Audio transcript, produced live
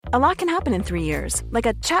A lot can happen in 3 years, like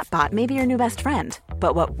a chatbot may be your new best friend.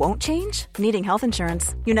 But what won't change? Needing health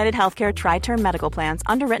insurance. United Healthcare Tri-Term Medical Plans,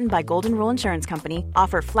 underwritten by Golden Rule Insurance Company,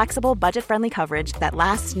 offer flexible, budget-friendly coverage that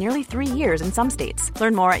lasts nearly 3 years in some states.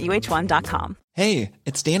 Learn more at uh1.com. Hey,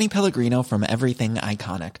 it's Danny Pellegrino from Everything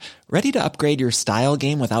Iconic. Ready to upgrade your style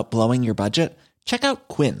game without blowing your budget? Check out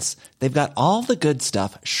Quince. They've got all the good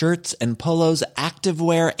stuff, shirts and polos,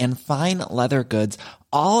 activewear, and fine leather goods,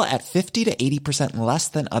 all at 50 to 80% less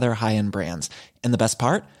than other high-end brands. And the best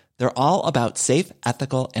part? They're all about safe,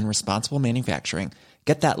 ethical, and responsible manufacturing.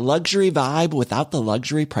 Get that luxury vibe without the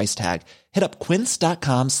luxury price tag. Hit up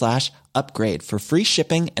quince.com/upgrade for free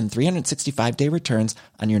shipping and 365-day returns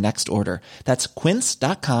on your next order. That's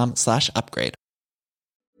quince.com/upgrade.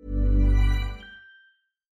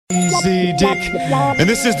 Easy Dick, and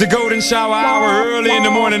this is the golden shower hour. Early in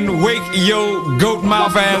the morning, wake your goat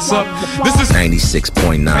mouth ass up. This is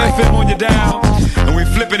 96.9 FM on your dial, and we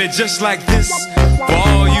flipping it just like this for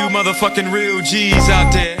all you motherfucking real G's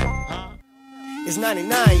out there. It's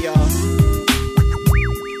 99, y'all,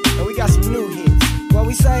 and we got some new hits. What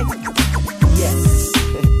we say? Yes.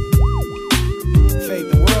 Fade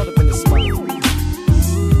the world up in the smoke.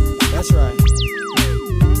 That's right.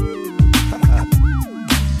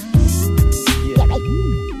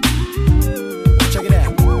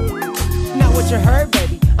 You heard,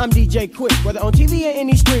 baby, I'm DJ Quick. Whether on TV or in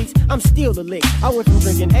these streets, I'm still the lick. I went from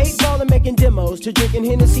drinking 8 Ball and making demos to drinking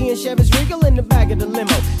Hennessy and Chevys Regal in the back of the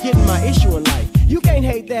limo. Getting my issue in life. You can't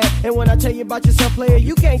hate that. And when I tell you about yourself, player,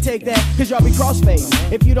 you can't take that. Cause y'all be crossfading.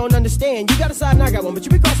 If you don't understand, you got a side and I got one. But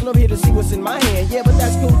you be crossing over here to see what's in my hand. Yeah, but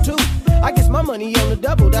that's cool too. I guess my money on the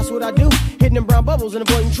double, that's what I do. Hitting them brown bubbles and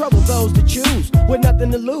avoiding trouble, those to choose. With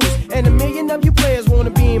nothing to lose. And a million of you players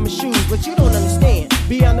wanna be in my shoes. But you don't understand.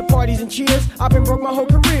 Beyond the parties and cheers, I've been broke my whole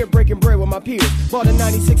career, breaking bread with my peers. Bought a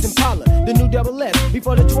 96 Impala, the new double F.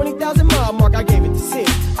 Before the 20,000 mile mark, I gave it to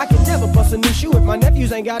 6. I can never bust a new shoe if my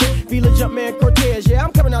nephews ain't got it. Feel a Jumpman Cortez, yeah,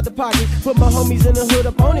 I'm coming out the pocket. Put my homies in the hood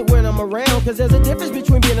up on it when I'm around. Cause there's a difference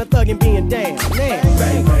between being a thug and being down. Man.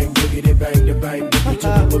 Bang, bang, boogity, bang, the bang, boogie to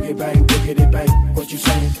the boogie, bang, boogity, bang. What you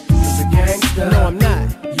saying? You's a gangster. No, I'm not.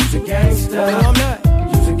 You's a gangster. No, I'm not.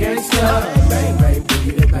 You's a gangster. Bang, bang,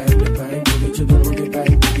 boogity, bang, the bang, boogie to the boogie,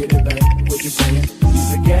 bang, boogity, bang. What you saying?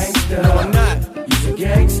 You's a gangster. No, I'm not. You's a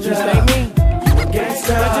gangster. Just ain't me.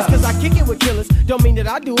 Gangsta. Just cause I kick it with killers don't mean that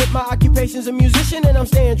I do it. My occupation's a musician and I'm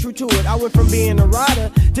staying true to it. I went from being a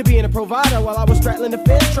rider to being a provider while I was straddling the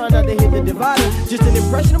fence trying not to hit the divider. Just an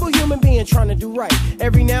impressionable human being trying to do right.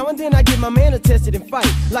 Every now and then I get my man attested and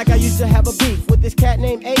fight. Like I used to have a beef with this cat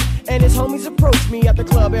named Ape and his homies approached me at the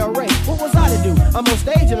club El Rey. What was I to do? I'm on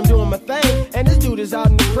stage and I'm doing my thing and this dude is out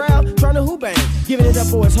in the crowd trying to hoop bang. Giving it up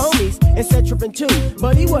for his homies and said tripping too.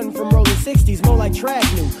 But he wasn't from rolling 60s, more like Trag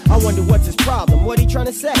New. I wonder what's his problem, what he trying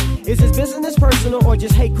to say. Is his business personal or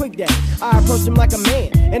just hate quick day? I approached him like a man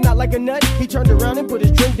and not like a nut. He turned around and put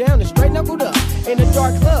his drink down and straight knuckled up. In a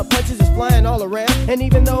dark club, punches is flying all around. And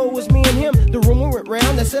even though it was me and him, the rumor went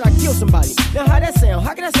round that said I killed somebody. Now how that sound?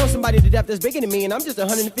 How can I sell somebody to death that's bigger than me and I'm just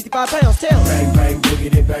 155 pounds? Tell me. Bang, bang,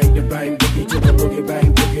 boogity, bang, the bang, boogie to the boogie,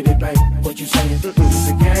 bang, boogity, bang. What you saying? You's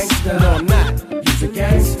a gangster. No, I'm not. You's a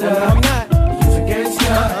gangster. No, I'm not. You's a gangster.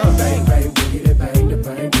 Bang, bang, boogity, bang, the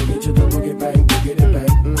bang, boogie to the boogie, bang, boogity, bang.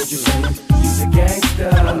 What you saying? You's a gangster.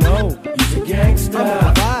 I know. You's a gangster. I'm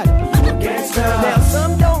a provider. You a gangster. Now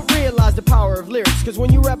some don't realize the power of lyrics, cause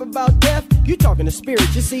when you rap about death, you talking to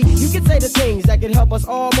spirits. You see, you can say the things that can help us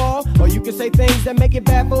all ball, or you can say things that make it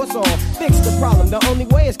bad for us all. Fix the problem, the only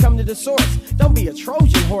way is come to the source. Don't be a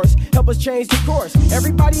Trojan horse, help us change the course.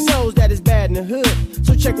 Everybody knows that it's bad in the hood,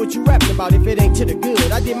 so check what you rapping about if it ain't to the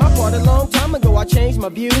good. I did my part a long time ago, I changed my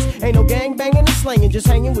views. Ain't no gang banging and slanging, just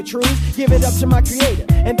hanging with truths. Give it up to my creator,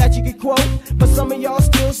 and that you can quote. But some of y'all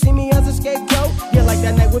still see me as a scapegoat. Yeah, like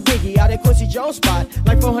that night with Biggie out at Quincy Jones spot.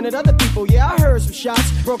 Like 400 other people, yeah, I heard some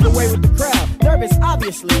shots. Broke away with the crowd, nervous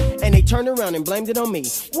obviously, and they turned around and blamed it on me.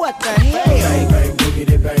 What the hell? Bang, bang,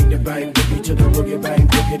 boogity, bang, the bang, boogie to the boogie, bang,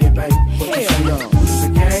 boogity, bang. Hell no. You's a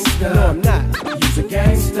gangster. No, I'm not. You's a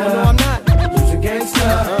gangster. No, I'm not. You's a gangster.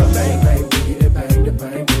 Bang, bang, boogity, bang, the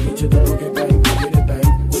bang, boogie to the boogie, bang, boogity, bang.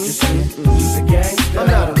 What you saying? You's a gangster. I'm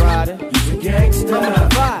not a rider. You's a gangster. I'm a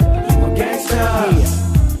provider. You a gangster.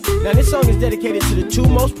 Yeah. Now this song is dedicated to the two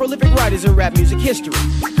most prolific writers in rap music history.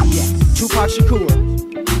 Yes. Tupac Shakur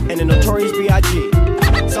and the Notorious B.I.G.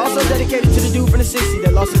 It's also dedicated to the dude from the 60s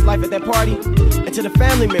that lost his life at that party, and to the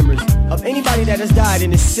family members of anybody that has died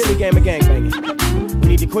in this silly game of gangbanging. We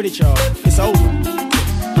need to quit it, y'all. It's over.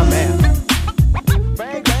 I'm out.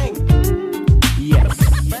 Bang, bang. Yes.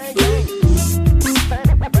 Bang, bang.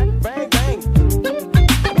 Bang, bang. Bang, bang.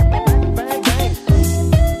 Bang, bang.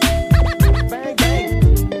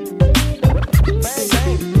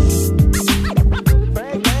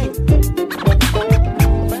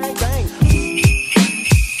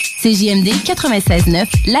 CJMD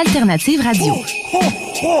 96.9, l'alternative radio.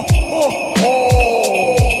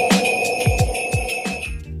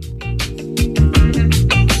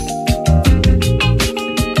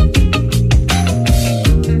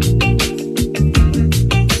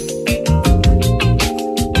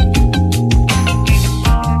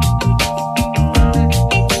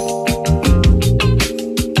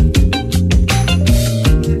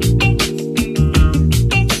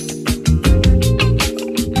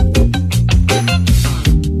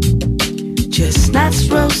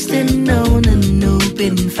 Roasting on an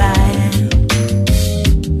open fire,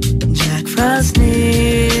 Jack Frost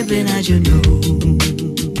nipping at your nose,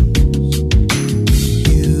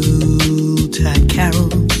 Yuletide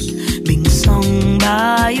carols being sung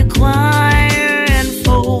by a choir, and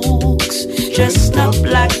folks dressed up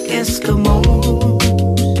like Eskimos.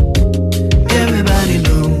 Everybody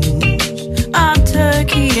knows a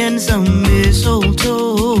turkey and some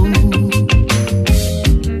mistletoe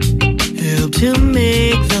to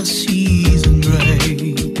make the season bright.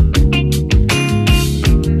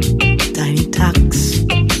 Tiny tots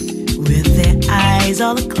with their eyes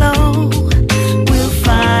all aglow will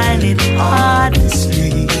find it hard to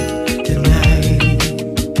sleep tonight.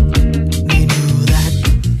 They know that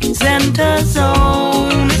Santa's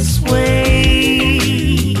on its way.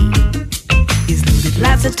 He's loaded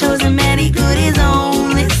lots of toys and many goodies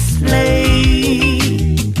on this sleigh.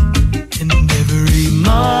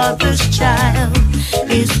 Mother's child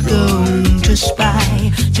is going to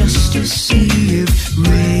spy just to see if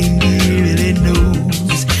reindeer really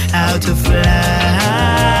knows how to fly.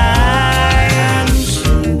 And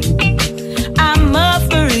so I'm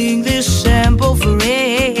offering this sample for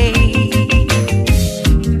aid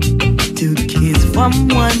to kids from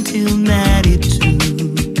 1 till 92.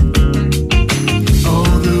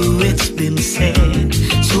 Although it's been said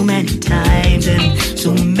so many times and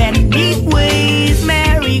so many ways,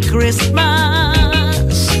 Merry Christmas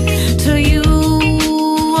to you.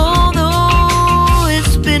 Although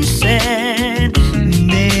it's been said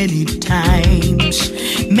many times,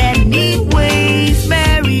 many ways,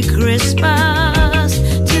 Merry Christmas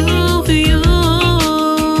to you.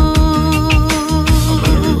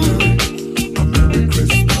 Merry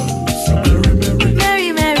Christmas,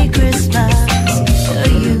 Merry, Merry Christmas to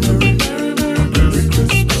you.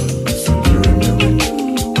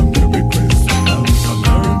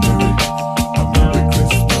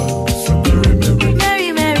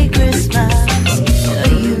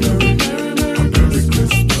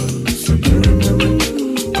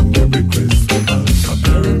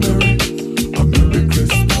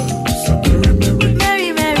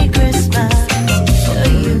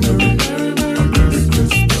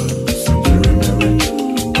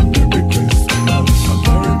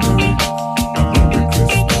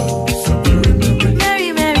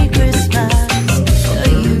 Merry Christmas,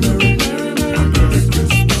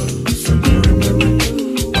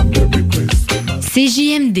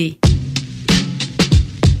 CJMD.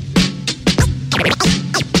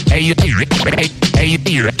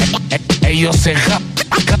 Ellos se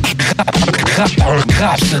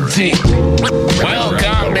Rhapsody.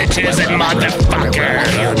 Welcome, bitches and motherfuckers.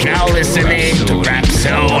 You're now listening to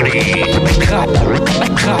Rhapsody.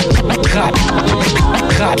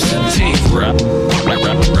 Rhapsody.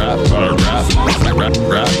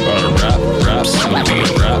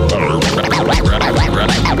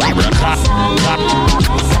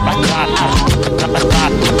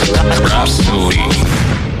 Rhapsody.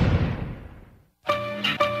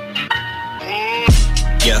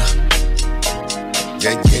 Yeah.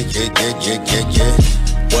 Yeah.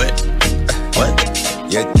 What?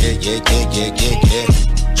 Yeah.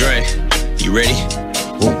 Dre, you ready?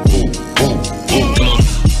 Come on.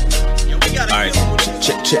 Alright.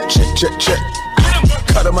 Check.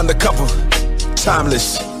 Cut him undercover. Timeless.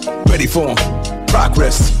 Ready for him.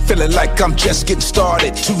 Progress. Feeling like I'm just getting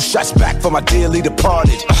started. 2 shots back for my dearly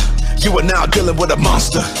departed. You are now dealing with a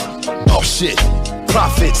monster. Oh shit.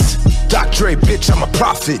 Profits. Dr. Dre, bitch, I'm a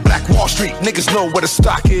prophet. Black Wall Street, niggas know where the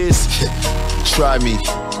stock is. Try me.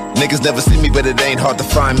 Niggas never see me, but it ain't hard to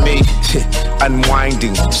find me.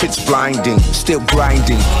 Unwinding, shit's blinding. Still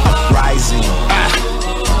grinding, uprising.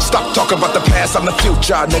 Stop talking about the past, I'm the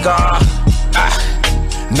future, nigga.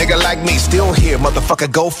 Nigga like me, still here, motherfucker,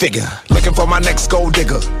 go figure. Looking for my next gold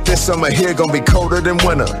digger. This summer here gon' be colder than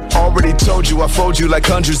winter. Already told you, I fold you like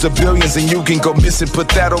hundreds of billions, and you can go missing, put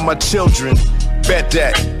that on my children. Bet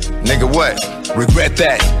that, nigga what? Regret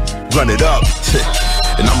that, run it up.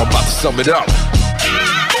 And I'm about to sum it up.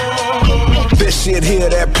 This shit here,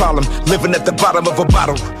 that problem. Living at the bottom of a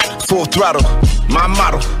bottle. Full throttle, my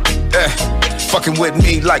motto. Fucking with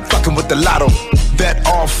me like fucking with the lotto. that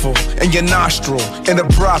awful in your nostril, in a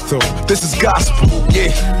brothel. This is gospel,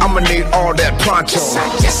 yeah, I'ma need all that pronto.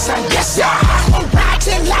 Yes, I. I'll ride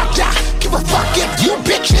till I die. Give a fuck if you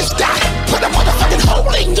bitches die. Put a motherfucking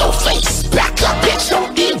hole in your face. Back up, bitch,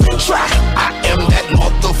 don't even try. I am that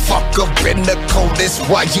motherfucker, been the coldest.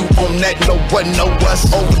 Why you on that? No one know us.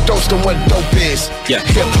 Overdosed on what dope is. Yeah.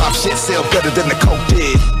 Hip-hop shit sell better than the coke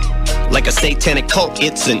did. Like a satanic cult,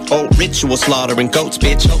 it's an old ritual slaughtering goats,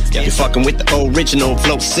 bitch. You're fucking with the original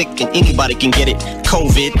flow, sick and anybody can get it.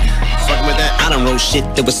 COVID, fucking with that, I don't know shit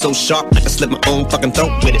that was so sharp I could slit my own fucking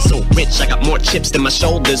throat with it. So rich, I got more chips than my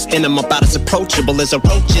shoulders, and I'm about as approachable as a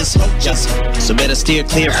roaches. So better steer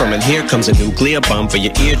clear from it. Here comes a nuclear bomb for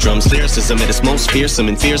your eardrums. Lyricism at its most fearsome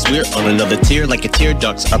and fierce. We're on another tier like a tear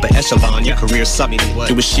ducts. Upper echelon, your career sucked.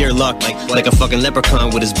 It was sheer luck, like a fucking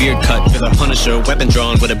leprechaun with his beard cut. With a Punisher, weapon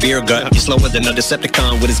drawn with a beer gut. You're slower than a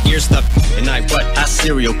Decepticon with his gear stuck. And I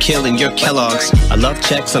serial killing your Kellogg's. I love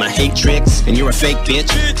checks and I hate tricks. And you're a fake bitch.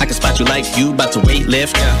 I can spot you like you about to weight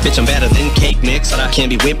lift. Bitch, I'm better than cake mix. I can't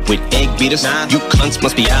be whipped with egg beaters. You cunts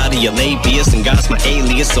must be out of your labius. And God's my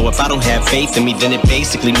alias. So if I don't have faith in me, then it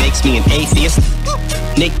basically makes me an atheist.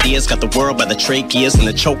 Nick Diaz got the world by the tracheas and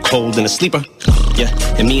the chokehold and the sleeper. Yeah,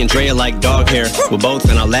 and me and Dre are like dog hair. We're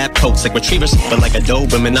both in our lab coats like retrievers. But like a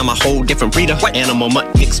Doberman, I'm a whole different breeder. Animal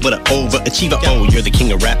mutt mixed with an overachiever. Oh, you're the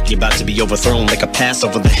king of rap. You're about to be overthrown like a pass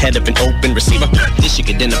over the head of an open receiver. This shit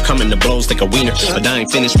could end up coming to blows like a wiener. But I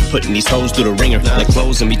ain't finished with putting these hoes through the ringer. Like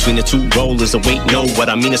clothes in between the two rollers. Wait, no, what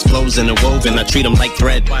I mean is flows interwoven. I treat them like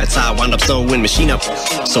thread. That's how I wind up sewing machine up.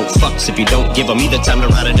 So fucks if you don't give them either time to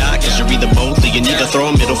ride or die. Cause you're either both or you need to throw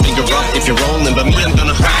a middle finger up if you're rolling. But me, I'm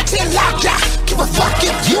gonna ride till I die. Give a fuck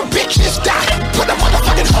if you bitches die. Put a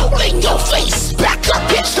motherfucking hole in your face. Back up,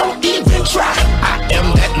 bitch, don't even try. I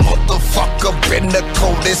am that motherfucker, been the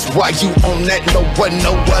coldest. Why you on that? No one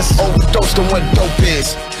know us. Overdosed on what dope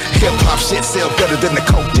is. Hip-hop shit sell better than the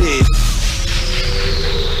coke did.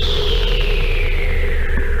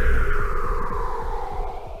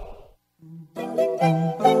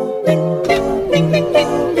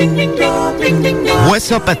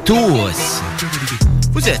 What's up à tous?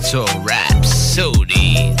 Vous êtes sur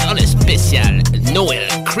Rhapsody dans le spécial Noël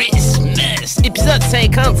Christmas. Épisode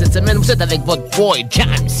 50 cette semaine, vous êtes avec votre boy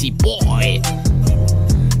Jamsey Boy.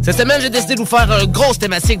 Cette semaine, j'ai décidé de vous faire une grosse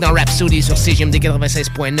thématique dans Rhapsody sur CJMD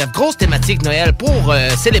 96.9. Grosse thématique Noël pour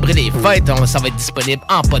célébrer les fêtes. Ça va être disponible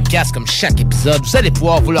en podcast comme chaque épisode. Vous allez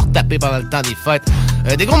pouvoir vous le retaper pendant le temps des fêtes.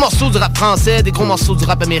 Des gros morceaux du rap français, des gros morceaux du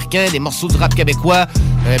rap américain, des morceaux du rap québécois,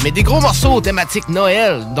 mais des gros morceaux thématiques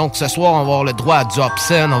Noël. Donc ce soir, on va avoir le droit à du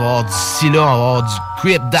Hobson, on va avoir du Scylla, on va avoir du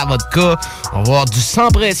Crip d'Avodka, on va avoir du Sans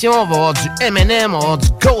Pression, on va avoir du Eminem, on va avoir du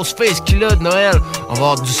Ghostface Killah de Noël, on va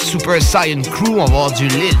avoir du Super Saiyan Crew, on va avoir du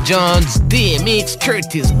Lil Jon, du DMX,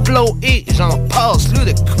 Curtis Blow et j'en passe là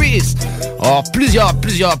de Chris. Alors plusieurs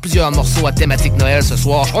morceaux à thématique Noël ce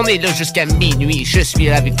soir. On est là jusqu'à minuit. Je suis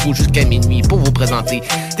là avec vous jusqu'à minuit pour vous présenter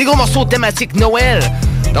des gros morceaux thématiques Noël.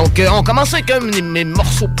 Donc on commence avec un de mes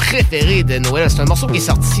morceaux préférés de Noël. C'est un morceau qui est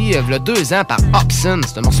sorti il y a 2 ans par Hobson.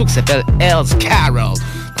 C'est un morceau qui s'appelle Hell's Carol. Donc,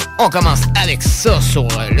 on commence avec ça sur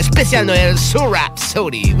le spécial Noël sur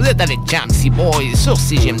Rhapsody. Vous êtes avec Jamsey Boy sur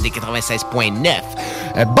CJMD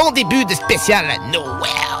 96.9. Bon début de spécial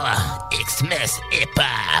Noël. Xmas Hip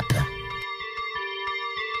Hop.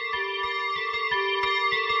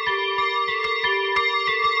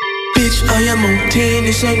 Bitch, I am on 10,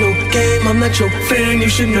 this ain't no game, I'm not your friend, you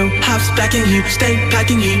should know. Hops back in here, stay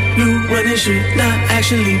packing here, you running shit, not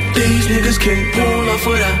actually. These niggas can't pull off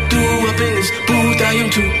what I do up in this booth. I am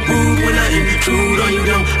too rude when I intrude on you,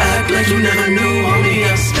 don't act like you never knew, homie.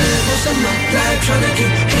 I spend most of my life trying to get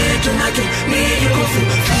here to not get me. You go through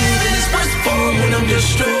food in this first form when I'm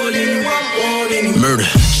destroying you, I'm wanting you. Murder.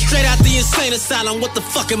 Straight out the insane asylum, what the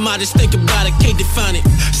fuck am I? Just think about it, can't define it.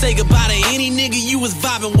 Say goodbye to any nigga you was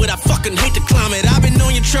vibing with, I fucking hate to climb it. I've been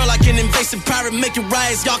on your trail like an invasive pirate, making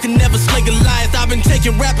riots. Y'all can never slay Goliath. I've been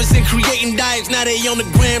taking rappers and creating diets. Now they on the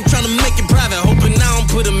gram trying to make it private. Hoping I don't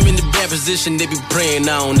put them in the bad position. They be praying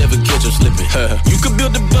I don't ever catch them slipping. You could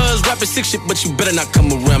build the buzz, rapping sick shit, but you better not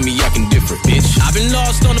come around me acting different, bitch. I've been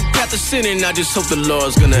lost on the path of sinning. I just hope the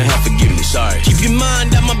Lord's gonna have forgiveness. Sorry. Keep your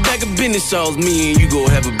mind out my bag of business. All's me and you gon'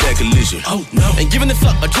 have a bad collision. Oh no. Ain't giving a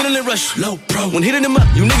fuck, adrenaline rush. Low pro. When hitting them up,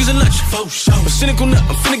 you niggas are lunch. For sure. A cynical nut,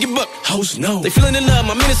 I'm finna get bucked. Hoes no. They feeling in love,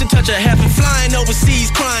 my innocent touch. I have them flying overseas,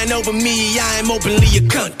 crying over me. I am openly a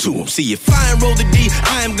cunt to them. See if I ain't roll the D,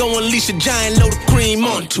 I am gonna unleash a giant load of cream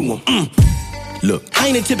onto them. Look, I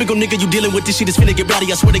ain't a typical nigga you dealing with. This shit is finna get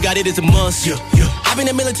rowdy. I swear to God, it is a must. Yeah. I've been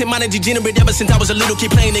a militant-minded degenerate ever since I was a little kid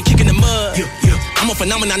playing and kicking the mud. I'm a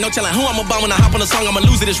phenomenon, no telling who I'm about when I hop on a song. I'ma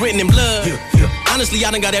lose it, it's written in blood. Honestly,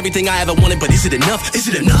 I done got everything I ever wanted, but is it enough? Is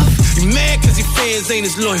it enough? You mad cause your fans ain't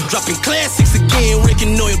as loyal. Dropping classics again, Rick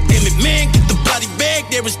and Oil. Damn it, man, get the body bag.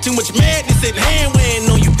 There is too much madness and hand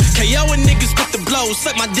weighing on you. KO and niggas with the blows.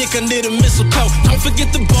 Suck my dick under the mistletoe. Don't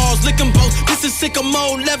forget the balls, lick them both. This is sicko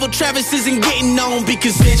mode level. Travis isn't getting on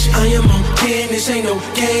because bitch, I am on 10, this ain't no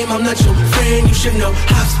game. I'm not your friend, you should know.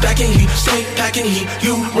 Hops back in heat, stay packing heat.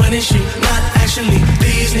 You running shit, not actually.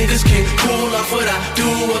 These niggas can't pull off what I do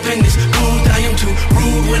up in this booth. I am too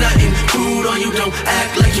rude when I intrude on you. Don't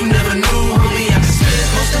act like you never knew, homie. I spent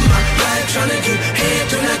most of my life trying to get head,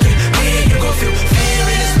 do not get head. You gon' feel fear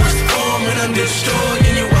in its worst form when I'm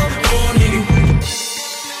destroying you. I'm warning you.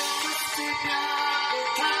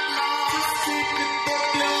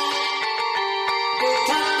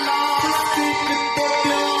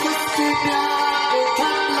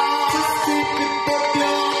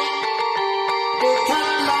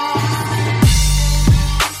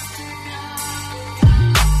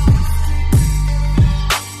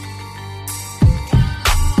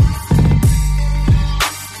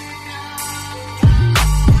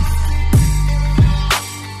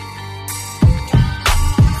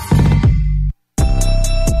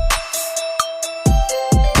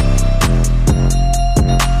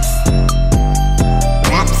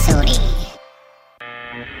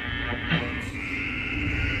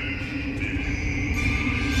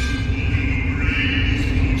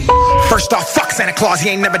 First off, fuck Santa Claus, he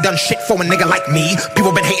ain't never done shit for a nigga like me.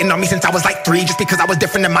 People been hating on me since I was like 3, just because I was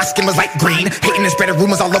different and my skin was like green. Hating and spreading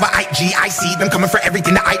rumors all over IG, I see them coming for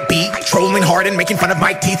everything that I be. Trolling hard and making fun of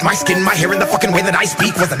my teeth, my skin, my hair, and the fucking way that I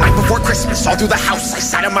speak. Was the night before Christmas, all through the house, I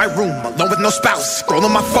sat in my room, alone with no spouse.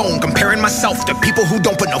 Scrolling my phone, comparing myself to people who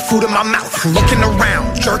don't put no food in my mouth. Looking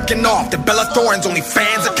around, jerking off to Bella Thorne's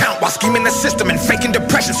OnlyFans account, while scheming the system and faking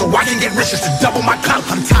depression so I can get rich just to double my clout.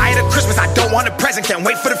 I'm tired of Christmas, I don't want a present, can't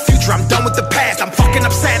wait for the future, I'm done with the past. I'm fucking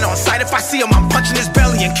up Santa on sight, if I see him I'm punching his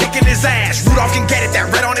belly and kicking his ass. Rudolph can get it,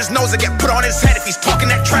 that red on his nose will get put on his head if he's talking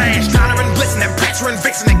that trash. Donner and Blitzen and Prancer and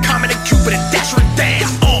Vixen and Comet and Cupid and Dasher and Dance.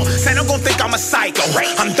 Santa gon' think I'm a psycho.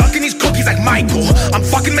 I'm dunking these cookies like Michael. I'm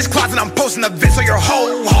fucking Miss Claus and I'm posting the vid so your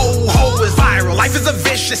ho is viral. Life is a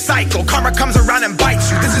vicious cycle, karma comes around and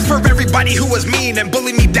bites you. This is for everybody who was mean and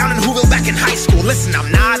bullied me down in Whoville back in high school. Listen,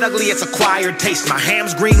 I'm not ugly, it's acquired taste. My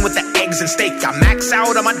ham's green with the eggs and steak. I max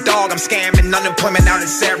out on my dog, I'm scamming unemployment out in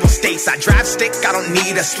several states. I drive stick, I don't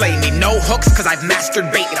need a sleigh. Need no hooks cause I've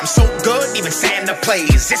mastered bait. I'm so good, even Santa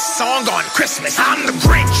plays this song on Christmas. I'm the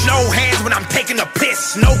Grinch, no hands when I'm taking a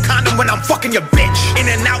piss. No condom when I'm fucking your bitch. In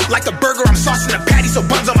and out like a burger, I'm saucing a patty so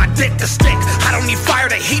buns on my dick to stick. I don't need fire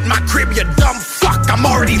to heat my crib, you dumb fuck, I'm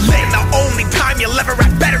already lit. The only time you'll ever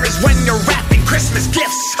rap better is when you're rapping Christmas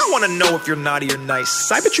gifts. I wanna know if you're naughty or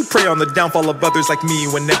nice. I bet you prey on the downfall of others like me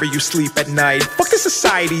whenever you sleep at night. Fuck this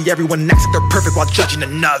society, everyone acts like they're perfect while judging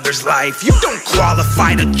another's life. You don't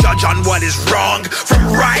qualify to judge on what is wrong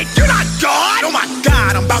from right. You're not God. Oh my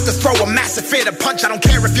God, I'm about to throw a massive fit, a punch. I don't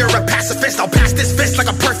care if you're a pacifist. I'll pass this fist like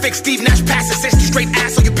a perfect Steve Nash pass assist. You straight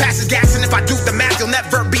ass, so you pass his gas. And if I do the math, you'll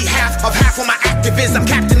never be half of half what my activist. I'm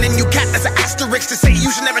captain and you cat. That's an asterisk to say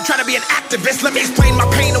you should never try to be an activist. Let me explain my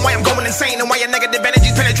pain and why I'm going insane and why your negative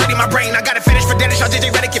energy's penetrating my brain. I gotta finish for Dennis. I'll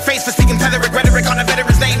JJ Redick your face for speaking tetheric rhetoric on a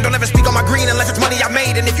veteran's name. Don't ever speak on my green unless it's money I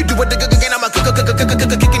made. And if you do it again, I'm a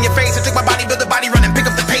kick in your face. I take my body, build the body, run and pick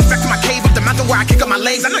up the pace. Back to my cave, up the mountain where I kick up my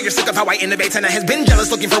legs. I know you're sick of how I innovate, and I has been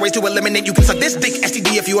jealous, looking for ways to eliminate. You can suck this dick,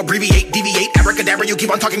 STD if you abbreviate, deviate, abracadabra. You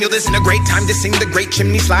keep on talking, you'll disintegrate. Time to sing the great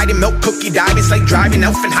chimney sliding, milk cookie diving, slate driving,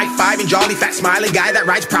 elf and high fiving, jolly fat smiling guy that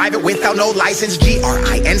rides private without no license.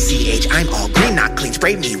 GRINCH, I'm all green, not clean.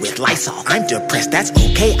 Spray me with Lysol. I'm depressed, that's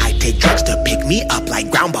okay. I take drugs to pick me up like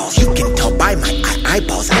ground balls. You can tell by my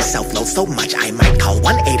eyeballs. I self-loathe so much I might call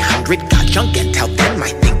 1-800-GOT-JUNK and tell them I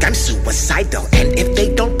think I'm suicidal. And if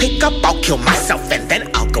they don't pick up, I'll kill myself and then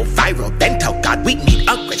I'll go viral. Then tell God we need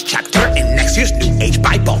a glitch chapter in next year's New Age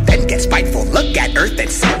Bible. Then get spiteful, look at Earth and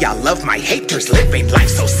see I love my haters living life.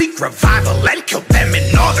 So seek revival and kill them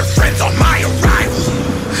and all their friends on my arrival.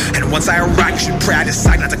 And once I arrive, you should pray I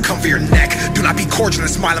decide not to come for your neck. Do not be cordial and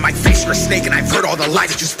smile in my face, you're a snake. And I've heard all the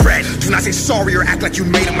lies that you spread. Do not say sorry or act like you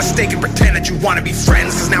made a mistake and pretend that you want to be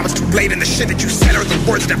friends. Cause now it's too late and the shit that you said are the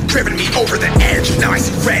words that have driven me over the edge. Now I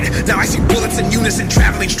see red, now I see bullets in unison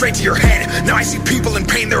traveling straight to your head. Now I see people in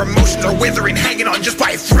pain, their emotions are withering, hanging on just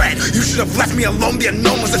by a thread. You should have left me alone, the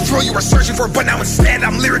unknown was the thrill you were searching for. But now instead,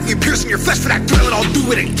 I'm lyrically piercing your flesh for that thrill. And I'll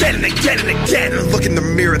do it again and again and again. And look in the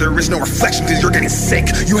mirror, there is no reflection cause you're getting sick.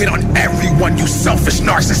 You hate on everyone, you selfish,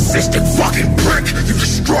 narcissistic fucking prick. You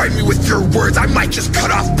destroyed me with your words. I might just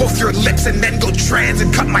cut off both your lips and then go trans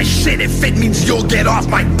and cut my shit if it means you'll get off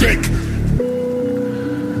my dick.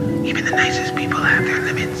 Even the the nicest people have their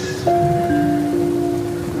limits.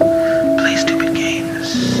 Play stupid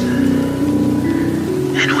games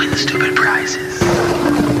and win stupid prizes.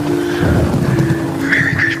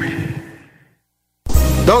 Merry Christmas.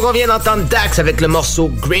 Donc on vient d'entendre Dax avec le morceau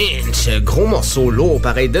Grinch, gros morceau lourd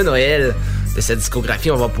pareil de Noël. De cette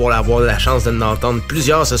discographie, on va pouvoir avoir la chance de l'entendre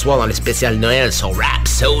plusieurs ce soir dans le spécial Noël sur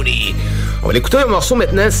Rhapsody. On va écouter un morceau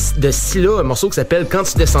maintenant de Scylla, un morceau qui s'appelle Quand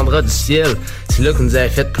tu descendras du ciel. Scylla qui nous avait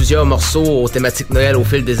fait plusieurs morceaux aux thématiques Noël au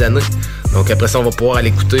fil des années. Donc après ça, on va pouvoir aller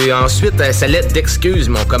écouter ensuite sa lettre d'excuses,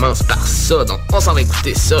 mais on commence par ça. Donc on s'en va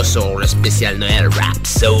écouter ça sur le spécial Noël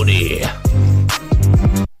Rhapsody.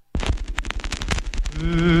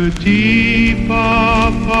 Petit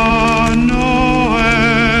Papa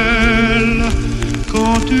Noël,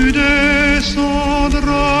 quand tu descendras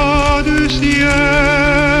du ciel.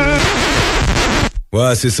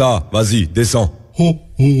 Ouais, c'est ça. Vas-y, descends.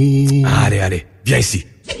 Allez, viens ici.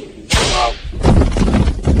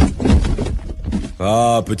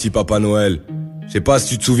 Ah, petit Papa Noël. Je sais pas si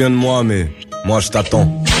tu te souviens de moi, mais moi je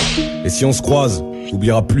t'attends. Et si on se croise,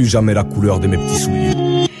 t'oublieras plus jamais la couleur de mes petits souliers.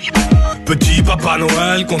 Petit Papa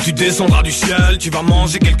Noël, quand tu descendras du ciel, tu vas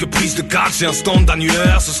manger quelques prises de catch et un stand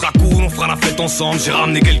d'annuaire. Ce sera cool, on fera la fête ensemble, j'ai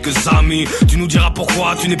ramené quelques amis. Tu nous diras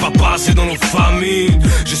pourquoi tu n'es pas passé dans nos familles.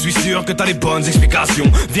 Je suis sûr que t'as les bonnes explications.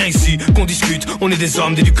 Viens ici, qu'on discute, on est des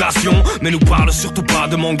hommes d'éducation. Mais nous parle surtout pas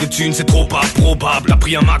de manque de thunes, c'est trop pas probable. T'as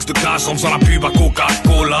pris un max de cash en faisant la pub à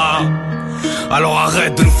Coca-Cola. Alors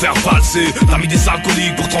arrête de nous faire valser. T'as mis des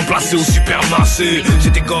alcooliques pour te remplacer au supermarché.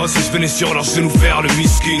 J'étais gosse et je venais sur leurs genoux faire le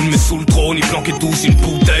miskin. Mais sous le trône ils planquaient tous une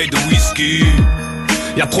bouteille de whisky.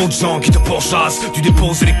 Y'a trop de gens qui te pourchassent. Tu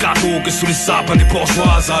déposes les cadeaux que sous les sapins des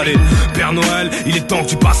bourgeoises. Allez, Père Noël, il est temps que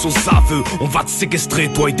tu passes aux aveux. On va te séquestrer,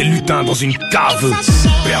 toi et tes lutins, dans une cave.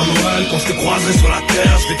 Père Noël, quand je te croiserai sur la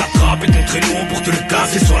terre, je vais t'attraper ton traîneau pour te le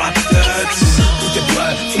casser sur la tête. Tout est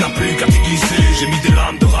prêt, tu n'as plus qu'à te glisser. J'ai mis des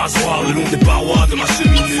lames de rasoir le long des parois de ma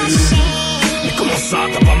cheminée. Mais comment ça,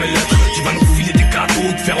 t'as pas mes lettres? Tu vas nous filer des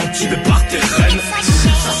cadeaux, te faire entuber par tes reines.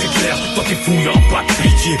 Ça c'est clair, toi qui fous, y'aura pas de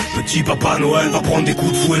pitié. Petit Papa Noël va prendre des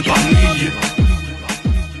coups de fouet par milliers.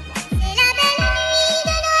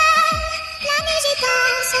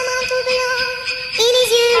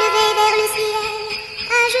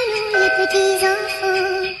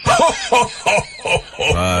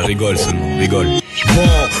 Ah, rigole seulement, rigole. Bon,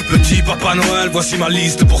 petit Papa Noël, voici ma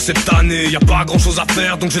liste pour cette année. Y a pas grand chose à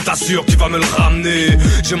faire, donc je t'assure que tu vas me le ramener.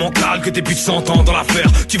 Je m'en cale que t'es plus de 100 ans dans l'affaire.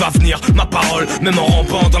 Tu vas venir, ma parole, même en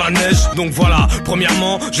rampant dans la neige. Donc voilà,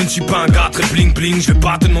 premièrement, je ne suis pas un gars très bling bling. Je vais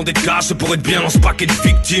pas te demander de cash pour être bien dans ce paquet de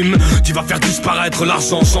victimes. Tu vas faire disparaître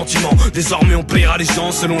l'argent, sentiment. Désormais on payera les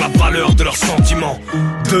gens selon la valeur de leurs sentiments.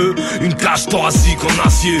 2, une cage thoracique en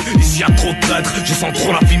acier. Ici y a trop de traîtres, je sens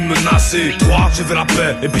trop la vie me menacer. 3, je veux la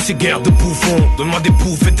paix, et puis ces guerres de bouffons. Donne-moi des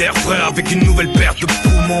bouffées d'air frais avec une nouvelle paire de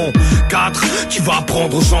poumons. 4, tu vas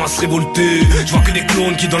apprendre aux gens à se révolter. Je vois que des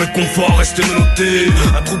clones qui dans le confort restent menottés.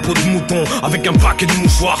 Un troupeau de moutons avec un paquet de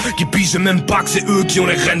mouchoirs qui pigent même pas que c'est eux qui ont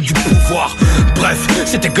les rênes du pouvoir. Bref,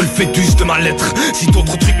 c'était que le fœtus de ma lettre. Si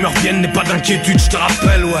d'autres trucs me reviennent, n'aie pas d'inquiétude, je te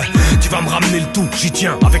rappelle, ouais. Tu vas me ramener le tout, j'y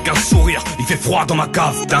tiens avec un sourire. Il fait froid dans ma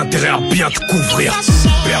cave, t'as intérêt à bien te couvrir.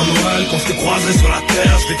 Père Noël, quand je te croiserai sur la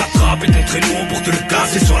terre, je vais t'attraper ton traîneau pour te le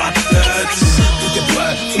casser sur la tête. Tout est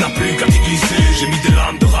prêt, tu n'as plus qu'à t'y glisser. J'ai mis des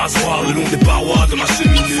lames de rasoir le long des parois de ma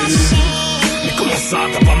cheminée. Mais comment ça,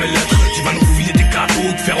 t'as pas mes lettres? Tu vas nous filer des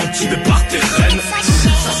cadeaux, te faire entuber par tes reines.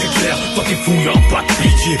 Ça c'est clair, toi qui fous, y'aura pas de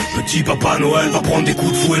pitié. Petit Papa Noël va prendre des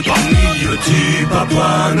coups de fouet par milliers. Petit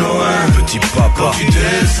Papa Noël, petit papa, quand tu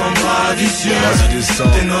descendras du ciel, vas-y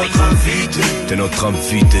descends, t'es notre invité, t'es notre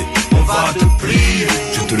invité. On va te plier,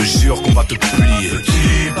 je te le jure qu'on va te plier.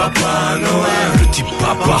 Petit Papa Noël, petit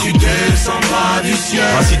papa, quand tu descendras du ciel,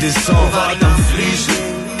 vas-y descends, on va t'infliger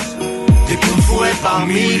des coups de fouet par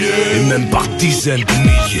milliers, et même par dizaines de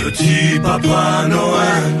milliers. Petit Papa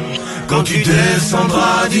Noël, quand tu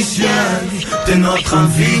descendras du ciel, t'es notre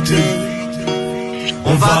invité,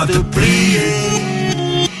 on va te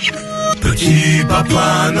plier. Petit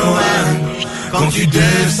Papa Noël, quand tu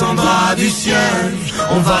descendras du ciel,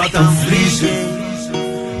 on va t'infliger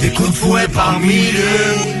des coups de fouet par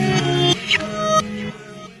milliers.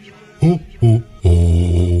 Oh, oh,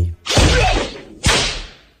 oh.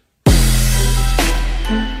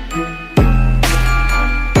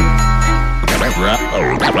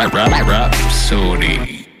 Rhapsody.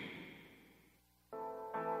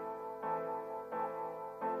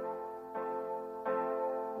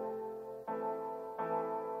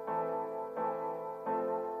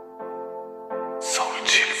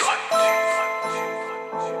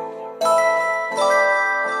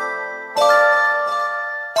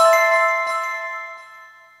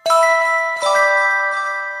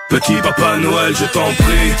 Petit Papa Noël, je t'en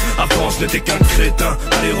prie, avant je n'étais qu'un crétin.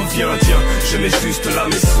 Allez reviens, tiens, je mets juste là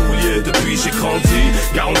mes souliers. Depuis j'ai grandi,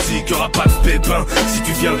 garantie qu'il n'y aura pas de pépin. Si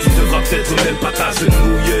tu viens, tu devras peut-être même pas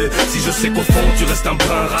t'agenouiller. Si je sais qu'au fond tu restes un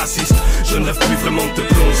brin raciste, je ne rêve plus vraiment de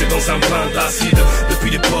te plonger dans un bain d'acide.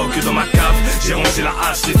 Depuis l'époque dans ma cave, j'ai rangé la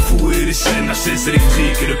hache, les fouets, les chaînes, la chaise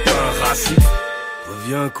électrique et le pain raciste.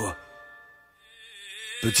 Reviens quoi.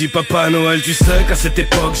 Petit Papa Noël, tu sais qu'à cette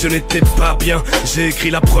époque je n'étais pas bien. J'ai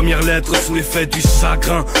écrit la première lettre sous l'effet du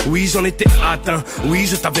chagrin. Oui, j'en étais atteint. Oui,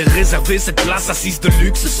 je t'avais réservé cette place assise de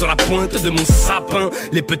luxe sur la pointe de mon sapin.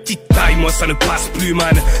 Les petites tailles, moi ça ne passe plus,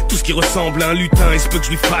 man. Tout ce qui ressemble à un lutin, il se peut que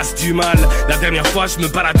je lui fasse du mal. La dernière fois je me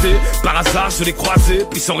baladais, par hasard je l'ai croisé.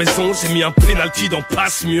 Puis sans raison j'ai mis un penalty dans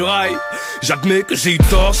passe-muraille. J'admets que j'ai eu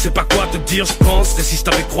tort, je sais pas quoi te dire, je pense que si je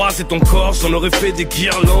t'avais croisé ton corps, j'en aurais fait des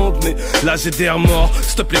guirlandes. Mais là j'ai des remords,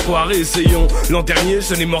 s'il te plaît quoi, réessayons. L'an dernier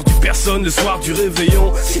je n'ai mordu personne le soir du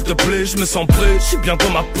réveillon. S'il te plaît, je me sens prêt, je suis bien dans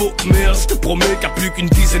ma peau. Merde, je te promets qu'il n'y a plus qu'une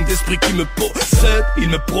dizaine d'esprits qui me possèdent. Ils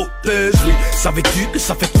me protègent, oui. Savais-tu que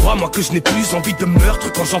ça fait 3 mois que je n'ai plus envie de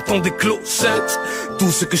meurtre quand j'entends des clochettes?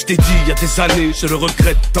 Tout ce que je t'ai dit il y a des années, je le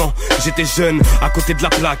regrette tant. J'étais jeune, à côté de la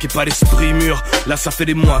plaque et pas l'esprit mûr. Là ça fait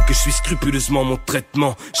des mois que je suis scrupuleusement mon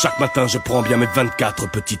traitement. Chaque matin je prends bien mes 24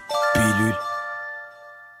 petites pilules.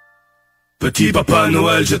 Petit Papa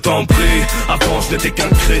Noël, je t'en prie, avant je n'étais qu'un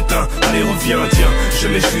crétin. Allez reviens, tiens, je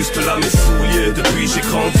mets juste là mes souliers. Depuis j'ai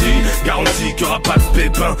grandi, garantie qu'il n'y aura pas de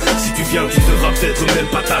pépin. Si tu viens, tu devras peut-être même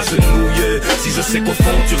pas t'agenouiller. Si je sais qu'au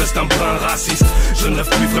fond tu restes un brin raciste, je ne rêve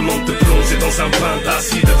plus vraiment de te plonger dans un bain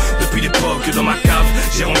d'acide. Depuis l'époque dans ma cave,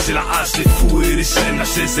 j'ai rangé la hache, les fouets, les chaînes, la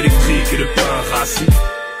chaise électrique et le pain raciste.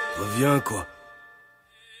 Reviens quoi.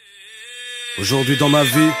 Aujourd'hui dans ma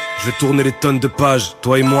vie, je vais tourner les tonnes de pages.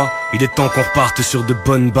 Toi et moi, il est temps qu'on reparte sur de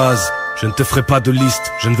bonnes bases. Je ne te ferai pas de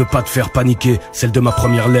liste, je ne veux pas te faire paniquer. Celle de ma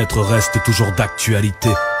première lettre reste toujours d'actualité.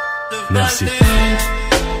 Merci.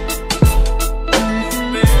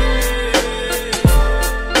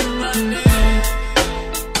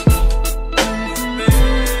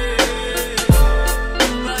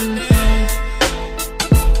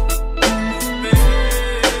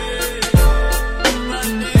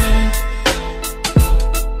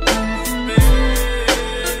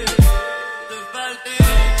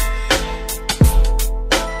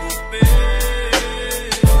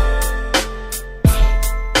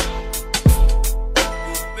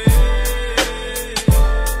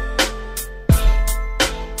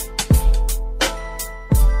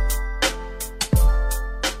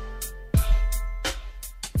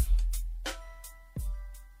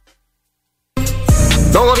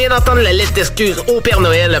 Donc, on vient d'entendre la lettre d'excuse au Père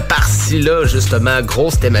Noël par-ci là, justement.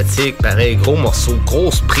 Grosse thématique, pareil, gros morceau,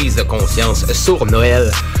 grosse prise de conscience sur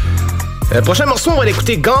Noël. Prochain morceau, on va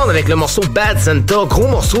l'écouter Gone avec le morceau Bad Santa. Gros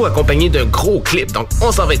morceau accompagné d'un gros clip. Donc,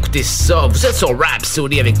 on s'en va écouter ça. Vous êtes sur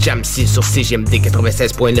Rhapsody avec Jamsey sur CGMD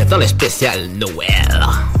 96.9 dans le spécial Noël.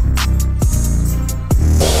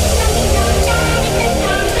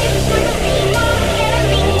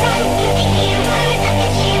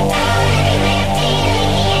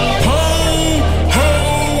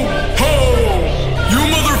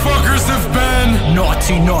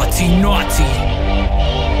 Naughty, naughty, naughty.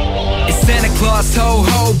 It's Santa Claus, ho,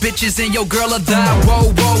 ho. Bitches and your girl will die,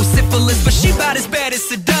 whoa, whoa. Syphilis, but she about as bad as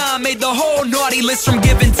Saddam. Made the whole naughty list from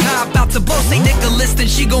giving top. About to blow St. Nicholas, then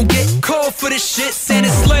she gon' get cold for this shit.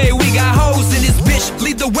 Santa's sleigh, we got hoes in this bitch.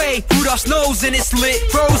 Lead the way, Rudolph's nose and it's lit.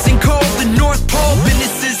 Frozen cold, the North Pole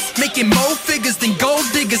businesses. Making more figures than gold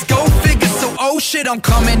diggers, go figures. So, oh shit, I'm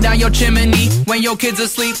coming down your chimney when your kids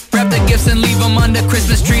asleep. Wrap the gifts and leave them under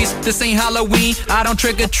Christmas trees. This ain't Halloween, I don't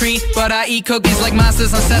trick or treat, but I eat cookies like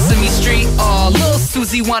monsters on Sesame Street. Oh, Lil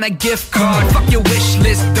Susie want a gift card. Fuck your wish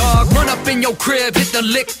list, dog. Run up in your crib, hit the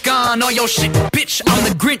lick on all your shit. Bitch, I'm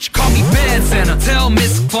the Grinch, call me Bad Santa. Tell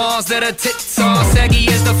Miss Claus that her tits are saggy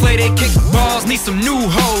as deflated kickballs. Need some new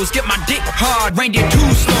hoes, get my dick hard. Reindeer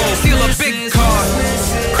too slow, steal a big car.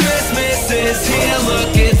 Christmas is here,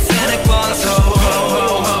 look, it's Santa Claus, ho, ho, ho,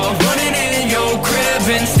 ho. Running in your crib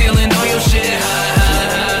and stealing all your shit, ha, ha,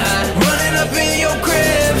 ha. Running up in your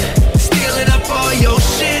crib, stealing up all your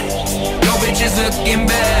shit. Your bitch is looking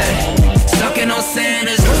bad, sucking on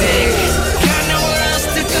Santa's dick. Got nowhere else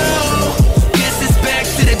to go, guess it's back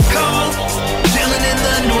to the cold. Chilling in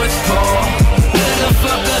the North Pole, where the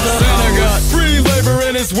fuck are the Santa got free labor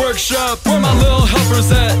in his workshop. Where my little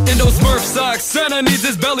helpers at? In those Smurf socks. Santa needs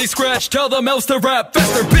his belly scratched. Tell them else to rap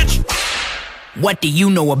faster, bitch. What do you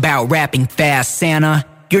know about rapping fast, Santa?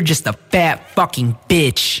 You're just a fat fucking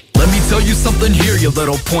bitch. Let me tell you something here, you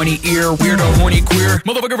little pointy ear, weirdo, horny, queer.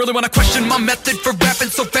 Motherfucker really wanna question my method for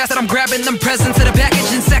rapping so fast that I'm grabbing them presents at a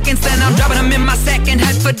package in seconds. Then I'm dropping them in my second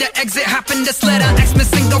head for the exit. Hopping the sled on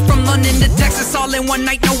Xmas and go from London to Texas all in one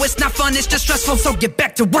night. No, it's not fun, it's just stressful. So get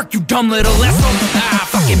back to work, you dumb little asshole.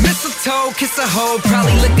 Fucking mistletoe, kiss a hoe,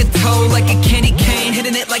 probably lick a toe like a candy cane,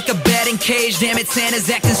 hitting it like a batting cage. Damn it, Santa's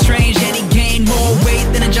acting strange, and he gained more weight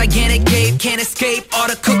than a gigantic ape. Can't escape all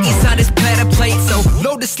the cookies on his platter plate. So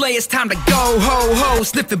load the sleigh, it's time to go, ho, ho.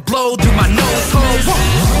 Sniff it, blow through my nose, ho, ho.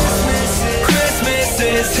 Christmas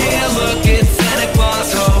is here, look, it's Santa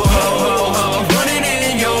Claus, ho, ho, ho, ho. Running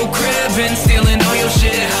in your crib and stealing all your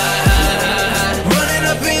shit, ha, ha, ha. Running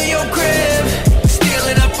up in your crib,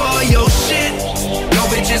 stealing up all your shit. Your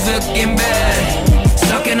bitch is looking bad,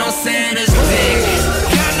 sucking on Santa's dick.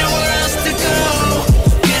 Got nowhere else to go,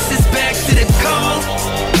 guess it's back to the cold.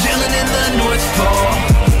 Chilling in the North Pole,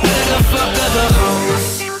 where the fuck are the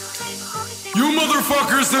hoes? You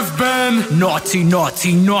motherfuckers have been naughty,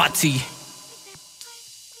 naughty, naughty.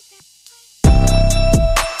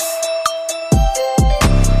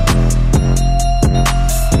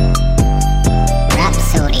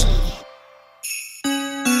 Rhapsody.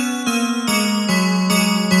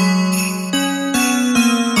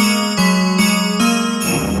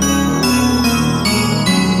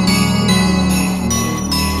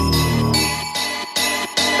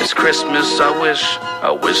 This Christmas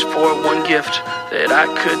I wish for one gift that I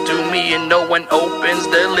could do me and no one opens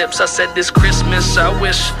their lips. I said this Christmas I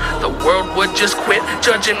wish the world would just quit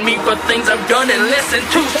judging me for things I've done and listen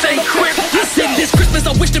to St. Crypt. I said this Christmas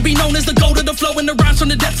I wish to be known as the goat of the flow and the rhymes from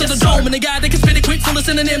the depths of the dome, and the guy that can spit it quick full of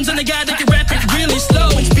synonyms and the guy that can rap it really slow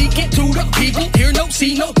and speak it to the people. Hear no,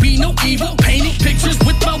 see no, be no evil. Painting pictures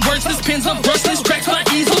with my words, this pens of brushless tracks my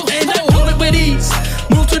easel, and I hold it with ease.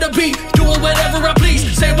 Move to the beat, doing whatever I please.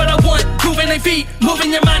 Say what I want, moving their feet,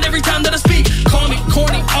 moving your mind every time that I speak. Call me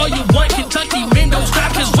corny, all you want, Kentucky men don't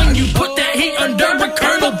stop. Cause when you put that heat under a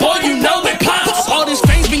kernel, boy, you know it pops. All this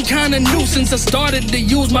fame's been kinda new since I started to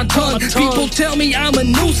use my tongue. People tell me I'm a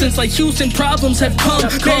nuisance, like Houston problems have come.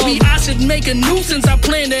 Maybe I should make a nuisance, I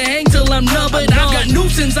plan to hang till I'm numb. But I've got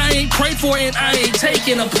nuisance I ain't prayed for and I ain't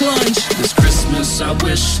taking a plunge. This Christmas I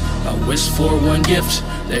wish for one gift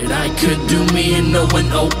that I could do me and no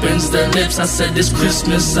one opens their lips. I said this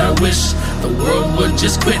Christmas I wish the world would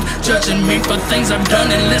just quit judging me for things I've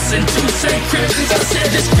done and listen to St. Crypt. I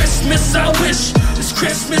said this Christmas I wish, this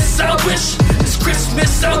Christmas I wish, this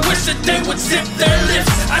Christmas I wish that they would zip their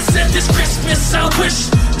lips. I said this Christmas I wish,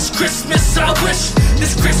 this Christmas I wish,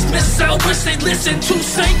 this Christmas I wish they'd listen to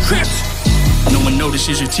St. Crypt. No one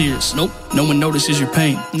notices your tears. Nope. No one notices your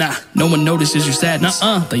pain. Nah. No one notices your sadness.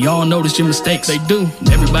 They all notice your mistakes. They do.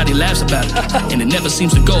 Everybody laughs about it. And it never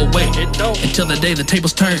seems to go away. It don't. Until the day the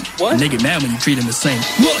tables turn. What? And they get mad when you treat them the same.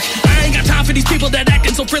 Look, I ain't got time for these people that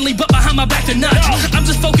acting so friendly, but behind my back they're not. I'm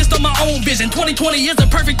just focused on my own vision. 2020 is the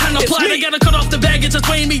perfect time to plot. I gotta cut off the baggage that's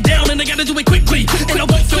weighing me down, and I gotta do it quickly. And I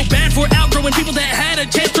won't feel bad for outgrowing people that had a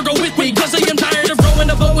chance to go with me. Cause I am tired of rowing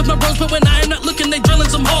the boat with my bros, but when I am not looking, they drilling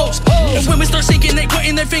some holes. And when we start shaking, they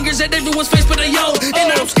pointing their fingers at everyone's face but they own.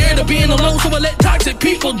 And I'm scared of being alone, so I let toxic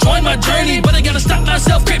people join my journey. But I gotta stop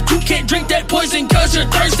myself, Crypt. You can't drink that poison cause you're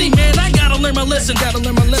thirsty. Man, I gotta learn my lesson.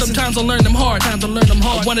 Sometimes I learn them hard, I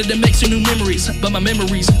wanted to make some new memories, but my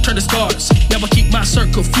memories turn to scars. Never keep my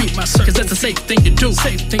circle few, cause that's a safe thing to do.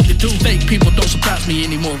 Fake people don't surprise me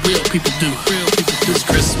anymore, real people do. This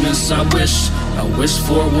Christmas I wish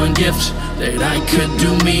for one gift that I could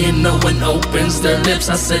do me and no one opens their lips.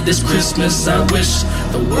 I said this Christmas I wish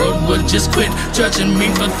the world would just quit judging me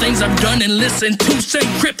for things I've done and listen to St.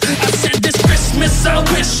 Crypt. I said this Christmas I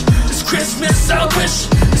wish, this Christmas I wish,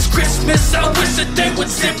 this Christmas I wish that they would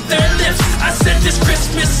zip their lips. I said this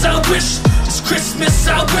Christmas I wish, this Christmas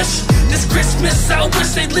I wish, this Christmas I wish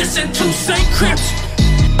they'd listen to St. Crypt.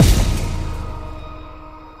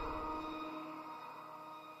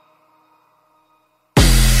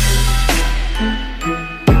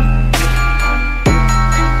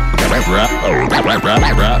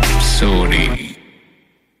 Rhapsody.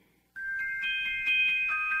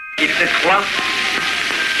 Il fait froid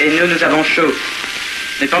et nous avons chaud.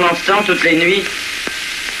 Mais pendant ce temps, toutes les nuits,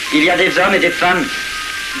 il y a des hommes et des femmes,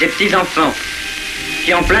 des petits-enfants,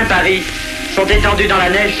 qui en plein Paris sont étendus dans la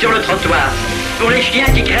neige sur le trottoir. Pour les chiens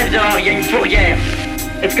qui crèvent dehors, il y a une fourrière.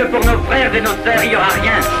 Est-ce que pour nos frères et nos sœurs, il n'y aura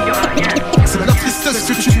rien? C'est la tristesse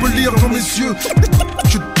que tu peux lire dans mes yeux.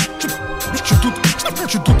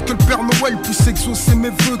 Je doute que le Père Noël puisse exaucer mes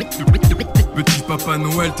vœux. Petit Papa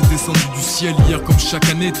Noël, t'es descendu du ciel hier comme chaque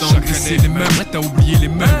année. T'as engraissé les mêmes, t'as oublié les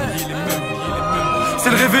mêmes. C'est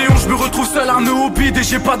le réveillon, je me retrouve seul, un nœud au bide et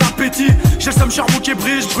j'ai pas d'appétit. J'ai le seum charbon qui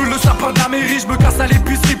brille, je brûle le sapin de la mairie. Je me casse à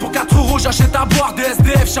l'épicerie pour 4 €, j'achète à boire. Des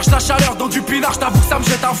SDF cherche la chaleur dans du pinard, j't'avoue que ça me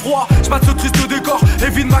jette un froid. J'mate ce triste décor et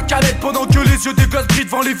vide ma calette pendant que les yeux des gosses brillent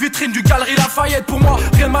devant les vitrines du Galerie Lafayette. Pour moi,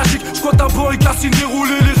 rien de magique, j'coite un bon avec la cine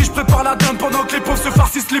déroulée. Les riches préparent la dinde pendant que les pauvres se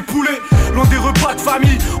farcissent les poulets. Loin des repas de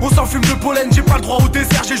famille, on s'enfume de pollen. J'ai pas le droit au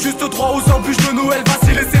dessert, j'ai juste droit aux embûches de Noël.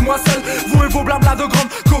 Vas-y, laissez-moi seul, vous et vos blabla de grande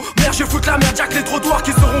commère. Je foutre la merde, y'a que les trottoirs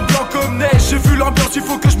qui seront blancs comme neige. J'ai vu l'ambiance, il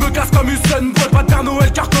faut que je me casse comme Usain Bolt. Pas de Père Noël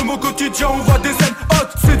car comme au quotidien on voit des scènes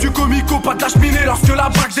hautes. C'est du comico, pas de la cheminée. Lorsque la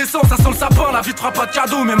braque descend, ça sent le sapin. La vie te fera pas de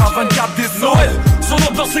cadeau, même à 24 décembre. Noël, son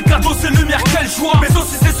ambiance c'est cadeau, c'est lumière, quel choix. Mais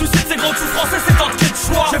aussi c'est suicide, c'est grandes souffrances et c'est tant de quel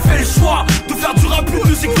choix. J'ai fait le choix de faire du rap, plus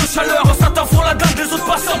musique de chaleur. Certains font la dinde, les autres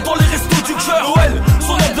passent dans les restos du cœur. Noël,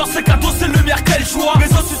 son ambiance c'est cadeau, c'est lumière, quel choix. Mais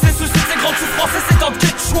aussi c'est suicide, c'est grandes souffrances et c'est tant de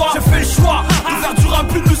quel choix. J'ai fait le choix de faire du rap,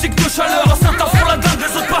 plus musique de chaleur. Certains font la dinde,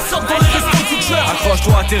 les autres passent dans les restos du cœur.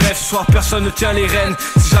 Accroche-toi à tes rêves, ce soir personne ne tient les rênes.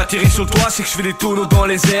 Si j'atterris sur le toit, c'est que je fais des tonneaux dans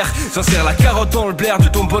les airs. J'insère la carotte dans le blaire de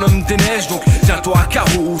ton bonhomme des neiges. Donc tiens-toi à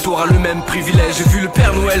carreau ou t'auras le même privilège. J'ai vu le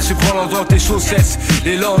Père Noël se prendre dans tes chaussettes.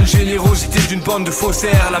 L'élan de générosité d'une bande de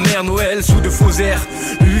faussaires. La mère Noël sous de faux airs.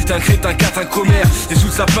 Le lutte, un crétin, un commère. Et sous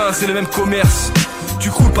le sapin, c'est le même commerce. Tu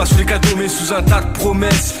croules pas sous les cadeaux mais sous un tas de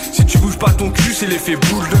promesses. Si tu bouges pas ton cul, c'est l'effet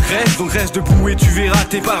boule de graisse. Donc reste debout et tu verras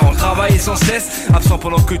tes parents travailler sans cesse. Absent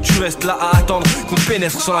pendant que tu restes là à attendre qu'on te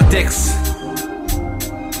pénètre sans latex.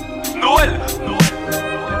 Noël,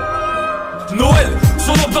 Noël,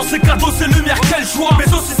 son ambiance c'est cadeau, c'est lumière, quel choix.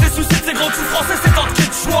 Mais aussi c'est suicide, c'est grandes souffrances et c'est tant de quel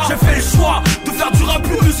choix. J'ai fait le choix de faire du rap,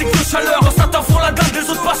 plus musique de chaleur. Certains font la dinde, les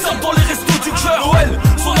autres passent dans les restos du cœur. Noël,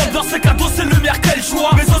 son ambiance c'est cadeau, c'est lumière, quel choix.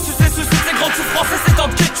 Mais aussi c'est suicide, c'est grandes souffrances et c'est tant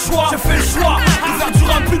de quel choix. J'ai fait le choix de faire du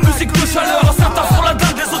rap, plus musique de chaleur. Certains font la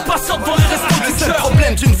dinde, les autres passent dans les restos du cœur. Le seul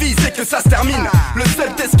problème d'une vie c'est que ça se termine. Le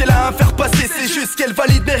seul test qu'elle a à faire passer c'est juste qu'elle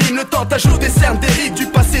valide mes rimes. Le temps t'ajoute des cernes, des rides, du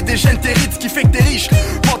passé, des gènes, t'hérites. Ce qui fait que t'es riche,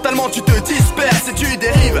 mentalement tu te disperses et tu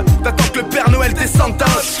dérives. T'attends que le Père Noël descende ta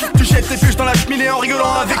hoche. Tu jettes tes bûches dans la cheminée en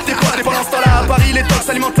rigolant avec tes potes. Et pendant ce temps-là à Paris les tox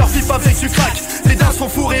alimentent leur fif avec du crack. Les dindes sont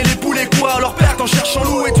fourrés, les poulets quoi leur perte en cherchant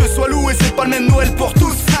loup. Et Dieu soit loué, c'est pas le même Noël pour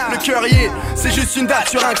tous. Le cœur y est, c'est juste une date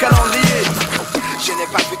sur un calendrier. Je n'ai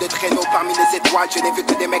pas vu de traîneau parmi les étoiles. Je n'ai vu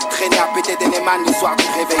que des mecs traîner à péter des némanes le soir du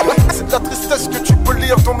réveillon. C'est de la tristesse que tu peux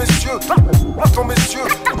lire dans mes yeux. Dans mes yeux,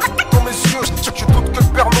 dans mes yeux. Tu doutes que le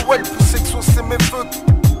Père Noël puisse exaucer mes vœux.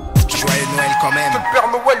 Joyeux Noël quand même. Que le Père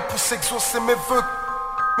Noël puisse exaucer mes vœux.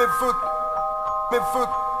 Mes vœux, mes vœux,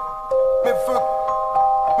 mes vœux,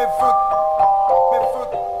 mes vœux, mes vœux.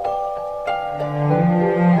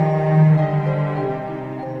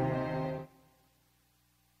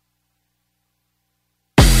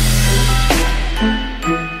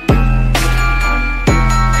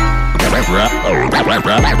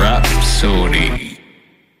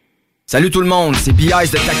 Salut tout le monde, c'est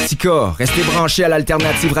B.I.S de Tactica. Restez branchés à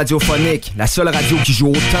l'alternative radiophonique, la seule radio qui joue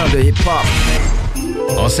autant de hip-hop.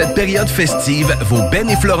 En cette période festive, vos Ben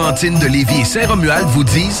et Florentine de Lévis et Saint-Romuald vous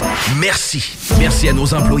disent merci. Merci à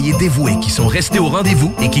nos employés dévoués qui sont restés au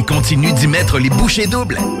rendez-vous et qui continuent d'y mettre les bouchées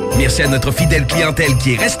doubles. Merci à notre fidèle clientèle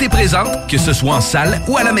qui est restée présente, que ce soit en salle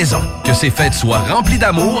ou à la maison. Que ces fêtes soient remplies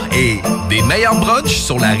d'amour et des meilleurs brunchs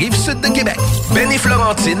sur la rive sud de Québec.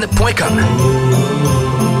 benetflorentine.com.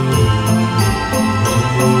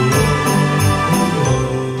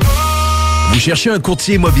 Vous cherchez un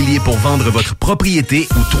courtier immobilier pour vendre votre propriété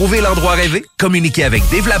ou trouver l'endroit rêvé? Communiquez avec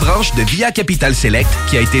Dave Labranche de Via Capital Select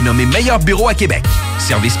qui a été nommé meilleur bureau à Québec.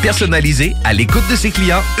 Service personnalisé, à l'écoute de ses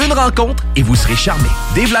clients, une rencontre et vous serez charmé.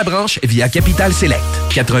 Dave Labranche via Capital Select.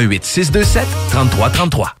 88 627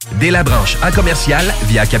 3333. Dave Labranche en commercial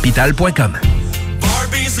via capital.com.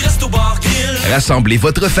 Rassemblez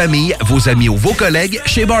votre famille, vos amis ou vos collègues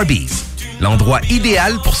chez Barbies. L'endroit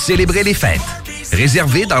idéal pour célébrer les fêtes.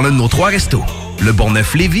 Réservé dans l'un de nos 3 restos. Le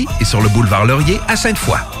Bonneuf-Lévis et sur le boulevard Laurier à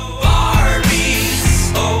Sainte-Foy.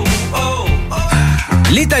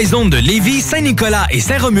 Les Taizones de Lévis, Saint-Nicolas et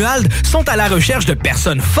Saint-Romuald sont à la recherche de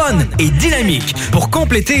personnes fun et dynamiques pour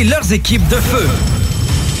compléter leurs équipes de feu.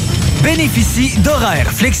 Bénéficie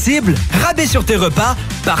d'horaires flexibles, rabais sur tes repas,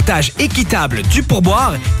 partage équitable du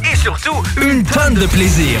pourboire et surtout une tonne de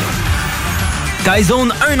plaisir.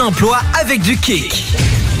 Taizone, un emploi avec du kick.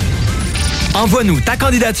 Envoie-nous ta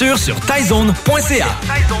candidature sur taizone.ca.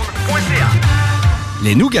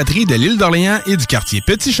 Les nougateries de l'île d'Orléans et du quartier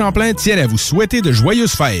Petit-Champlain tiennent à vous souhaiter de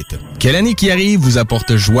joyeuses fêtes. Que l'année qui arrive vous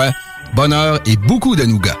apporte joie, bonheur et beaucoup de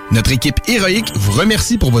nougats. Notre équipe héroïque vous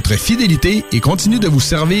remercie pour votre fidélité et continue de vous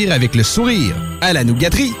servir avec le sourire. À la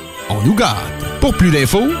nougaterie, on nous gâte. Pour plus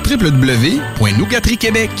d'infos,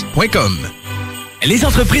 www.nougateriequebec.com. Les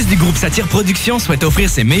entreprises du groupe Satire Productions souhaitent offrir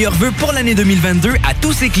ses meilleurs vœux pour l'année 2022 à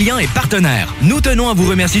tous ses clients et partenaires. Nous tenons à vous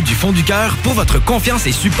remercier du fond du cœur pour votre confiance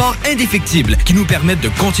et support indéfectible qui nous permettent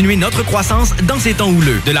de continuer notre croissance dans ces temps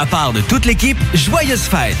houleux. De la part de toute l'équipe, joyeuses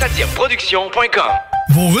fêtes. SatireProduction.com.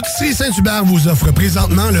 Vos rôtisseries Saint-Hubert vous offrent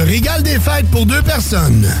présentement le régal des fêtes pour 2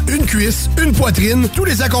 personnes. Une cuisse, une poitrine, tous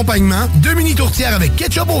les accompagnements, 2 mini tourtières avec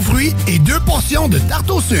ketchup aux fruits et 2 portions de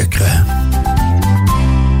tarte au sucre.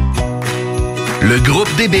 Le groupe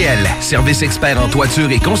DBL, service expert en toiture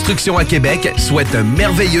et construction à Québec, souhaite un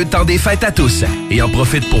merveilleux temps des fêtes à tous et en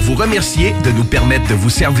profite pour vous remercier de nous permettre de vous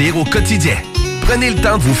servir au quotidien. Prenez le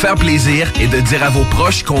temps de vous faire plaisir et de dire à vos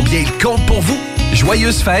proches combien ils comptent pour vous.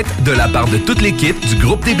 Joyeuses fêtes de la part de toute l'équipe du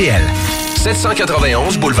groupe DBL.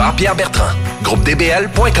 791 boulevard Pierre-Bertrand.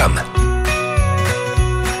 GroupeDBL.com.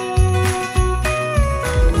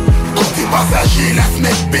 Côté passager, la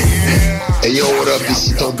fenêtre baissée. Hey yo, what up,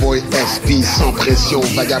 ici ton boy SP, sans pression,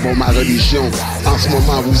 vagabond ma religion. En ce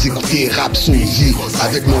moment, vous écoutez Rhapsody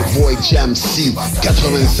avec mon boy Jam C,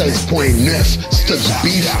 96.9. Si t'as du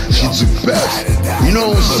beef, j'ai du bœuf. You know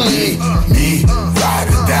what I'm saying? Me, ride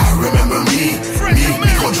or die, remember me,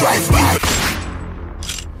 go drive by.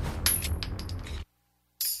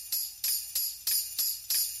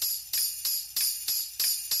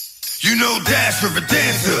 You know Dash River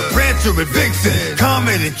Dancer, Prancer and Vixen,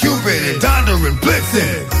 Comet and Cupid and Donder and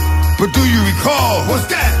Blitzen. But do you recall, what's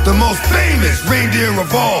that? The most famous reindeer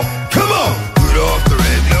of all. Come on! Rudolph the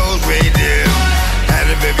red-nosed reindeer had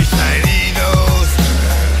a very shiny nose.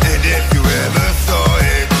 And if you ever saw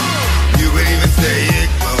it, you would even say it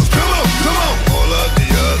glows. Come on, come on! All of the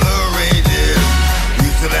other reindeers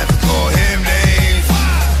used to have to call him names.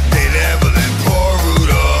 They never let poor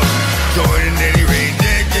Rudolph join in any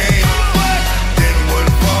reindeer game. Then one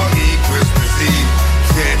foggy Christmas Eve,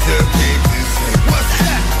 Santa came to say, what's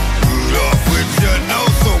that? Rudolph with your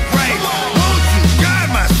nose so bright, won't you guide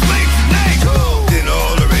my sleigh tonight? Then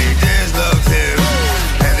all the reindeers loved him,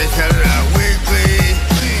 and they shouted out weekly,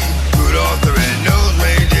 Rudolph the red-nosed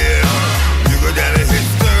reindeer, you go down in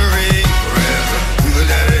history forever. You go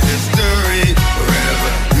down in history forever.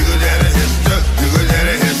 You go down in history. You go down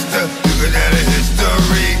in history. You go down in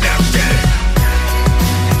history. Now get it.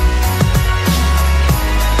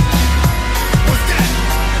 What's that?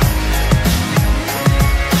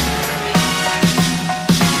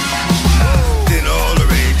 Then all the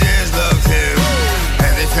reindeers loved him,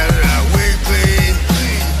 and they shouted out weekly,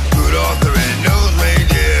 Rudolph the red-nosed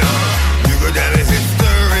reindeer, you go down in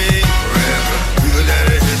history forever. You go down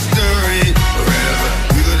in history forever.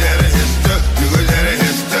 You go down in history. You go down in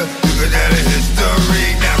history. You go down in history.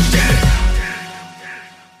 Now get it.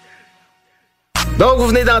 Donc, vous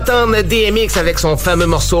venez d'entendre DMX avec son fameux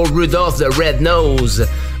morceau Rudolph the Red-Nose.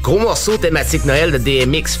 Gros morceau thématique Noël de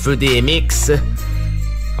DMX, feu DMX.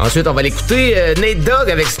 Ensuite, on va l'écouter Nate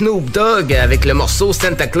Dogg avec Snoop Dogg avec le morceau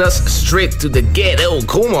Santa Claus Straight to the Ghetto.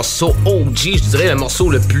 Gros morceau OG, je dirais le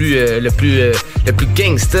morceau le plus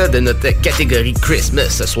gangsta de notre catégorie Christmas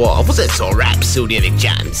ce soir. Vous êtes sur Rhapsody avec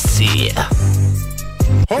Jam C.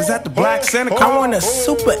 Is that the Black Santa Claus? I want a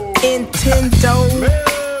Super Nintendo.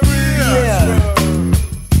 Yeah.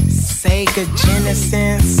 Sega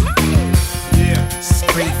Genesis.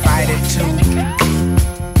 Street Fighter 2.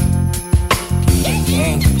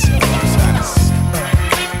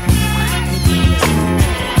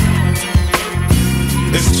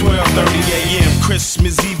 It's 12:30 a.m.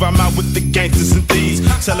 Christmas Eve. I'm out with the gangsters and thieves.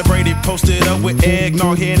 Celebrated, posted up with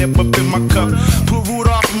eggnog, head up in my cup. Put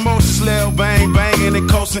Rudolph and Moses, Lil Bang, banging and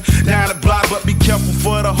coasting down the block. But be careful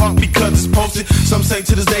for the heart because it's posted. Some say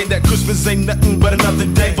to this day that Christmas ain't nothing but another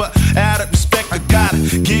day. But out of respect, I gotta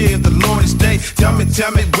give the Lord his day. Tell me,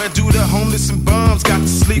 where do the homeless and bums got to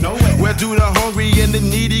sleep? Where do the hungry and the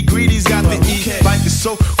needy greedies got to eat? Life is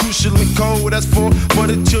so crucial and cold. That's for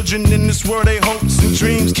the children in this world. They hopes and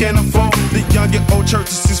dreams can't afford. The young and old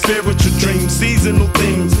churches and spiritual dreams, seasonal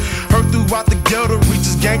things. Heard throughout the ghetto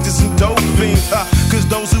reaches gangsters and dope fiends. Cause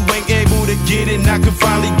those who ain't able to get it now can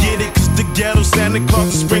finally get it. Cause the ghetto Santa Claus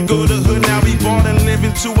will sprinkle the hood. Now we born and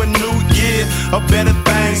living to a new year. A better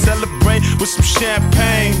thing, celebrate with some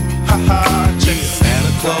champagne. Ha ha, check it.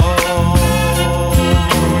 Santa Claus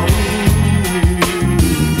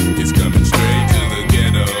is coming straight to the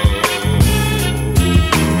ghetto.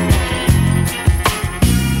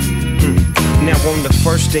 Now on the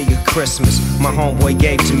first day of Christmas, my homeboy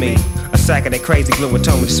gave to me a sack of that crazy glue and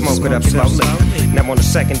told me to smoke it up slowly. Now on the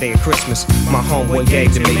second day of Christmas, my homeboy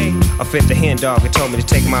gave to me a fifth of hen dog and told me to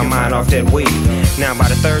take my mind off that weed. Now by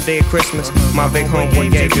the third day of Christmas, my big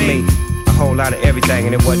homeboy gave to me A whole lot of everything,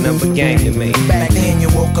 and it wasn't nothing but game to me. Back then you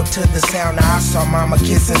woke up to the sound of I saw mama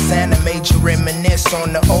kissing Santa, made you reminisce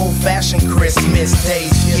on the old-fashioned Christmas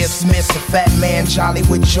days. Gifts miss a fat man jolly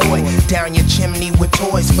with joy, down your chimney with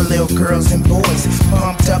toys for little girls and boys.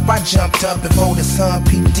 Pumped up, I jumped up before the sun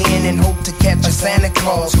peeked in and hoped to catch a Santa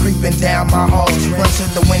Claus creeping down my halls. Run to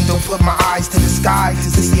the window, put my eyes to the sky to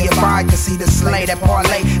see if I could see the sleigh that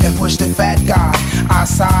parlay and push the fat guy. I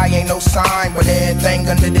sigh, ain't no sign, but everything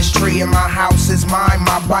under this tree in my house is mine.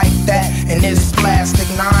 My bike that, and this plastic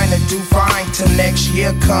 9 to do fine till next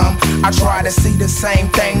year come. I try to see the same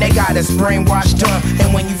thing, they got us brainwashed dumb.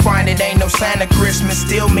 And when you find it ain't no Santa, Christmas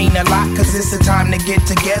still mean a lot, cause it's the time to get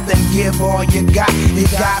together and give all you got. You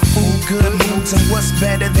got food, good moods, and what's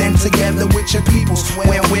better than together with your people?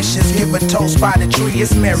 Swear wishes, give a toast by the tree,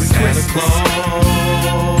 it's Merry Christmas.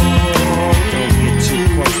 Don't get too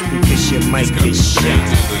close because you might get shot.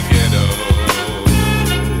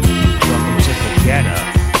 Welcome to the ghetto.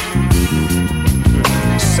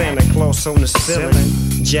 Santa Claus on the ceiling,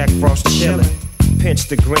 Jack Frost chillin', pinch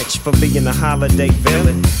the Grinch for being a holiday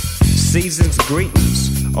villain. Season's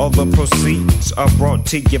greetings, all the proceeds are brought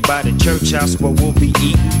to you by the church house where we'll be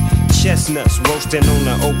eating chestnuts roasting on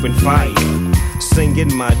the open fire,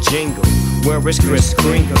 singing my jingle, where is Kris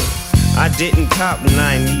Kringle? I didn't cop and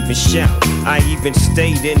I ain't even shout. I even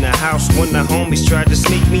stayed in the house when the homies tried to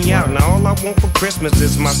sneak me out. Now all I want for Christmas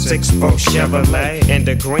is my 6'4" Chevrolet and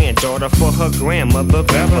a granddaughter for her grandmother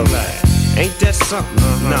Beverly. Ain't that something?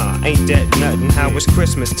 Nah, ain't that nothing. How it's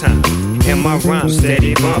Christmas time and my rhyme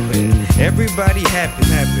steady bumping. Everybody happy,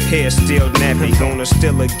 hair still nappy. Gonna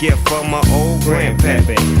steal a gift for my old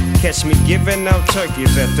grandpappy. Catch me giving out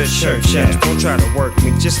turkeys at the church house. Don't try to work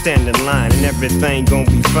me, just stand in line and everything gon'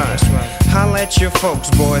 be fine. Holla at your folks,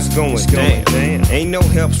 boys going down. Ain't no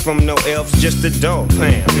helps from no elves, just a dog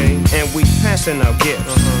pound. And we passing out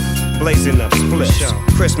gifts. Blazing up splits,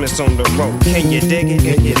 Christmas on the road. Can you dig it?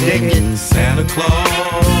 Can you dig it? Santa Claus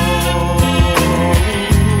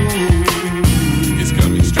is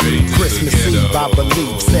coming straight to Christmas the ghetto. Eve, I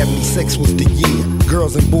believe 76 was the year.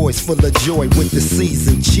 Girls and boys full of joy with the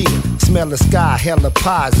season cheer. Smell the sky, hella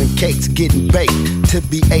pies and cakes getting baked to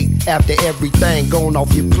be ate after everything gone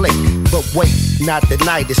off your plate. But wait, not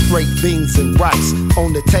tonight, it's straight beans and rice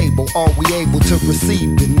on the table. Are we able to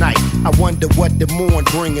receive tonight? I wonder what the morn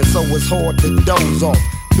bringing, so it's hard to doze off.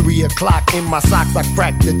 3 o'clock in my socks, I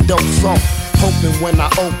crack the dose off. Hoping when I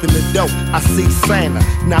open the door, I see Santa.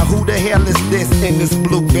 Now who the hell is this in this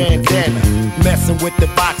blue bandana? Messing with the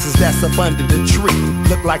boxes that's up under the tree.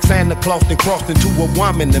 Look like Santa Claus then crossed into a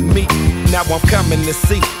woman to me. Now I'm coming to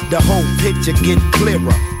see the whole picture get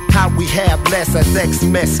clearer. How we have less as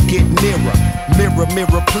Xmas get nearer. Mirror,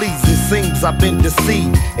 mirror, please, it seems I've been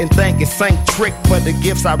deceived and thanking Saint Trick for the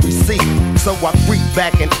gifts I received. So I freak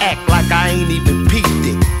back and act like I ain't even peeped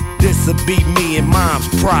it. This'll be me and mom's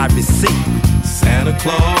privacy. Santa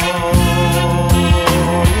Claus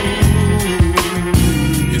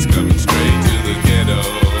is coming straight to the ghetto.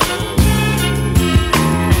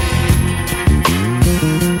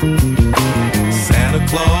 Santa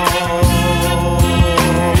Claus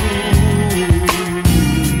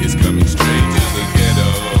is coming straight to the ghetto.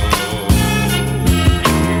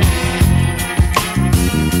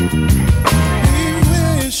 We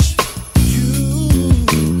wish you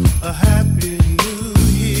a happy new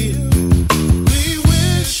year. We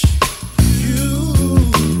wish you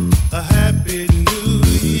a happy new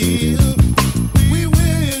year. We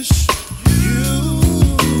wish you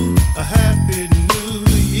a happy new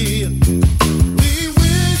year. We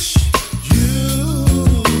wish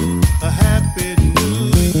you a happy new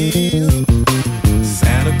year.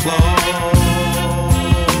 Santa Claus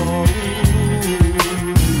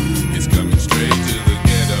is coming straight to the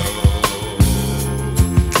ghetto.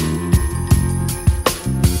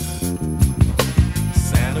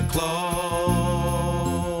 Santa Claus.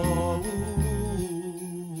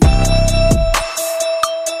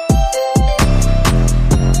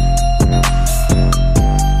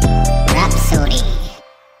 Rhapsody.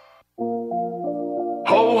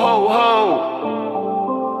 Ho, ho, ho.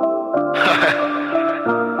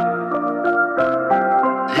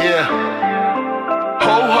 Yeah.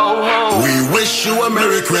 Ho, ho, ho. We wish you a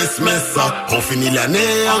Merry Christmas. On finit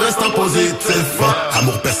l'année en restant positif.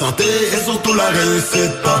 Amour, paix, santé et surtout la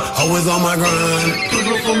réussite. Always on my grind.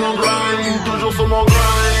 Toujours sur mon grind, toujours sur mon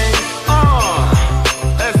grind.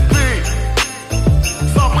 Esprit,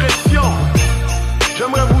 sans pression.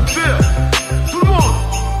 J'aimerais vous dire, tout le monde,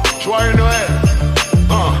 joyeux Noël.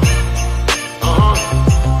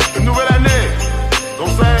 Une nouvelle année. Donc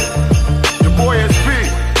c'est your boy SP.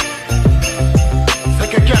 C'est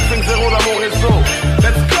que 450 dans mon réseau.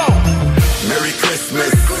 Let's go.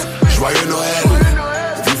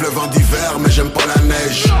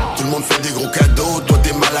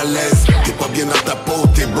 bien dans ta peau,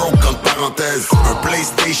 t'es broke entre parenthèses. Un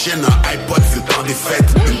PlayStation, un iPod, c'est le temps des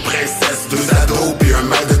fêtes. Une princesse, 2 ados, puis un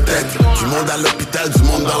mal de tête. Du monde à l'hôpital, du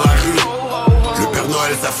monde dans la rue. Le Père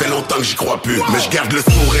Noël, ça fait longtemps que j'y crois plus. Mais je garde le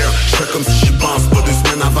sourire, je fais comme si j'y pense. Pas 2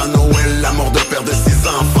 semaines avant Noël, la mort de père de 6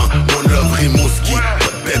 enfants. One love, Rimouski, pas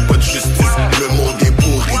de paix, pas de justice. Le monde est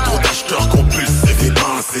pourri, trop d'acheteurs compulsifs.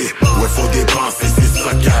 Dépenser, ouais faut dépenser, c'est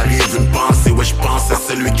ça qui arrive. Une pensée, ouais j'pense à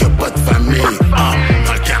celui qui a pas de famille.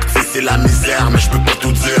 Dans le quartier c'est la misère, mais je peux pas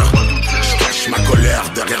tout dire. Je cache ma colère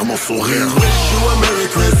derrière mon sourire. Wish you a Merry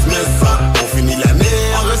Christmas. On finit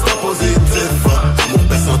l'année en restant positif. Amour,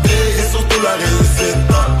 paix, santé et surtout la réussite.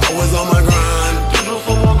 Always on my grind, toujours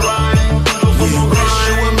sur mon grind, toujours sur mon grind. Wish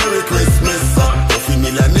you a Merry Christmas. On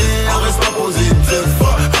finit l'année en restant positif.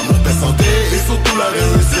 Amour, paix, santé et surtout la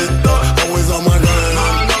réussite. Always on my grind.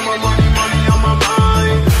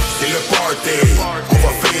 C'est le party, on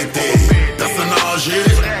va fêter. Personne âgée,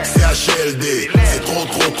 CHLD. C'est trop,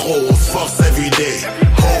 on se force à vider.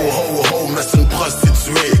 Ho, ho, ho, mais c'est une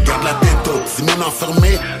prostituée. Garde la tête haute, si mon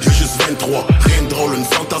enfermé, j'ai juste 23. Rien de drôle, une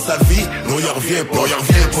sentence à vie, non y revient pas.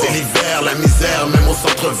 C'est l'hiver, la misère, même au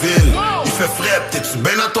centre-ville. Il fait frais, t'es-tu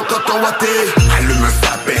ben dans ton coton watté? Allume un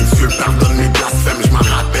sapin, Dieu pardonne mes blasphèmes, je m'en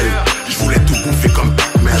rappelle. Je voulais tout bouffer comme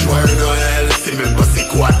Pac-Man. Joyeux Noël, c'est même pas c'est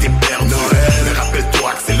quoi t'es Père Noël. Mais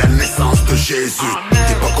rappelle-toi que c'est la naissance de Jésus.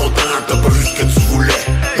 T'es pas content, t'as pas vu ce que tu voulais.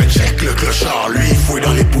 Mais check le clochard, lui il fouille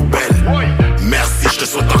dans les poubelles. Merci, je te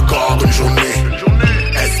souhaite encore une journée.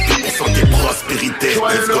 SP pour santé, prospérité.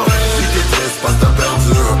 Let's go. Si t'es triste parce que t'as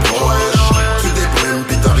perdu un proche, tu déprimes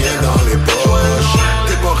pis t'as rien dans les poches.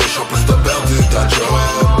 T'es pas riche en plus t'as perdu ta job.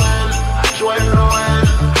 Joyeux Noël,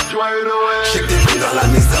 joyeux Noël. J'sais que t'es pris dans la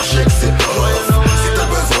misère, j'sais que c'est tough. Si t'as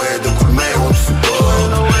besoin de coups de main, on te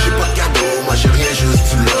supporte. J'ai pas de cadeau, moi j'ai rien,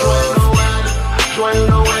 juste du love. Joyeux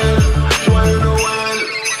Noël, joyeux Noël.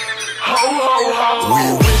 Ho ho ho. We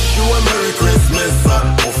wish you a Merry Christmas.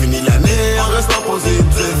 On finit l'année en restant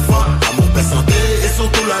positif. Amour, paix, santé et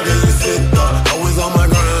surtout la réussite. Always on my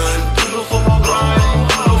grind, toujours sur mon grind.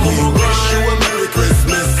 We wish you a Merry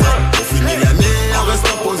Christmas. On finit l'année en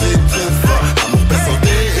restant positif. Amour, paix,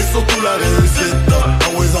 santé et surtout la réussite.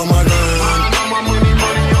 Always on my grind.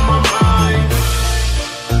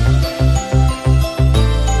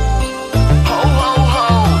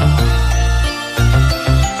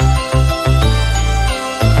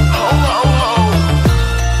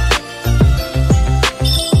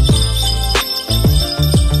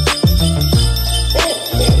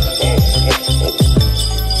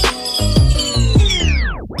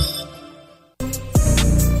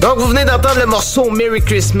 Donc, vous venez d'entendre le morceau Merry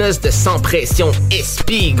Christmas de Sans Pression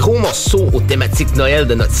SP. Gros morceau aux thématiques Noël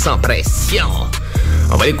de notre Sans Pression.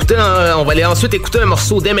 On va aller ensuite écouter un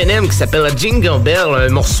morceau d'Eminem qui s'appelle Jingle Bell, un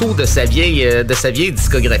morceau de sa vieille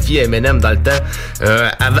discographie Eminem dans le temps,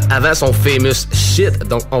 avant son famous shit.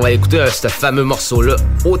 Donc, on va écouter ce fameux morceau-là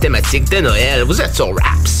aux thématiques de Noël. Vous êtes sur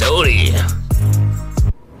Rhapsody.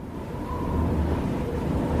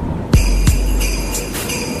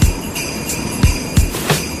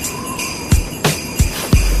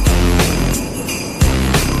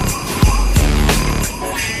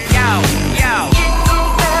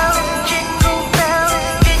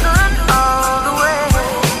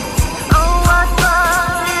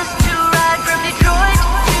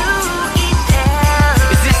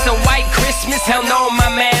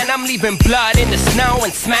 Leaving blood in the snow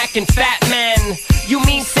and smacking fat men. You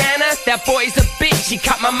mean Santa? That boy's a bitch. He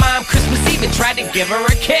caught my mom Christmas Eve and tried to give her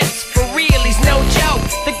a kiss. For real, he's no joke.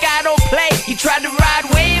 The guy don't play. He tried to ride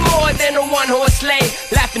way more than a one-horse sleigh.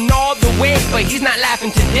 Laughing all the way, but he's not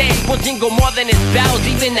laughing today. We'll jingle more than his bells.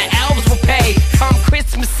 Even the elves will pay. Come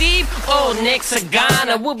Christmas Eve, old Nick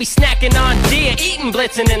Sagana. We'll be snacking on deer, eating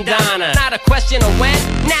Blitzen and Donna. Not a question of when,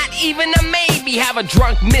 not even a maybe. Have a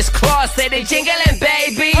drunk Miss Claus say they jingling,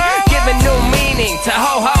 baby. Giving new meaning to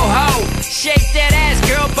ho ho ho. Shake that ass,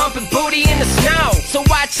 girl, bumping booty in the snow. So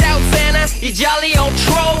watch out, Santa, you jolly old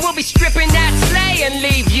troll. We'll be stripping that sleigh and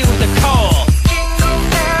leave you the cold. Jingle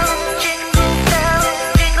bells, jingling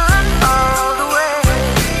all the way.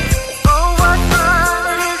 Oh, what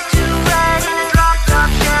fun it is to ride in a drop-top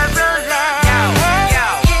Chevrolet.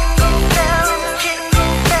 Jingle bells, jingling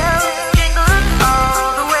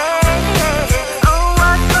all the way. Oh,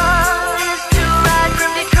 what fun it is to ride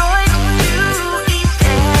from Detroit to East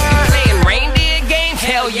End. Playing reindeer games?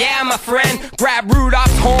 Hell yeah, my friend. Grab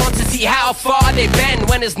Rudolph's horns to see how far they bend.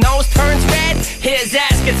 When his nose turns red, his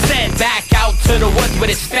ass gets sent back out to the woods with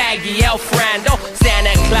his faggy elf friend. Oh,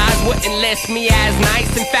 Santa Claus wouldn't list me as nice.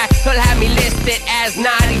 In fact, he'll have me listed as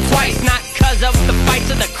naughty twice. Not because of the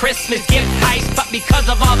fights of the Christmas gift heist, but because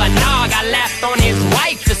of all the nog I left on his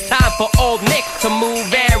wife. It's time for old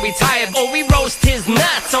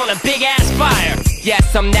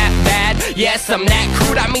I'm that bad. Yes, I'm that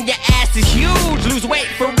crude. I mean, your ass is huge. Lose weight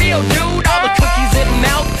for real, dude. All the cookies and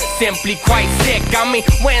milk, simply quite sick. I mean,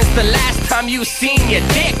 when's the last time you seen your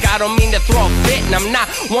dick? I don't mean to throw a fit, and I'm not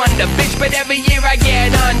one to bitch, but every year I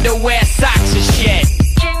get underwear, socks, and shit.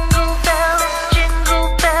 Jingle bells,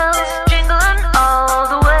 jingling all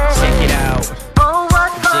the way. Check it out. Oh,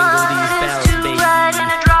 what fun it is to ride in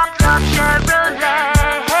a drop-top Chevrolet.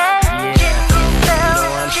 Jingle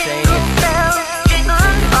bells,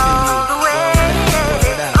 jingling all the way.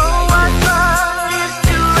 Oh, what fun it is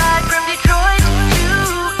to ride from Detroit to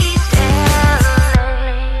East LA.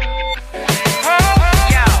 Hey,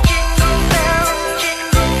 jingle bells,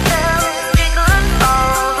 jingling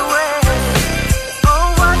all the way. Oh,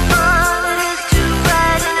 what fun it is to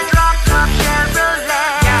ride in a drop-top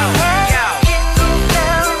Chevrolet. Jingle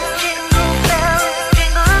bells,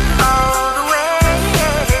 jingling all the way.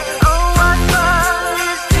 Oh, what fun it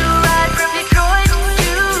is to ride from Detroit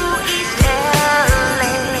to East LA.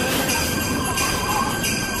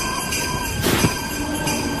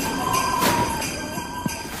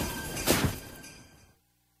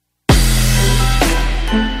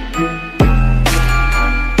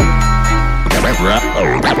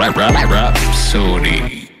 Rhapsody.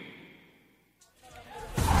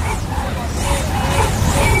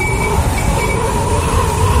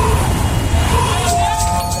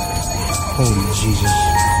 Holy Jesus.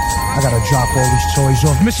 I gotta drop all these toys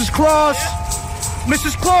off. Mrs. Claus!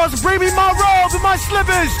 Mrs. Claus, bring me my robe and my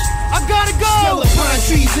slippers! I gotta go! Smell of pine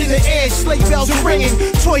trees in the air, sleigh bells are ringing.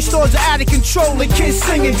 Toy stores are out of control and kids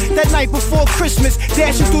singing. That night before Christmas,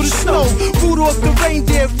 dashing through the snow. Rudolph the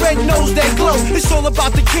reindeer, red nose that glow. It's all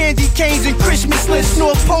about the candy canes and Christmas lists.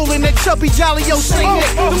 North Pole and that chubby jolly old Saint Nick.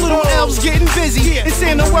 The little elves getting busy in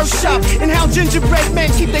Santa workshop. And how gingerbread men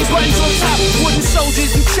keep their buttons on top. Wooden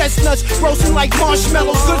soldiers and chestnuts roasting like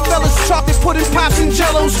marshmallows. Goodfellas, chocolate pudding, pops and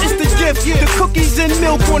jellos. It's the gift, the cookies and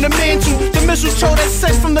milk on the mantle. The mistletoe that's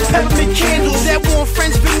sent from the peppermint candles. That warm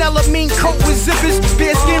French vanilla mean coat with zippers.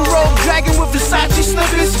 Bearskin robe, dragging with Versace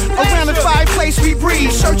slippers. Around the fireplace we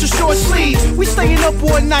breathe, shirt or short sleeve. We staying up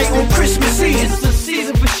all night on Christmas Eve. It's the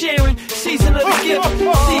season for sharing, season of the gift.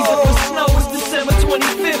 Season for snow is December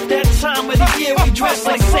 25th. That time of the year we dress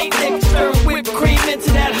like Saint Nick. Stir whipped cream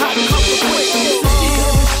into that hot cup of quick. It's the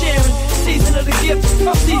season for sharing, season of the gift.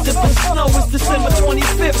 Season for snow is December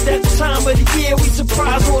 25th. That time of the year we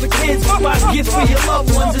surprise all the kids. Buy gifts for your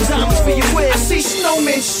loved ones and diamonds for your wish. I see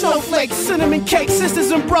snowmen, snowflakes, cinnamon cakes,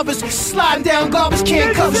 sisters and brothers sliding down garbage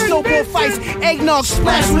can covers, snowball fights, eggnog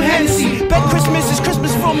splashed with Hennessy. Bet Christmas is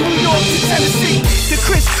Christmas from New York to Tennessee. The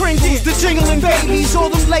Kris Kringles, the jingling babies, all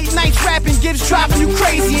them late nights rapping gives driving you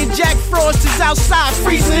crazy. And Jack Frost is outside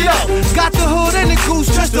freezing it up. Got the hood and the goose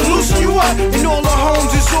just to loosen you up. And all the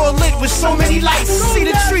homes is all lit with so many lights. See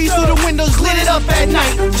the trees through the windows lit it up at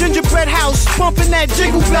night. Gingerbread house bumping that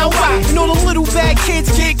jingle bell rock. And all the little bad kids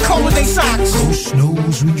get cold with their socks. Ghost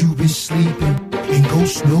knows when you've been sleeping, and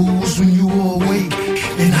ghost knows when you are awake.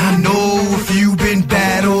 And I know if you've been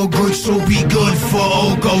bad or good, so be good for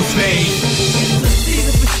old Ghostface.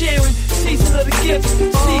 Season for sharing, season of the gift.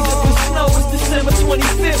 Season for snow is December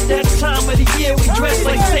 25th. That time of the year we dress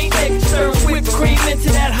like Saint Nick. Stir whipped cream into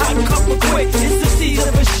that hot cup of quick. It's the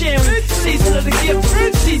season for sharing, season of the gift.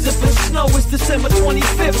 Season for snow is December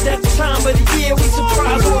 25th. That time of the year we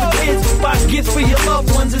surprise all the kids. Buy gifts for your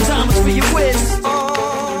loved ones and diamonds for your wiz.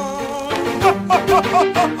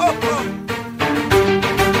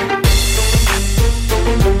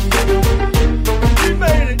 We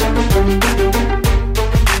made it!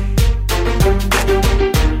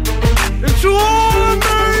 And to all a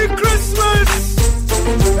Merry Christmas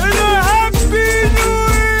and a Happy New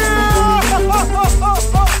Year!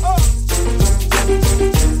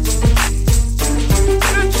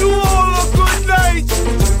 And to all a good night!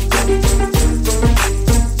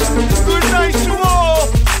 Good night to all!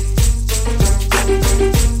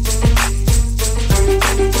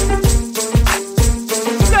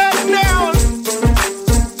 Stand down!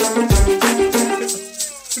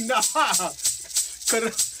 Nah!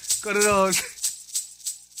 Cut it off.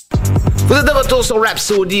 Vous êtes de retour sur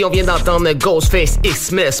Rhapsody, on vient d'entendre Ghostface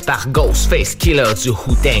Xmas par Ghostface Killer du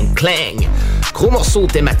Wu-Tang Clan. Gros morceau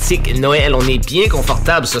thématique Noël, on est bien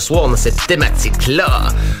confortable ce soir dans cette thématique-là.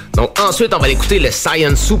 Donc ensuite, on va écouter le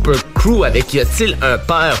Science Super Crew avec Y a-t-il un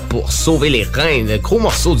père pour sauver les reines? Gros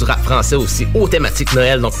morceau du rap français aussi aux thématiques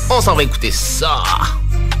Noël, donc on s'en va écouter ça.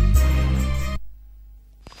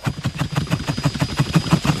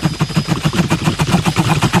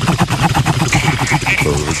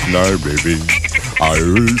 First night, baby, I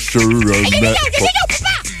wish you were met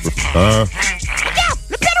for...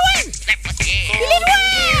 Le Père Noël! Il est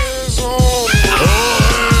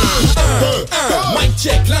loin!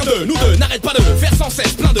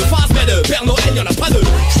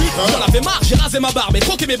 J'en avais marre, j'ai rasé ma barbe et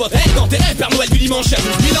troqué mes bottes. Dans tes rêves, Père Noël du dimanche, y'a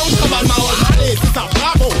 12 000 ans, je travaille ma robe. Allez, c'est ça,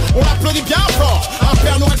 bravo, on applaudit bien fort. Un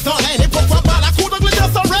Père Noël sans reine, et pourquoi pas la cour d'Angleterre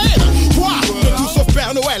sans reine. Toi, de tout sauf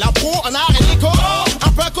Père Noël, un pro, un art et l'éco. Un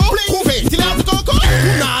peu complet, prouvé, t'es là du coco.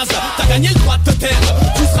 Naze, t'as gagné le droit de te taire.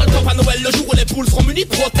 Tu seras le Papa Noël le jour où les poules seront munies de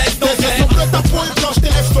prothèses dentaires. Que ta peau est blanche, tes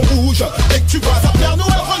lèvres sont rouges. Dès que tu vois ça, Père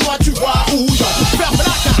Noël Renoir, tu vois rouge. Ferme la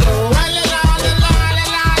carte.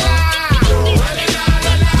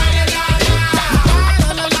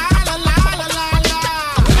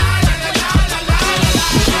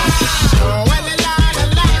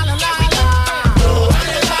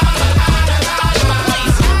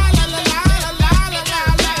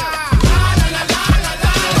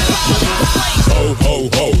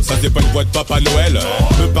 Ça c'est pas une voix de Papa Noël.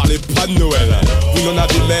 Ne parlez pas de Noël. Vous n'en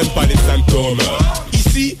avez même pas les symptômes.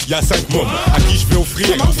 Ici, y a 5 mômes à qui je vais offrir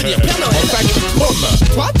en 5 mômes.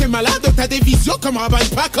 Toi t'es malade, t'as des visions comme Rabat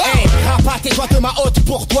Paco. Hey, Rabat, tais-toi de ma haute,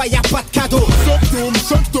 pour toi y a pas de cadeau.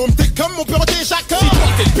 Symptôme, t'es comme mon perroquet Jacob. Si toi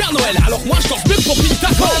t'es le Père Noël, alors moi je danse plus pour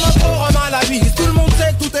Pintaco. Comme un roman la vie, tout le monde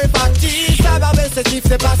sait que tout est parti. Sa barbe et ses gifs,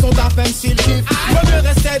 c'est pas son taf même s'il kiffe. Vaut mieux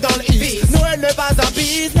rester dans le east. Noël n'est pas un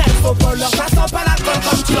business, faut pas leur ça sent pas l'alcool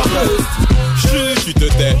comme tu leur veux. Chut, tu te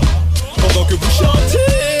tais. Pendant que vous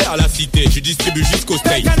chantez à la cité, je distribue jusqu'au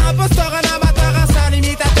steak. T'es qu'un imposteur, un amateur, un sale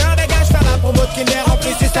imitateur. Dégage, faire la promo de Kinder. En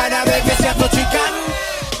plus, tu stades avec les cercles, tu cannes.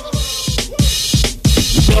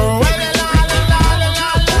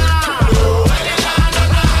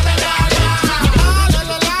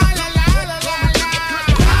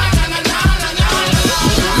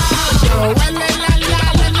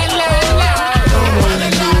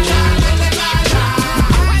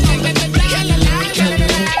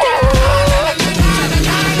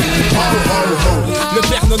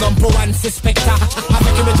 Number one, c'est spectacle.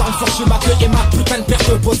 Avec mes dents fourchues, ma queue et ma putain de paire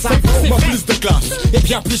de beaux sacs. Moi plus de classe et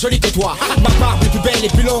bien plus jolie que toi. Ma barbe est plus belle et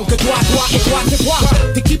plus longue que toi. Toi et toi, c'est toi.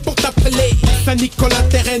 T'es qui pour t'appeler Saint-Nicolas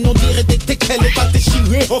Terraine, on dirait des tequelles et pas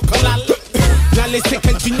déchirées au collal. Là les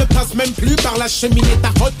séquelles, tu ne passes même plus par la cheminée. Ta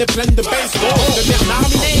route est pleine de baseball, de Bernard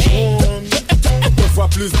Minet. 2 fois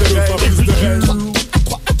plus de rêves,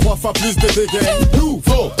 3 fois plus de dégâts.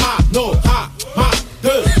 Nouveau panorama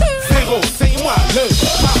 2-0, c'est moi le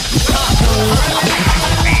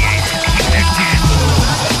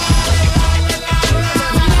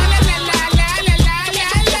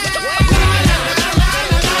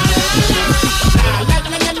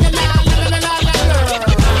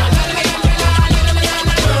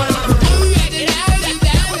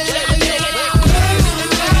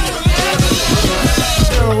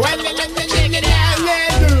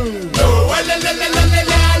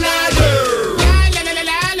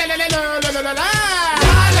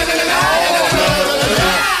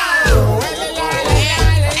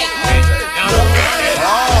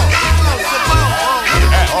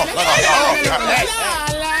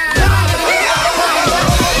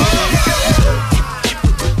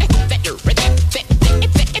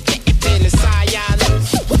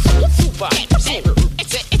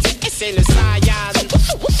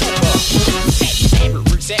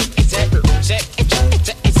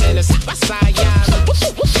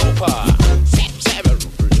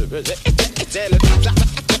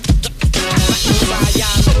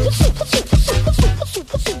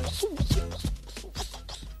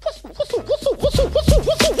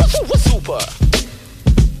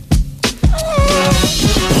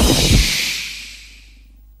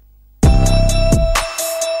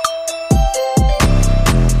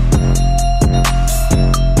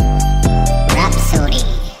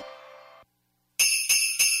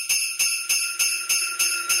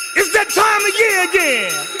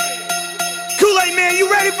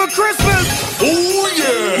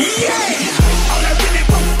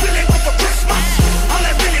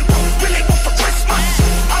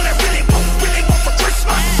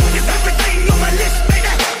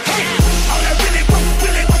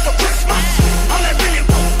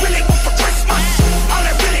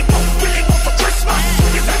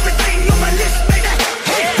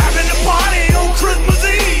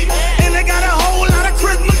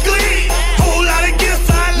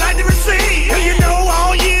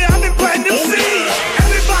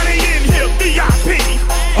Everybody in here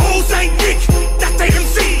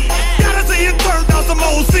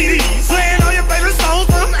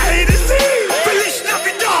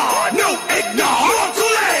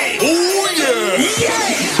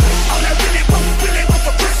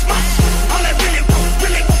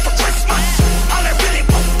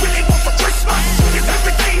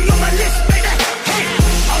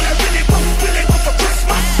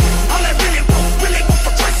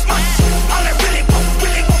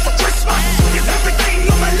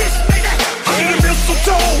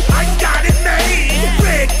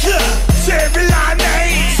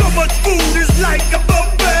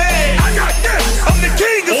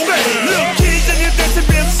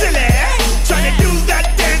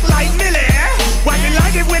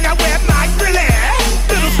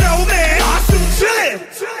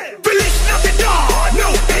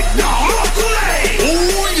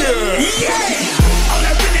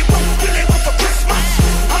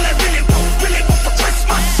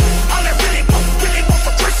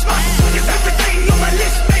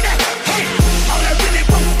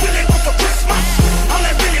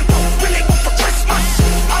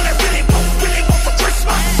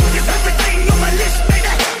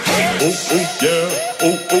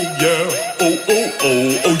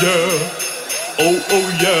yeah. Oh, oh,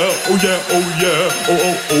 yeah. Oh, yeah, oh, yeah. Oh,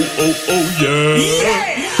 oh, oh, oh, oh, yeah.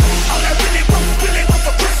 Yeah! All I really want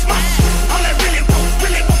for Christmas. All I really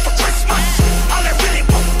want for Christmas. All I really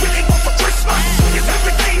want for Christmas is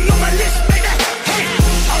everything on my list, baby. Hey!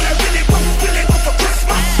 All I really want for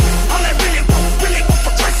Christmas. All I really want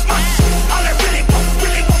for Christmas. All I really want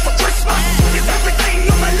for Christmas is everything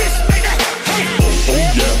on my list, baby. Hey! Oh,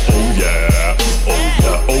 yeah, oh, yeah. Oh,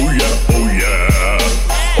 yeah, oh, yeah, oh, yeah.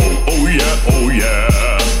 Oh, oh, yeah, oh, yeah.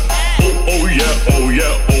 Oh, oh, yeah, oh,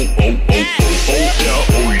 yeah. Oh, oh, oh, oh, oh, yeah,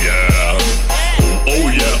 oh, yeah. Oh,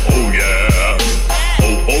 yeah, oh, yeah.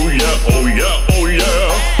 Oh, oh, yeah, oh, yeah, oh, yeah.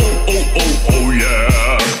 Oh, oh, oh, oh,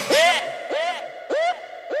 yeah.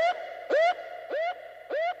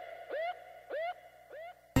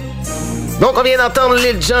 Donc, on vient d'entendre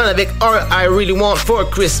Lil Jon avec All I Really Want for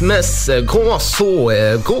Christmas. Gros morceau,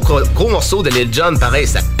 gros morceau de Lil Jon, pareil,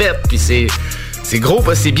 ça pète, puis c'est gros,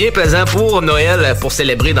 c'est bien pesant pour Noël, pour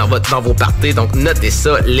célébrer dans vos parties. Donc, notez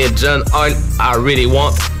ça, Lil Jon, All I Really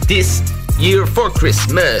Want This Year for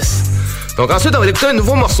Christmas. Donc ensuite, on va écouter un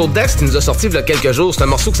nouveau morceau d'Axe qui nous a sorti il y a quelques jours. C'est un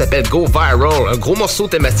morceau qui s'appelle Go Viral, un gros morceau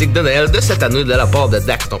thématique de Noël de cette année de la part de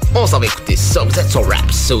Dax. Donc on s'en va écouter ça. Vous êtes sur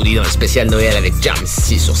Rhapsody dans le spécial Noël avec Jam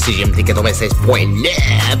ici sur CGMT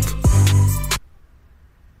 96.net.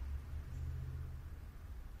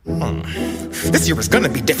 This year is gonna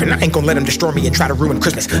be different. I ain't gonna let him destroy me and try to ruin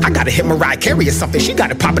Christmas. I gotta hit Mariah Carey or something. She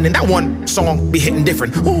got it popping, and that one song be hitting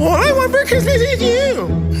different. All I want for Christmas is you.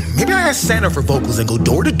 Maybe I ask Santa for vocals and go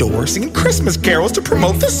door to door singing Christmas carols to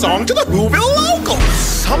promote the song to the Whoville locals.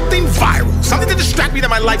 Something viral, something to distract me that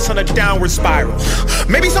my life's on a downward spiral.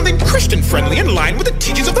 Maybe something Christian friendly in line with the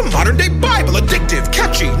teachings of the modern day Bible. Addictive,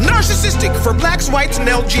 catchy, narcissistic for blacks, whites, and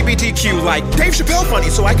LGBTQ. Like Dave Chappelle funny,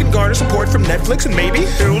 so I can garner support from Netflix and maybe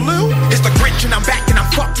Hulu. It's the Grinch and I'm back and I'm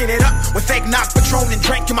fucking it up with eggnog, Patron, and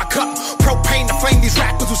drink in my cup. Propane to flame these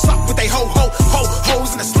rappers who suck with they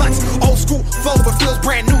hoes and the sluts. Old school flow but feels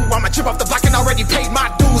brand new. I'm a chip off the block and already paid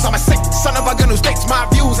my dues. I'm a sick son of a gun who states my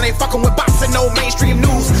views and ain't fucking with bots and no mainstream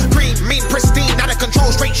news. Green, mean, pristine, out of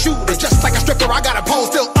control, straight shooters. Just like a stripper, I got a pole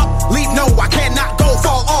still up. Leave no, I cannot go,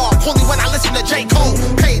 fall off. Only when I listen to J. Cole.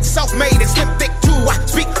 Paid, self-made, and slim thick too. I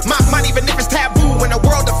speak my mind even if it's taboo. In a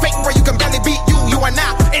world of fake where you can barely beat you. You are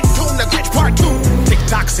now in tune to Grinch Part 2.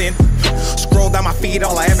 TikTok's in. Scroll down my feed,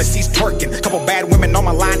 all I ever see's twerking. Couple bad women on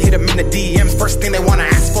my line, hit them in the DMs. First thing they wanna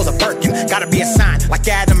ask for's a Birkin. Gotta be a sign, like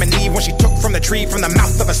Adam and Eve when she took from the tree from the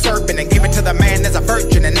mouth of a serpent and gave it to the man as a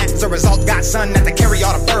virgin. And as a result, got son that to carry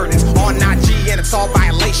all the burdens on IG, and it's all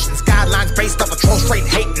violations. Guidelines based off a troll straight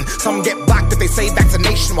hating. Some get blocked if they say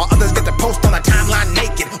vaccination, while others get to post on a timeline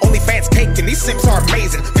naked. OnlyFans caking, these simps are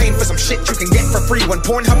amazing. Paying for some shit you can get for free when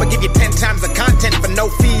Pornhub will give you 10 times the content for no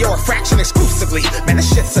fee or a fraction exclusively. Man,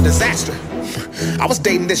 this shit's a disaster. I was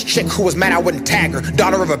dating this chick who was mad I wouldn't tag her.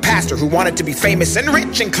 Daughter of a pastor who wanted to be famous and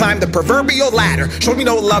rich and climbed the proverbial ladder. Showed me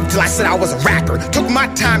no love till I said I was a rapper. Took my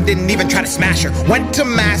time, didn't even try to smash her. Went to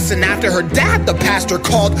mass and after her dad, the pastor,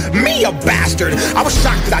 called me a bastard. I was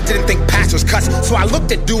shocked that I didn't think pastors cuss, so I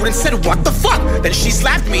looked at dude and said, what the fuck? Then she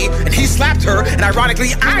slapped me and he slapped her, and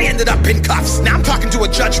ironically I ended up in cuffs. Now I'm talking to a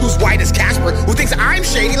judge who's white as Casper, who thinks I'm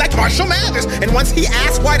shady like Marshall Mathers. And once he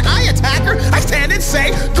asks why'd I attack her, I stand and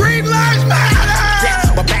say, Green Lives Matter!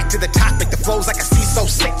 Yeah, but back to the topic, the flow's like a sea so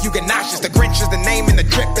sick you get nauseous. The Grinch is the name and the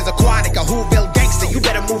drip is aquatic. A Whoville gangster, you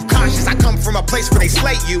better move cautious. I come from a place where they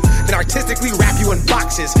slay you, then artistically wrap you in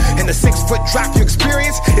boxes. And the 6-foot drop you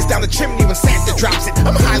experience is down the chimney when Santa drops it.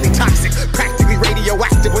 I'm highly toxic, practically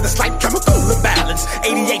radioactive with a slight chemical imbalance.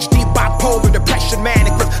 ADHD, bipolar, depression,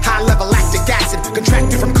 manic with high-level lactic acid.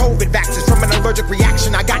 Contracted from COVID vaccines from an allergic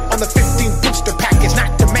reaction I got on the 15th booster package.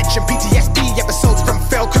 Not to mention PTSD episodes from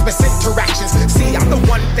failed Christmas interactions. See, I'm the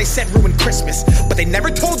one they said ruined Christmas, but they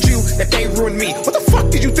never told you that they ruined me. What the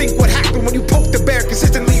fuck did you think would happen when you poked the bear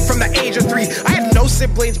consistently from the age of 3? I had no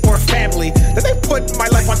siblings or family, then they put my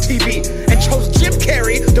life on TV and chose Jim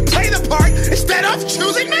Carrey to play the part instead of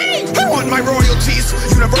choosing me. I want my royalties.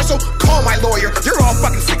 Universal, call my lawyer. You're all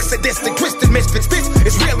fucking sick, sadistic, twisted misfits. This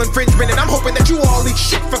is real infringement, and I'm hoping that you all eat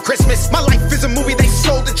shit for Christmas. My life is a movie they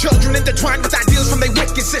sold to children, intertwined with ideals from their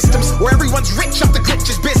wicked systems, where everyone's rich off the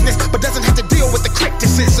Grinch's business, but doesn't have to deal with the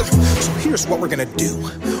criticism. So here's what we're gonna do.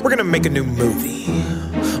 We're gonna make a new movie.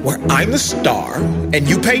 where I'm the star and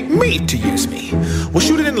you pay me to use me. We'll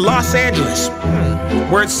shoot it in Los Angeles,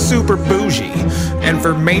 where it's super bougie. And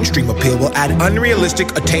for mainstream appeal, we'll add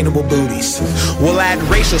unrealistic, attainable booties. We'll add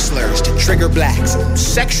racial slurs to trigger blacks,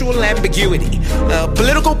 sexual ambiguity,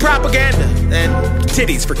 political propaganda, and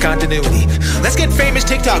titties for continuity. Let's get famous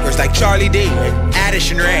TikTokers like Charlie D and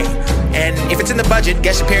Addison Rae. And if it's in the budget,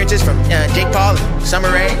 guest appearances from Jake Paul and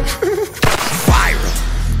Summer Rae. Viral.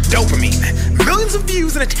 Dopamine. Millions of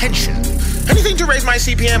views and attention. Anything to raise my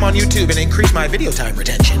CPM on YouTube and increase my video time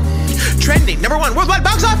retention. Trending. #1 worldwide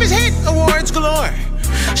box office hit. Awards galore.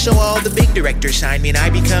 So all the big directors sign me and I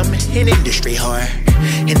become an industry whore.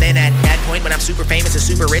 And then at that point when I'm super famous and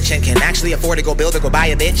super rich and can actually afford to go build or go buy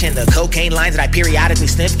a bitch, and the cocaine lines that I periodically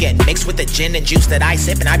sniff get mixed with the gin and juice that I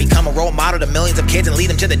sip, and I become a role model to millions of kids and lead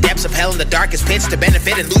them to the depths of hell in the darkest pits to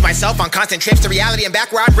benefit and lose myself on constant trips to reality and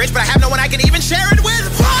back where I'm rich, but I have no one I can even share it with.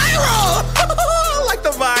 Viral! Like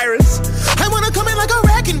the virus. I wanna come in like a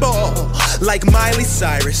wrecking ball, like Miley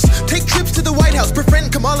Cyrus. Take trips to the White House,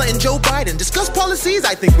 befriend Kamala and Joe Biden. Discuss policies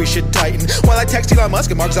I think we should tighten, while I text Elon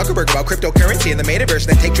Musk and Mark Zuckerberg about cryptocurrency and the metaverse,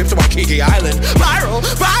 and then take trips to Waikiki Island. Viral!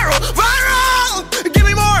 Viral! Viral! Give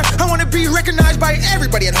me more! I wanna be recognized by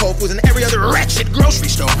everybody at Whole Foods and every other wretched grocery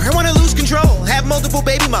store. I wanna lose control, have multiple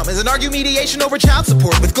baby mamas, and argue mediation over child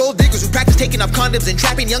support with gold diggers who practice taking off condoms and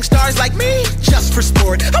trapping young stars like me just for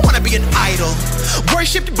sport. I wanna be an idol,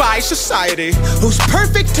 worshipped by society, who's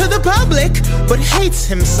perfect to the public but hates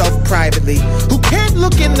himself privately, who can't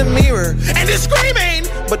look in the mirror and is screaming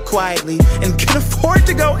but quietly, and can afford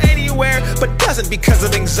to go anywhere but doesn't because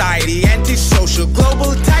of anxiety. Antisocial,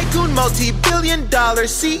 global tycoon, multi-billion-dollar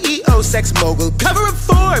CEO, sex mogul, cover of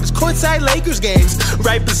Forbes, courtside Lakers games,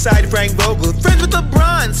 right beside Frank Vogel, friends with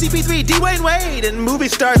LeBron, CP3, Dwayne Wade, and movie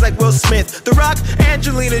stars like Will Smith, The Rock,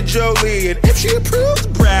 Angelina Jolie, and if she approves,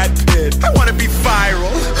 Brad Pitt. I wanna be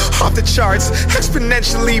viral, off the charts,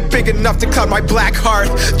 exponentially big enough to cloud my black heart,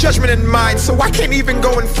 judgment in mind, so I can't even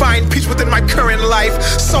go and find peace within my current life.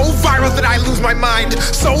 So viral that I lose my mind,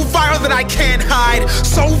 so viral that I can't hide,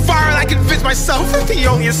 so viral I convince myself that the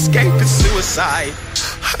only escape is suicide.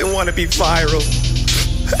 I wanna be viral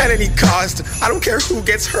at any cost. I don't care who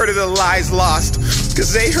gets hurt or the lies lost,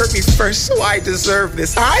 cause they hurt me first, so I deserve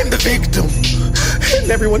this. I'm the victim, and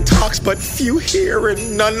everyone talks but few hear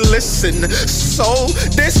and none listen. So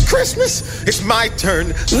this Christmas, it's my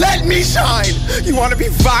turn, let me shine. You wanna be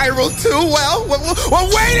viral too? Well,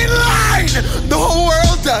 wait in line. The whole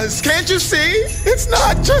world does, can't you see? It's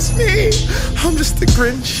not just me, I'm just the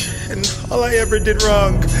Grinch, and all I ever did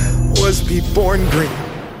wrong was be born green.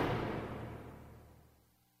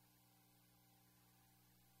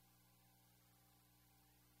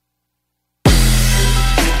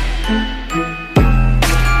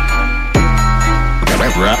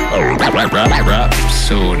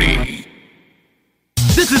 Rhapsody.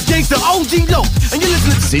 This is Gangsta OG Low, and you're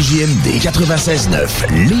listening to CJMD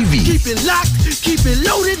 96.9 Lévis. Keep it locked, keep it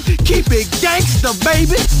loaded, keep it gangsta,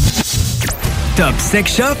 baby. Top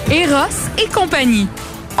Sex Shop. Eros et compagnie.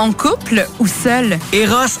 En couple ou seul?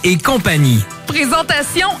 Eros et compagnie.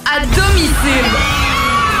 Présentation à domicile.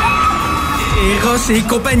 Eros et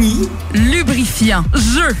compagnie. Lubrifiant,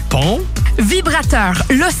 jeu, pompe, vibrateur,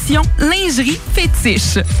 lotion, lingerie,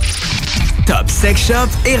 fétiche. Top Sex Shop,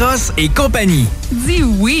 Eros et compagnie. Dis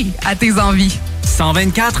oui à tes envies.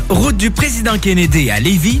 124, route du Président Kennedy à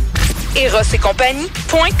Lévis.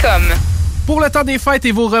 erosetcompagnie.com. Pour le temps des fêtes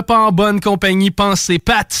et vos repas en bonne compagnie, pensez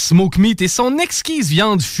Pat Smoke Meat et son exquise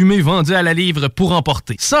viande fumée vendue à la livre pour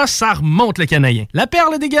emporter. Ça remonte le canadien. La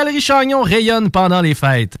perle des Galeries Chagnon rayonne pendant les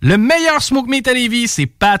fêtes. Le meilleur Smoke Meat à Lévis, c'est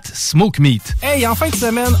Pat Smoke Meat. Hey, en fin de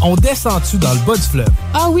semaine, on descend-tu dans le bas du fleuve?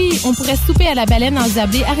 Ah oui, on pourrait souper à la baleine en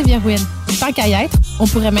Zablé à Rivière-Ouelle. Tant qu'à y être, on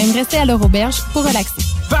pourrait même rester à leur auberge pour relaxer.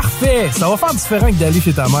 Parfait! Ça va faire différent que d'aller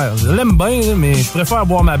chez ta mère. Je l'aime bien, mais je préfère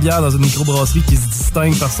boire ma bière dans une microbrasserie qui se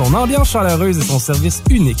distingue par son ambiance chaleureuse et son service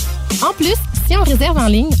unique. En plus, si on réserve en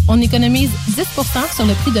ligne, on économise 10% sur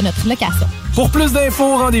le prix de notre location. Pour plus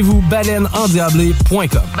d'infos, rendez-vous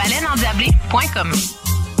baleineendiablée.com. baleineendiablée.com.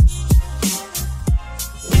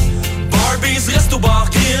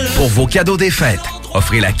 Pour vos cadeaux des fêtes,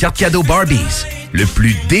 offrez la carte cadeau Barbies, le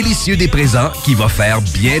plus délicieux des présents qui va faire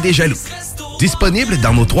bien des jaloux. Disponible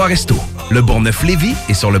dans nos 3 restos, le Bourgneuf-Lévis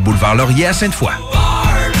et sur le boulevard Laurier à Sainte-Foy.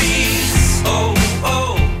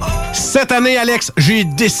 Cette année, Alex, j'ai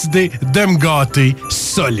décidé de me gâter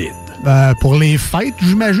solide. Pour les fêtes,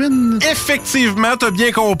 j'imagine. Effectivement, t'as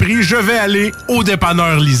bien compris, je vais aller au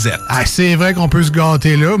dépanneur Lisette. Ah, c'est vrai qu'on peut se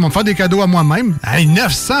gâter là. Ils vont me faire des cadeaux à moi-même. Hey,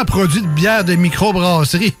 900 produits de bière de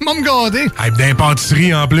microbrasserie. Ils vont me gâter. Hey,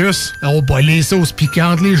 d'impantisserie en plus. Oh boy, les sauces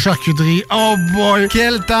piquantes, les charcuteries. Oh boy,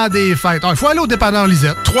 quel temps des fêtes. Il faut aller au dépanneur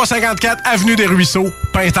Lisette. 354 Avenue des Ruisseaux,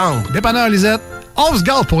 Pintendre. Dépanneur Lisette, on se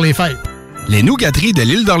gâte pour les fêtes. Les Nougateries de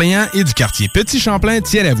l'île d'Orléans et du quartier Petit-Champlain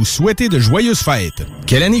tiennent à vous souhaiter de joyeuses fêtes.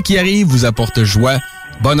 Que l'année qui arrive vous apporte joie,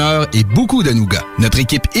 bonheur et beaucoup de nougats. Notre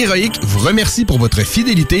équipe héroïque vous remercie pour votre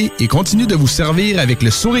fidélité et continue de vous servir avec le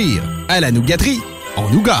sourire. À la Nougaterie, on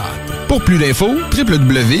nous gâte. Pour plus d'infos,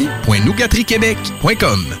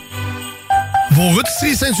 www.nougateriequebec.com. Vos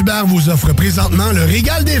rôtisseries Saint-Hubert vous offrent présentement le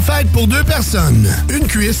régal des fêtes pour 2 personnes. Une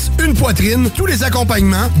cuisse, une poitrine, tous les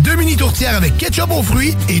accompagnements, 2 mini tourtières avec ketchup aux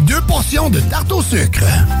fruits et 2 portions de tarte au sucre.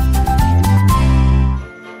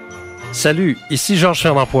 Salut, ici Georges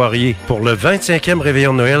Fernand Poirier pour le 25e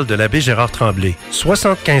réveillon de Noël de l'abbé Gérard Tremblay.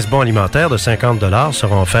 75 bons alimentaires de 50 $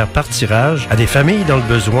 seront offerts par tirage à des familles dans le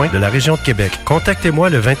besoin de la région de Québec. Contactez-moi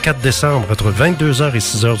le 24 décembre entre 22h et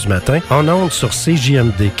 6h du matin en ondes sur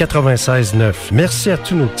CJMD 96.9. Merci à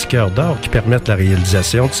tous nos petits cœurs d'or qui permettent la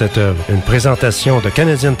réalisation de cette œuvre. Une présentation de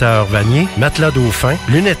Canadian Tower Vanier, Matelas Dauphin,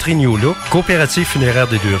 Lunetterie New Look, Coopérative funéraire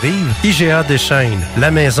des Deux-Rives, IGA Deschaines,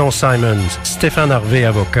 La Maison Simons, Stéphane Harvey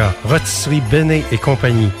Avocat, Rotisserie Béné et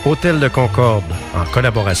compagnie, Hôtel de Concorde, en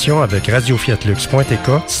collaboration avec Radio Fiatlux.tk,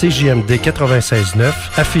 CJMD 96.9,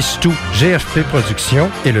 Affiche Tout, GFP Productions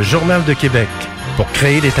et le Journal de Québec, pour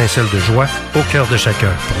créer l'étincelle de joie au cœur de chacun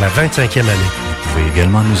pour la 25e année. Vous pouvez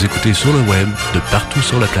également nous écouter sur le web de partout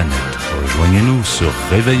sur la planète. Rejoignez-nous sur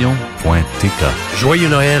réveillon.tk. Joyeux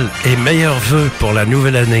Noël et meilleurs vœux pour la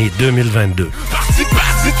nouvelle année 2022. Parti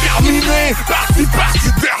terminé! Parti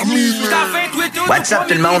terminé! What's up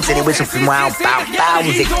tout le monde, c'est les Whistle Fumoir,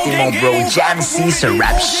 vous écoutez mon bro Jamsey sur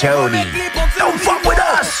Rhapsody. Don't fuck with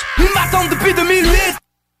us! Ils m'attendent depuis 2008,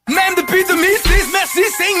 même depuis 2006. Merci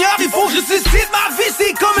Seigneur, il faut que je ressuscite. Ma vie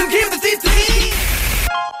c'est comme une game de Tetris.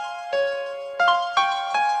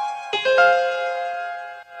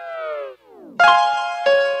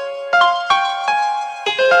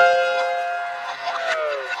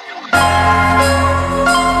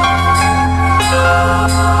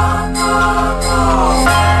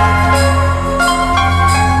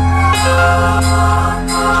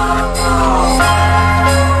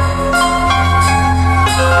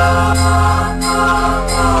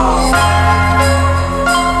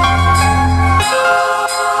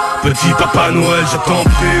 Petit Papa Noël, je t'en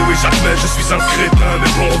prie, oui j'admets, je suis un crétin,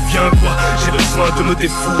 mais bon reviens quoi, j'ai besoin de me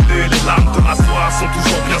défouler. Les lames de rasoir sont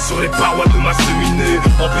toujours bien sur les parois de ma cheminée.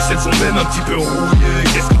 En plus elles sont même un petit peu rouillées.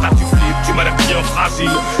 Qu'est-ce que t'as, tu flippes, tu m'as l'air bien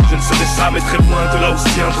fragile. Je ne serai jamais très loin de là où je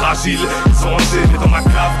viendrai agile. Ils sont rangés mais dans ma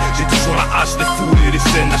cave, j'ai toujours la hache défoulée, les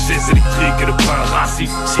chaînes, la chaise électrique et le pain rassis.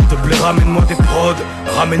 S'il te plaît ramène-moi des prods,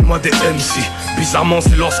 ramène-moi des MC. Bizarrement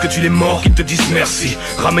c'est lorsque tu les mords qu'ils te disent merci.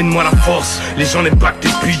 Ramène-moi la force, les gens n'aiment pas que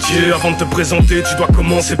t'es pitié. Avant de te présenter, tu dois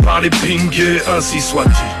commencer par les pinguer, ainsi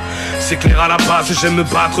soit-il. C'est clair à la base, j'aime me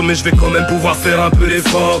battre, mais je vais quand même pouvoir faire un peu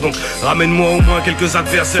d'effort. Donc ramène-moi au moins quelques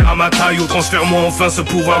adversaires à ma taille, ou transfère-moi enfin ce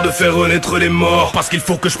pouvoir de faire renaître les morts. Parce qu'il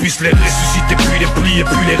faut que je puisse les ressusciter, puis les plier,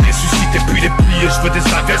 puis les ressusciter, puis les plier. Je veux des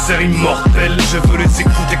adversaires immortels, je veux les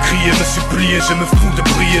écouter crier, me supplier. Je me fous de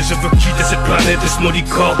prier, je veux quitter cette planète et ce maudit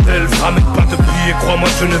cordel. Ramène pas de billets, crois-moi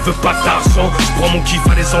je ne veux pas d'argent. Je prends mon kiff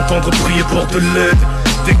à les entendre prier pour de l'aide.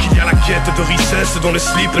 Dès qu'il y a la quête de richesse dans le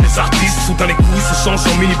slip, les artistes soudain les couilles se changent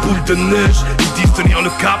en mini boules de neige. Ils disent tenir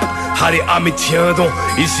le cap, allez ah mais tiens donc.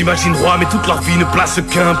 Ils s'imaginent rois mais toute leur vie ne place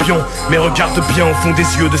qu'un pion. Mais regarde bien au fond des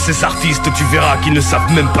yeux de ces artistes, tu verras qu'ils ne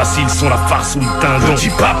savent même pas s'ils sont la farce ou le dindon.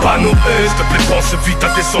 Petit Papa Noël, s'il te plaît pense vite à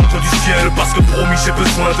descendre du ciel, parce que promis j'ai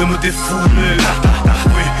besoin de me défouler.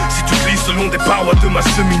 Oui, si tu glisses le long des parois de ma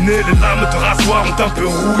cheminée, les lames de rasoir ont un peu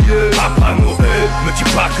rouillé. Papa Noël, me dis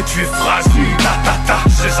pas que tu es fragile.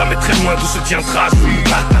 Je serai jamais très loin d'où se tiendra. Oui,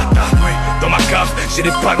 dans ma cave, j'ai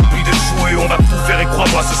des panoplies de jouets. On va tout faire et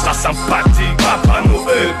crois-moi, ce sera sympathique. Papa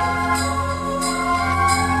Noël.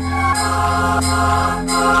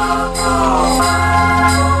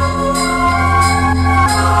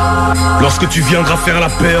 Lorsque tu viendras faire la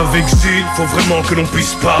paix avec Gilles, faut vraiment que l'on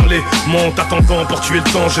puisse parler. Monte, attendant pour tuer le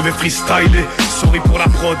temps, je vais freestyler. souris pour la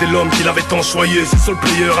prod et l'homme qui l'avait tant choyé. C'est Soul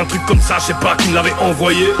Player, un truc comme ça, je sais pas qui me l'avait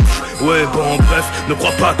envoyé. Ouais bon bref, ne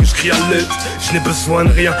crois pas que je crie à l'aide. Je n'ai besoin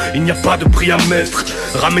de rien, il n'y a pas de prix à mettre.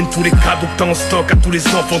 Ramène tous les cadeaux que t'as en stock à tous les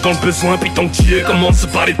enfants dans le besoin. Puis tant que t'y es, commence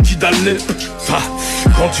par les petits d'Alep.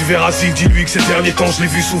 Quand tu verras Zig, dis-lui que ces derniers temps je l'ai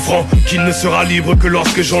vu souffrant, qu'il ne sera libre que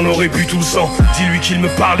lorsque j'en aurai bu tout le sang. Dis-lui qu'il me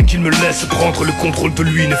parle et qu'il me laisse prendre le contrôle de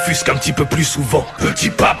lui, ne fût-ce qu'un petit peu plus souvent. Petit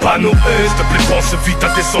Papa Noël, s'il te plaît pense vite à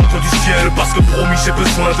descendre du ciel, parce que promis j'ai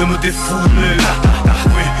besoin de me défouler.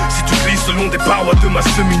 Oui, si tu glisses le long des parois de ma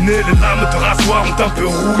cheminée, les lames de rasoir ont un peu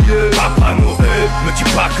rouillé. Papa Noël, me dis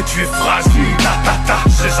pas que tu es fragile.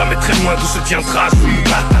 Je serai jamais très loin d'où se tiendra. Oui,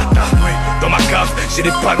 dans ma cave, j'ai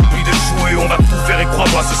des panoplies de jouets. On va tout faire et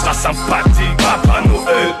crois-moi, ce sera sympathique. Papa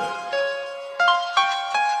Noël.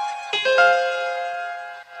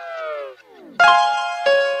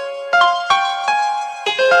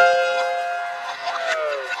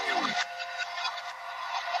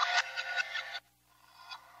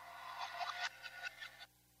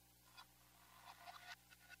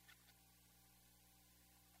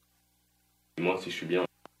 Dis-moi si je suis bien.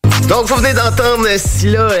 Donc, vous venez d'entendre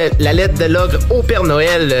Scylla, la lettre de l'ogre au Père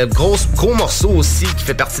Noël. Gros morceau aussi qui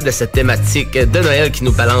fait partie de cette thématique de Noël qui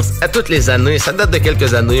nous balance à toutes les années. Ça date de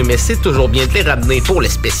quelques années, mais c'est toujours bien de les ramener pour le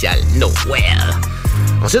spécial Noël.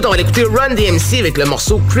 Ensuite, on va écouter Run DMC avec le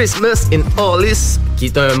morceau Christmas in Hollis, qui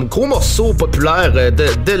est un gros morceau populaire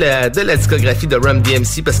de la discographie de Run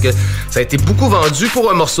DMC parce que ça a été beaucoup vendu pour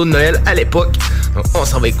un morceau de Noël à l'époque. Donc, on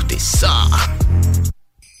s'en va écouter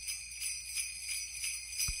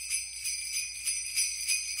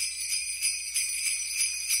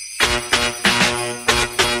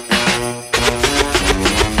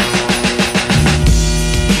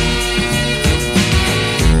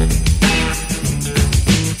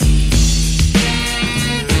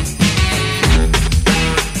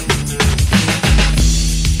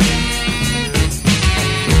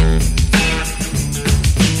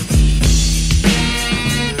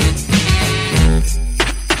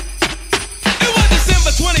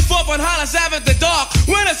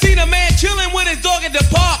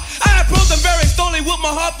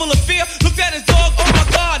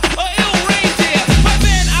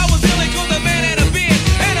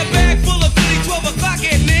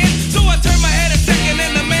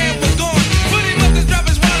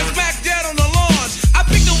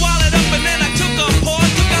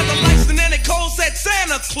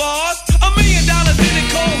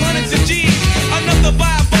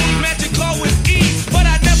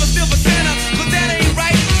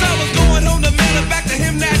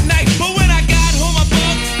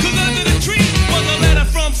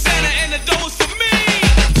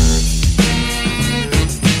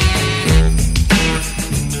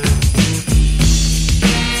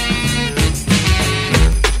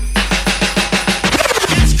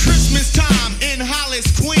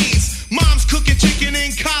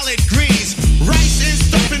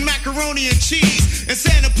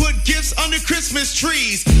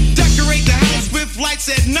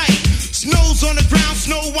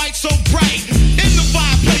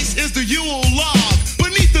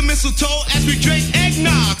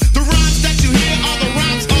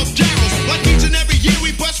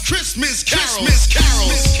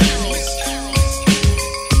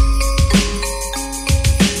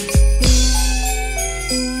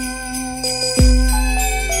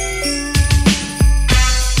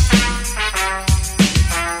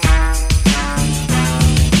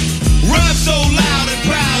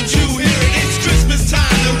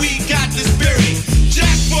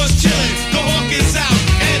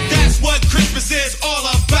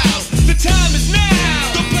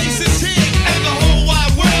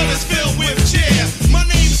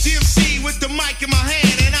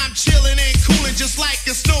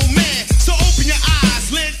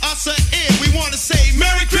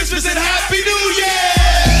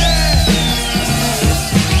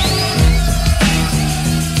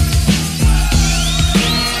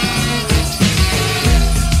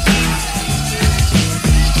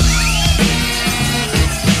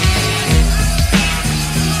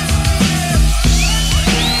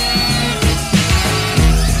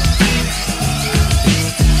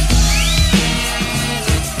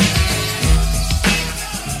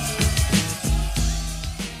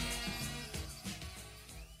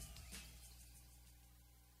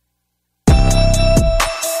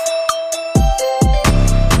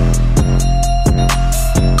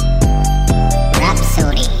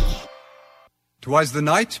the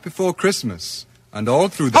night before Christmas, and all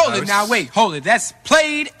through the Hold house... it now, wait, hold it. That's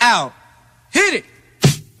played out. Hit it!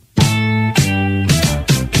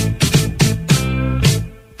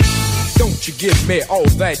 Don't you give me all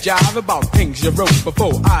that jive about things you wrote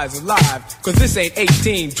before I was alive. Cause this ain't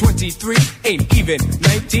 1823, ain't even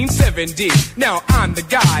 1970. Now I'm the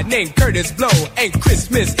guy named Curtis Blow, and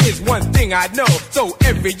Christmas is one thing I know. So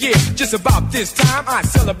every year, just about this time, I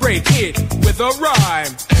celebrate it with a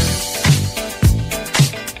rhyme.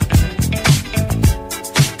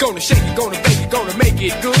 Gonna shake it, gonna bake it, gonna make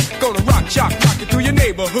it good. Gonna rock, shock, rock it through your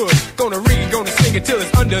neighborhood. Gonna read, gonna sing it till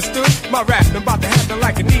it's understood. My rapping about to happen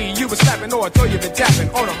like a knee you was slapping, or I told you been tapping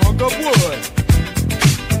on a hunk of wood.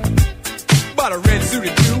 Bought a red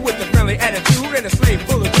suited dude with a friendly attitude and a slave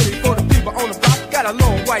full of goodies for the people on the block. Got a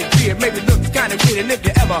long white beard, maybe looks kinda weird, and if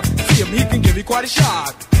you ever see him, he can give you quite a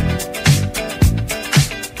shock.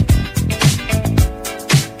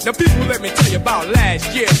 Now people, let me tell you about last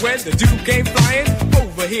year when the dude came flying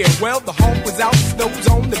over here. Well, the hawk was out, snow's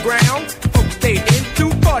on the ground. Folks stayed in to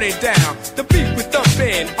party down. The beat was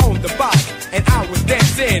thumping on the box, and I was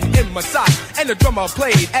dancing in my socks. And the drummer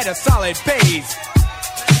played at a solid pace,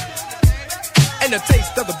 and the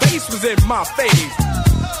taste of the bass was in my face.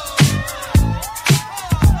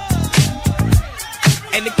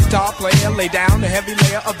 And the guitar player laid down the heavy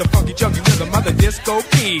layer of the funky junky rhythm of the disco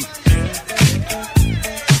beat.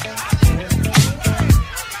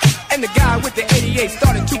 And the guy with the 88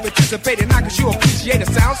 started to participate, and I could sure appreciate a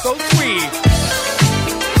sound so sweet.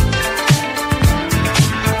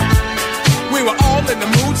 We were all in the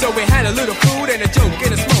mood, so we had a little food and a joke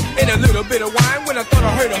and a smoke and a little bit of wine. When I thought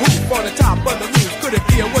I heard a hoop on the top of the roof, could it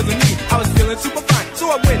be it wasn't me? I was feeling super fine, so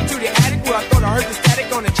I went to the attic where I thought I heard the static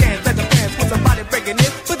on the chance that the fans was somebody breaking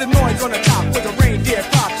in. Put the noise on the top with a reindeer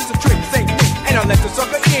pop, just a trick, same thing, and I let the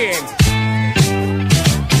sucker in.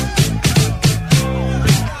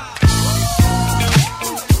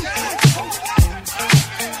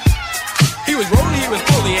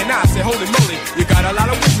 And I said, holy moly, you got a lot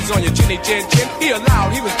of wishes on your chinny chin chin. He allowed,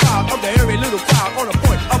 he was proud of the hairy little crowd on the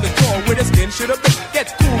point of the door where the skin should have been.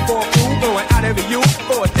 Gets cool for a fool, going out every you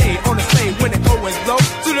for a day on the sleigh when the cold winds blow.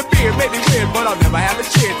 To the beer may be weird, but I'll never have a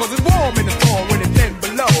cheer, cause it's warm in the storm when it's 10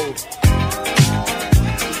 below.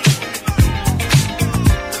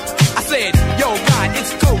 I said, yo, God,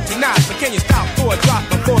 it's cold tonight, but can you stop for a drop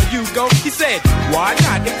before you go? He said, why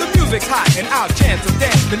not? If the music's hot and I'll chance to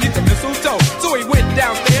dance beneath the mistletoe. So he went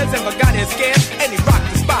downstairs and forgot his scams, and he rocked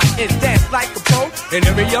the spot and danced like a pro. And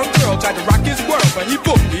every young girl tried to rock his world, but he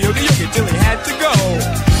booked the oogie till he had to go.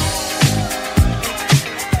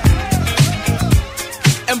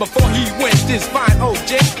 And before he went, this fine old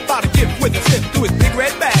gent bought a gift with a fifth to his big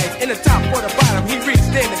red bag. In the top or the bottom, he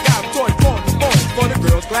reached in and got a toy for the boys for the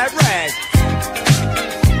girls' glad rags.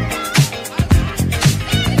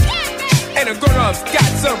 And the grown-ups got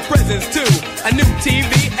some presents too. A new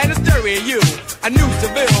TV and a stereo. A new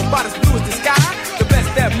Seville, about as blue as the sky. The best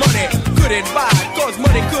that money couldn't buy, cause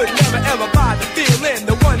money could never ever buy the feeling.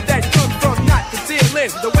 The one that comes from not concealing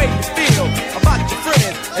the way you feel about your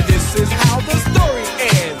friends. And this is how the story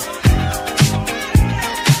ends.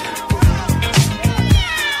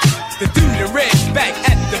 The dude in red back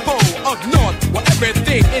at the pole up north where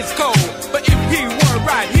everything is cold. But if he were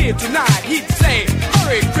right here tonight, he'd say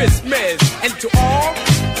Merry Christmas, and to all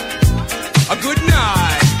a good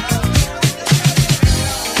night.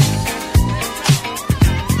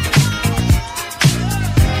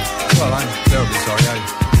 Well, I'm terribly sorry.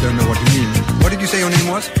 I don't know what you mean. What did you say your name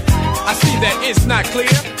was? I see that it's not clear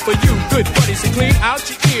for you good buddies to clean out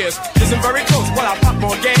your ears. Listen very close while I pop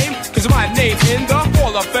more game, cause my name's in the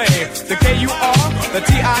Hall of Fame. The K-U-R, the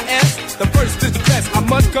T-I-S, the first is the best, I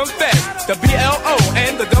must confess. The B-L-O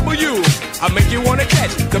and the W, I make you wanna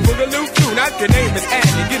catch the Boogaloo Crew. Now if your name is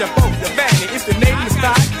Annie, get up off your vanity. If your name is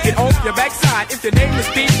Todd, get off your backside. If your name is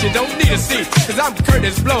Pete, you don't need a seat, cause I'm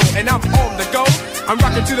Curtis Blow and I'm on the go. I'm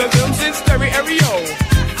rocking to the films in stereo.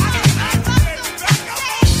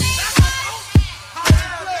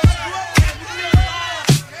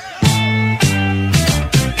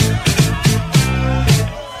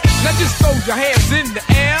 Just throw your hands in the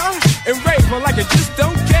air and rave like you just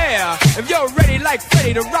don't care. If you're ready like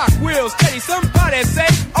Freddie to rock, real steady, somebody say,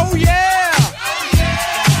 oh yeah. Oh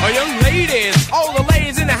yeah. Oh, young ladies, all the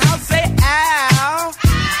ladies in the house say, ow.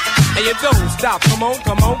 And you don't stop, come on,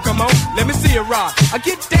 come on, come on. Let me see you rock. I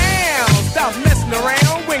get down, stop messing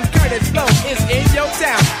around when Curtis Blow is in your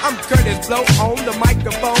town. I'm Curtis Blow on the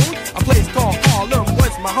microphone. A place called Harlem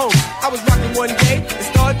was my home. I was rocking one day, it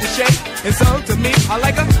started to shake. And so to me, I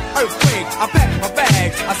like an earthquake. I packed my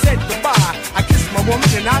bags, I said goodbye. I kissed my woman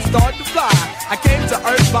and I started to fly. I came to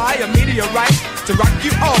Earth by a meteorite to rock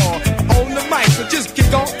you all on the mic. So just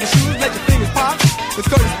kick off your shoes, let your fingers pop. Cause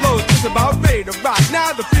Curtis Blow is just about ready to rock.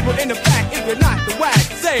 Now the people in the back, if you're not the whack,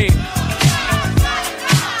 say.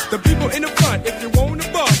 The people in the front,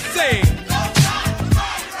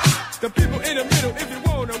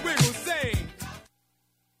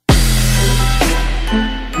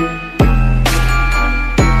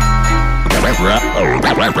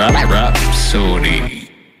 Rhapsody.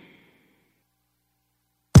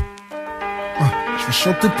 Je vais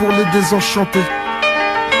chanter pour les désenchantés.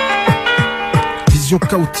 Vision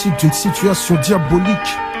chaotique d'une situation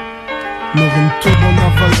diabolique. Nos rimes tombent en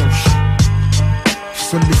avalanche.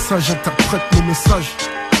 Seuls les sages interprètent nos messages.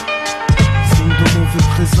 Signe de mauvais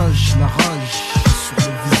présage, la rage sur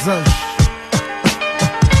le visage.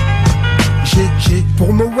 J'ai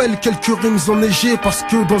pour Noël quelques rimes enneigées, parce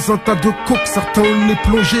que dans un tas de coke certains ont le nez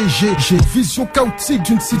plongé. J'ai vision chaotique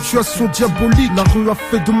d'une situation diabolique. La rue a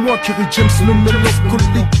fait de moi Kerry James le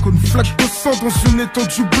mélancolique. Une flaque de sang dans une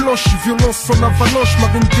étendue blanche. Violence en avalanche, ma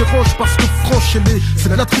rime dérange parce que franche c'est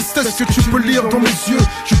de la tristesse que tu peux lire dans mes yeux.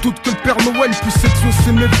 Je doute que le Père Noël puisse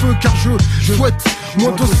exaucer mes vœux, car je souhaite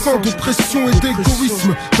moins de sang, de pression et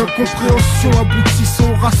d'égoïsme, d'incompréhension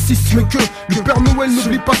aboutissant au racisme. Et que le Père Noël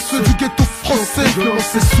n'oublie pas ceux du ghetto français.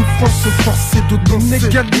 Violence et souffrance forcée de danser.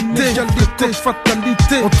 Inégalité,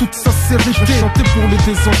 fatalité, en toute sincérité. Je chanter pour les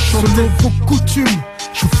désenchantés. Selon vos coutumes,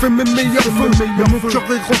 je fais mes meilleurs vœux. Mon cœur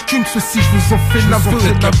est rancune, ceci je vous en fais l'aveu.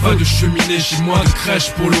 Peut-être pas de cheminée, j'ai moins de crèche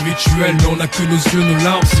pour le rituel. Mais on a que nos yeux, nos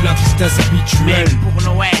larmes, c'est la tristesse habituelle. Mais pour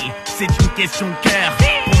Noël, c'est une question de cœur.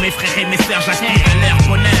 Pour mes frères et mes sœurs, j'aspire à leur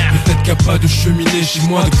bonheur. Peut-être qu'il n'y a pas de cheminée, j'ai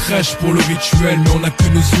moins de crèche pour le rituel. Mais on a que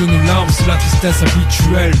nos yeux, nos larmes, c'est la tristesse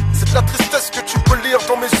habituelle. C'est de la tristesse que tu peux lire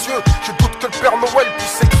dans mes yeux. Je doute que le Père Noël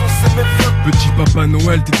puisse exaucer mes vœux. Petit Papa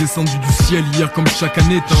Noël, t'es descendu du ciel hier comme chaque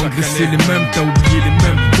année. T'as engraissé les mêmes, t'as oublié les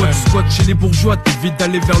mêmes. Toi tu squattes chez les bourgeois, t'évites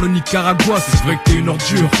d'aller vers le Nicaragua. C'est vrai que t'es une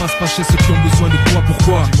ordure, passe pas chez ceux qui ont besoin de toi.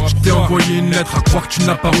 Pourquoi? Je t'ai envoyé une lettre à croire que tu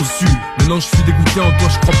n'as pas reçu. Maintenant je suis dégoûté en toi,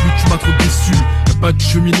 je crois plus que tu m'as trop déçu. Y'a pas de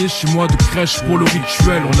cheminée chez moi, de crèche pour le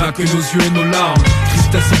rituel. On a que nos yeux et nos larmes,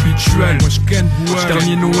 tristesse habituelle. Moi je ken bououais,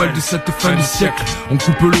 dernier Noël de cette fin du siècle. On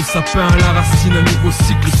coupe le sapin à la racine, un nouveau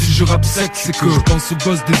cycle. Si je rappe sec, c'est que je pense aux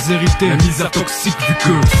gosses déshérités, la misère toxique du que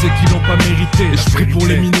je sais qu'ils l'ont pas mérité. Et je prie pour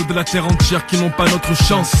les minots de la terre entière qui n'ont pas notre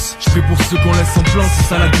chance. Je prie pour ceux qu'on laisse en plan, c'est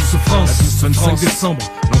ça la douce France. 25 décembre,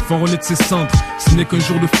 l'enfant renaît de ses cendres. Ce n'est qu'un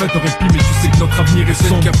jour de fête, aurait pu, mais tu sais que notre avenir est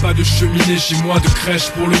sombre. Qu'il n'y a pas de cheminée chez moi, de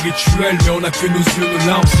crèche pour le rituel. Mais on a que nos yeux, nos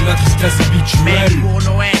larmes, c'est la tristesse habituelle. Mais pour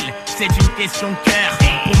Noël, c'est une question de cœur.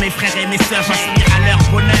 Pour mes frères et mes sœurs, j'aspire à leur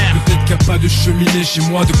bonheur. Peut-être qu'il n'y a pas de cheminée chez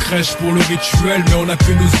moi, de crèche pour le rituel. Mais on a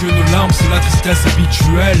que nos yeux, nos larmes, c'est la tristesse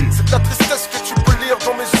habituelle. C'est de la tristesse que tu peux lire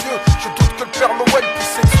dans mes yeux. Je doute que le Père Noël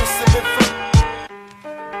puisse exaucer mes vœux.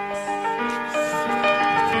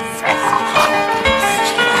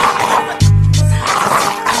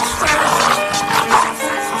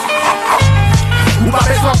 Vous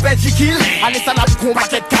m'avez besoin de kill. Allez, ça n'a pas combat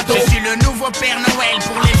de cadeau. Je suis le nouveau Père Noël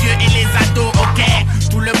pour les vieux et les ados, ok.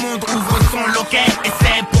 Tout le monde ouvre son loquet. Et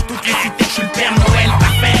c'est pour toutes les cités que je suis le Père Noël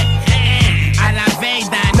parfait. À la veille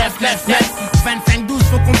d'un 9-9-9 25-12,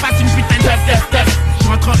 faut qu'on fasse une putain de 9-9-9. Je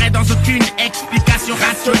rentrerai dans aucune explication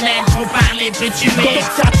rationnelle. Trop parler, peut tuer.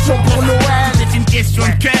 Pour Noël, c'est une question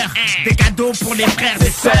de cœur. Des cadeaux pour les frères et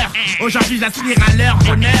sœurs. Aujourd'hui j'aspire à leur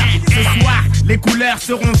bonheur. Ce soir, les couleurs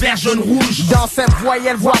seront vert, jaune, rouge. Dans cette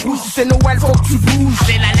voyelle, voix rouge, si c'est Noël, faut que tu bouges.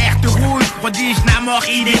 C'est l'alerte rouge, prodige, Namor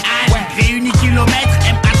idéal. Réunis kilomètres,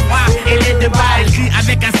 MA3 et les deux balles. Écrit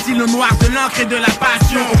avec un stylo noir, de l'encre et de la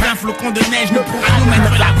passion. Aucun flocon de neige ne pourra nous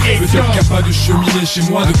mettre la pression. Peut-être qu'il n'y a pas de cheminée chez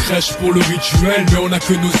moi, de crèche pour le rituel. Mais on a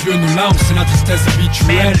que nos yeux, nos larmes, c'est la tristesse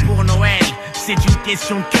habituelle. Mais pour Noël, c'est une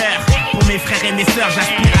question de cœur. Pour mes frères et mes sœurs,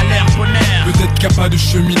 j'aspire à leur bonheur. Peut-être qu'il n'y a pas de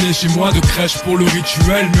cheminée chez moi, de crèche pour le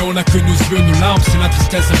rituel. Mais on a que nos yeux, nos larmes, c'est la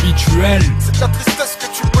tristesse habituelle. C'est de la tristesse que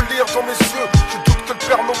tu peux lire dans mes yeux. Je doute que le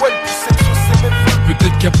Père Noël puisse exaucer mes vœux.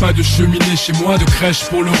 Peut-être qu'il n'y a pas de cheminée chez moi, de crèche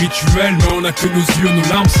pour le rituel. Mais on a que nos yeux, nos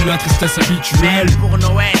larmes, c'est la tristesse habituelle. Mais pour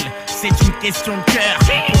Noël, c'est une question de cœur.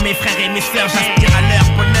 Pour mes frères et mes sœurs, j'aspire à leur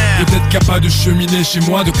bonheur. Peut-être qu'il n'y a pas de cheminée chez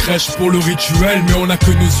moi, de crèche pour le rituel. Mais on a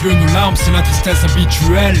que nos yeux, nos larmes, c'est la tristesse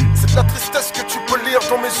habituelle. C'est de la tristesse que tu peux lire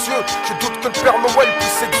dans mes yeux. Je doute que le Père Noël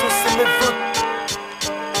puisse exaucer mes vœux.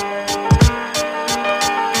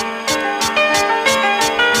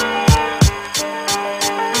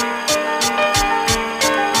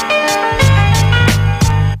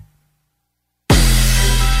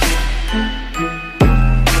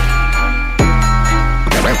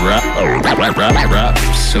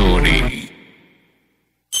 Rhapsody.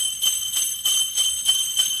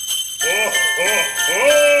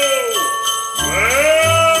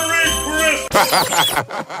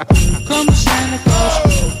 Come Santa Claus,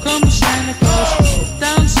 come Santa Claus,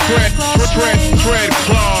 down Santa Claus Lane. Fred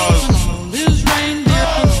Claus. His reindeer,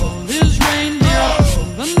 his reindeer,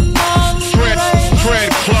 and all the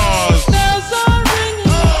Fred Claus. bells are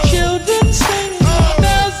ringing, children singing.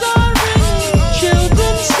 Bells are ringing,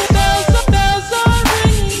 children sing. Bells are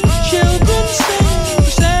ringing, children sing.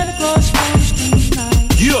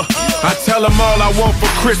 Tell them all I want for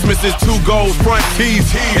Christmas is 2 gold front teeth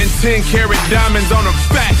and 10-carat diamonds on a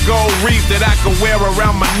fat gold wreath that I can wear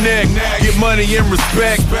around my neck. Get money and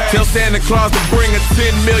respect. Tell Santa Claus to bring a $10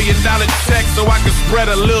 million check so I can spread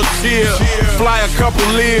a little cheer. Fly a couple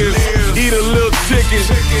lives, eat a little chicken,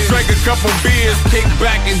 drink a couple beers, kick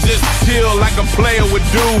back and just chill like a player would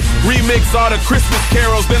do. Remix all the Christmas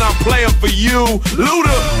carols, then I'll play them for you.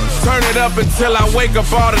 Luda, turn it up until I wake up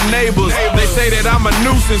all the neighbors. They say that I'm a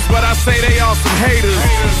nuisance, but I say they all some haters.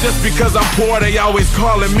 Just because I'm poor, they always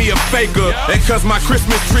calling me a faker. And cause my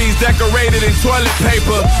Christmas tree's decorated in toilet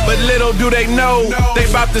paper. But little do they know, they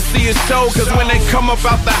about to see a show. Cause when they come up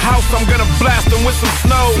out the house, I'm gonna blast them with some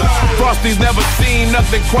snow. Frosty's never seen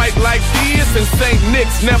nothing quite like this, and St.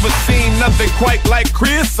 Nick's never seen nothing quite like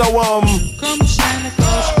Chris. So come Santa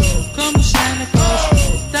Claus, come Santa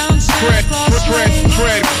Claus, down Santa Claus Lane.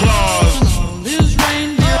 Fred Claus. His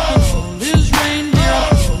reindeer, his reindeer,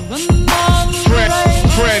 and all the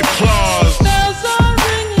Fred Claus. Bells are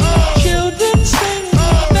ringing, children sing.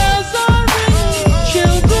 Bells are ringing,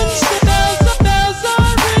 children sing. Bells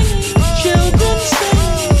are ringing, children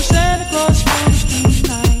sing. Santa Claus comes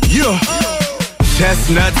tonight. Yeah.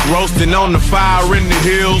 Chestnuts roasting on the fire in the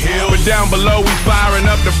hills. But down below we firing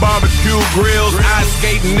up the barbecue grills. Ice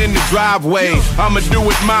skating in the driveway, I'ma do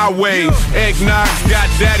it my way. Eggnog's got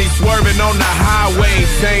daddy swerving on the highway.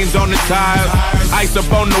 Chains on the tires, ice up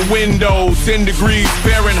on the window. 10 degrees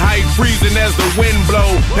Fahrenheit, freezing as the wind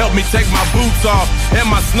blow. Help me take my boots off and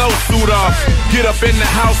my snowsuit off. Get up in the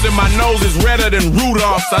house and my nose is redder than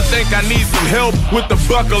Rudolph's. I think I need some help with the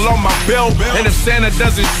buckle on my belt. And if Santa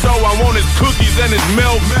doesn't show, I want his cookies and his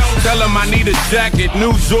milk. Tell him I need a jacket,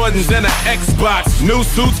 new Jordans and an Xbox, new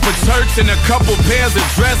suits for church and a couple pairs of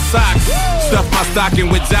dress socks. Stuff my stocking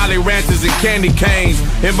with Jolly Ranchers and candy canes.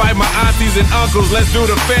 Invite my aunties and uncles, let's do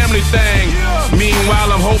the family thing.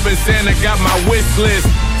 Meanwhile, I'm hoping Santa got my wish list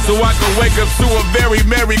so I can wake up to a very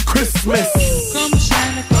Merry Christmas. Come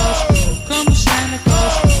Santa Claus, come Santa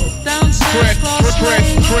Claus, down Santa Claus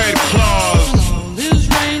Lane. Fred Claus. His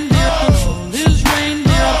reindeer, his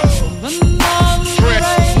reindeer, and all the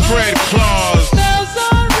Fred Claus. Bells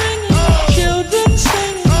are ringing, children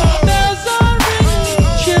sing. Bells are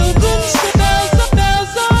ringing, children sing.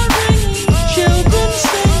 Bells are ringing, children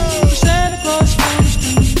sing. Santa Claus comes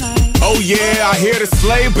tonight. Oh yeah, I hear the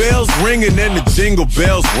sleigh bells ringing and the jingle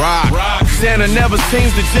bells rock. Santa never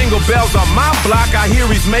seems to jingle bells on my block. I hear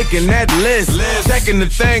he's making that list. Checking the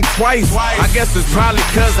thing twice. I guess it's probably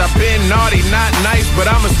cause I've been naughty, not nice. But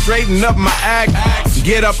I'ma straighten up my act,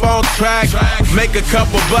 get up on track, make a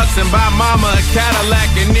couple bucks and buy mama a Cadillac.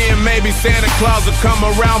 And then maybe Santa Claus will come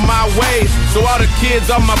around my way, so all the kids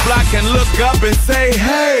on my block can look up and say,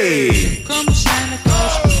 hey. Come Santa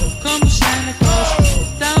Claus, come Santa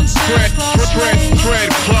Claus, down Santa Claus Lane. Fred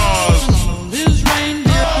Claus. His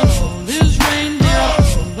reindeer, his reindeer,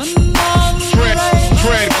 and all the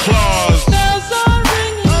Fred Claus. Bells are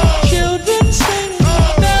ringing, children sing.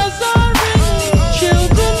 Bells are ringing,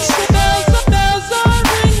 children sing. Bells are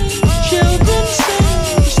ringing, children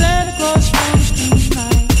sing. Santa Claus comes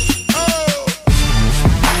tonight.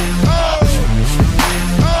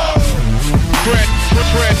 Fred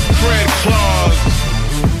Claus.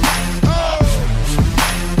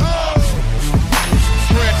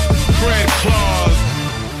 Fred Claus.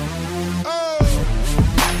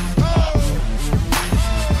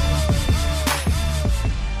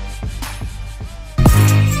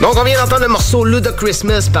 Donc on vient d'entendre le morceau Luda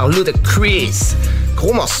Christmas par Ludacris.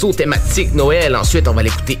 Gros morceau thématique Noël. Ensuite on va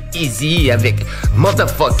l'écouter Easy avec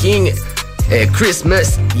Motherfucking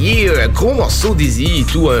Christmas Year. Gros morceau d'Easy et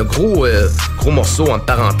tout. Un gros morceau entre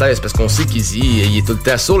parenthèses parce qu'on sait qu'Easy il est tout le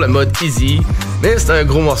temps sur le mode Easy. Mais c'est un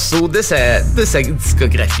gros morceau de sa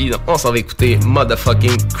discographie. Donc on s'en va écouter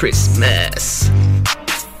Motherfucking Christmas.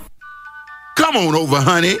 Come on over,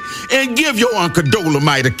 honey, and give your Uncle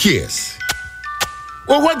Dolomite a kiss.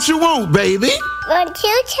 Well, what you want, baby? Won't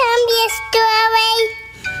you tell me a story?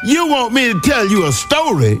 You want me to tell you a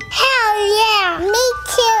story? Hell yeah, me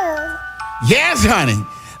too. Yes, honey.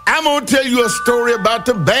 I'm gonna tell you a story about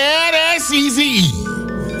the badass Eazy-E.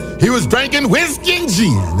 He was drinking whiskey and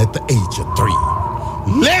gin at the age of 3.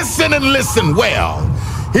 Listen and listen well.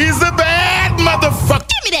 He's a bad motherfucker.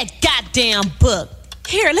 Give me that goddamn book.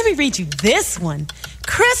 Here, let me read you this one.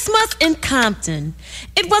 Christmas in Compton.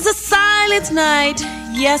 It was a silent night,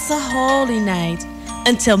 yes, a holy night,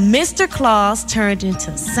 until Mr. Claus turned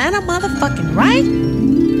into Santa motherfucking right.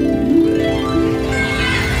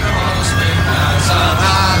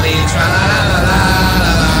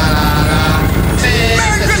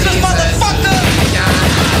 Merry Christmas, motherfucker!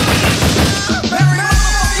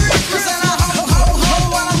 Merry Christmas and a ho ho ho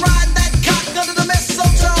while I'm riding that cock.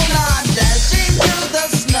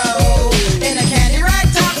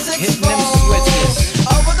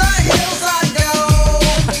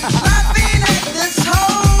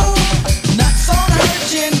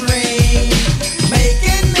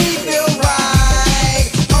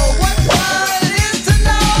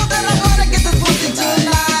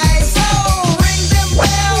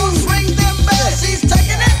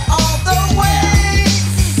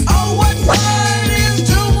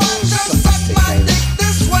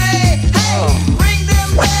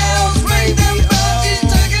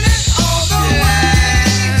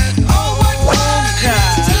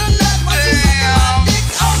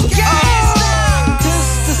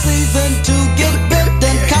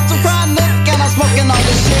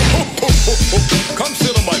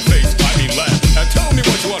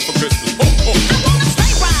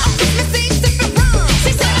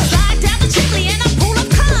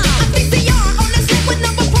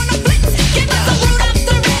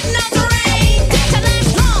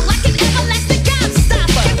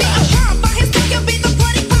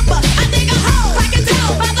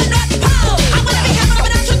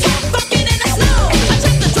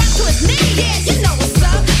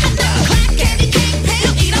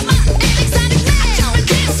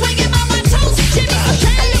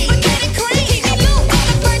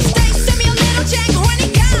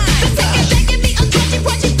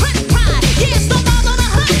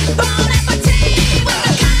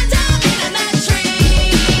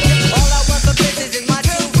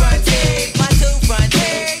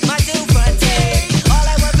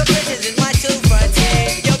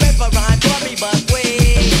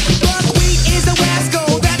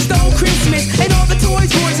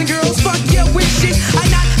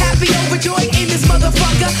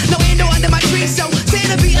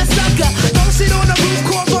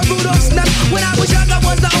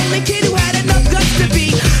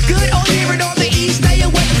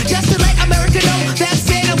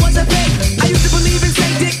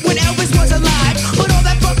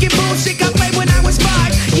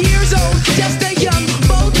 just a young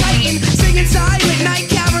bold titan, singing silent night,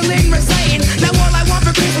 caroling, reciting. Now all I want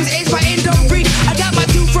for Christmas is my endo free. I got my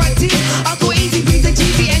two front teeth, Uncle Easy brings the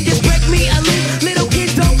cheesy and just break me a limb. Little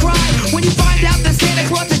kids don't cry when you find out that Santa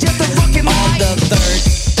Claus is just a fucking lie. On the third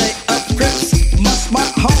day of Christmas, my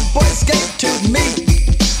homeboys gave to me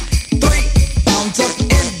 3 pounds of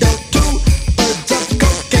endo, 2 birds of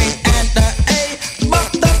cocaine, and a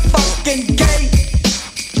motherfucking K.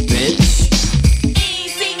 Bitch.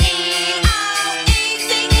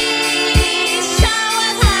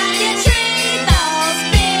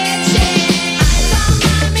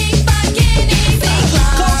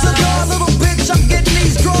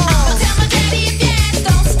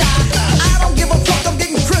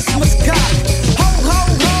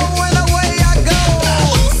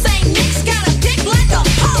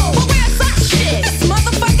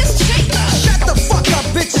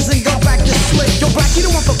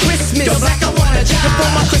 Yo, black, I want a job. Before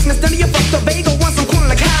my Christmas, none of you fuck the bagel. Want some corn on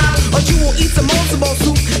the cob, or you will eat some multiple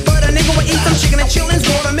soup. But a nigga will eat some chicken and chillins,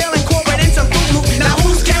 watermelon, cornbread, and some fruit loop. Now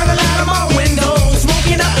who's caroling out of my window,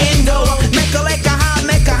 smoking up endo? Make a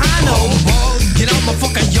high, no. Oh, get on my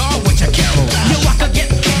fucking yard with your carol. Yo, I could get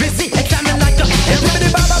busy, examine like a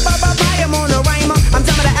I'm on a rhymer. I'm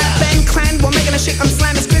done with the FN clan. We're making a shit, I'm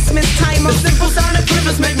slamming. It's Christmas time. The simple sound of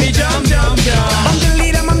Christmas make me jump, jump, jump. I'm the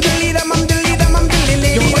leader, I'm the leader, I'm the leader, I'm the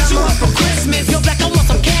leader. Yo, what you want for Christmas? Yo, black, I want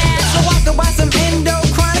some cash, so I can buy some endo,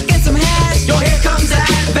 chronic, and some hash. Yo, here comes that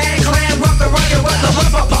band clan, rock the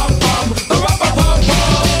pum-pum, the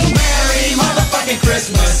Merry motherfucking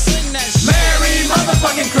Christmas. Merry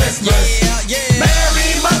motherfucking Christmas.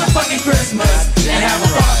 Merry motherfucking Christmas. And have a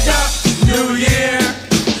fucked up New Year.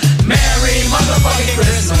 Merry motherfucking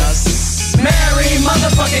Christmas. Merry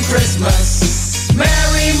motherfucking Christmas.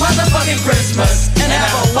 Merry motherfucking Christmas. And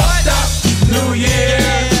have a fucked up New Year.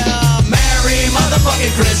 Merry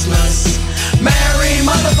motherfucking Christmas. Merry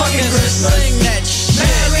motherfucking Christmas.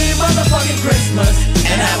 Merry motherfucking Christmas.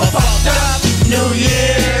 And have a fucked up New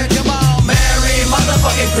Year. Come on, Merry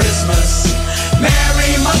motherfucking Christmas.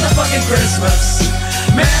 Merry motherfucking Christmas.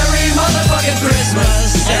 Merry motherfucking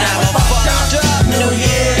Christmas. And have a fucked up New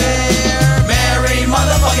Year. Merry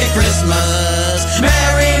motherfucking Christmas.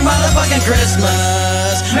 Merry motherfucking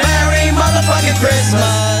Christmas. Merry motherfucking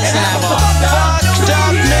Christmas. And have a fucked up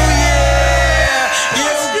New Year. You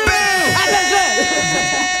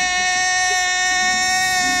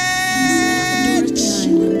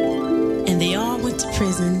And they all went to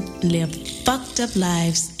prison and lived fucked up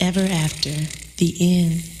lives ever after. The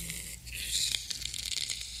end.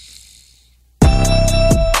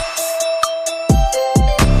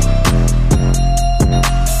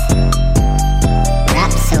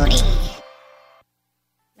 Rhapsody.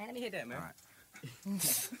 Man, let me hit that, man.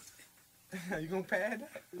 You gonna pad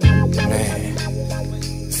that? Man,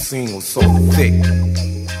 the scene was so thick.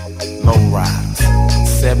 Low riders,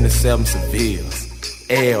 77 Sevilles,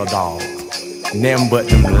 L dogs, them but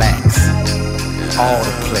them blacks. All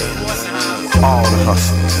the players, all the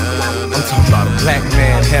hustlers. I'm talking about a black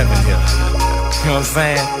man heaven here. You know what I'm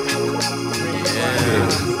saying?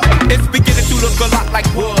 Yeah. It's beginning to look a lot like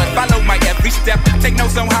wood. Follow my every step. Take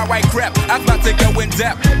notes on how I crept. I'm about to go in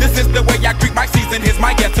depth. This is the way I greet my season. Here's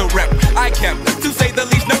my ghetto rep. I kept, to say the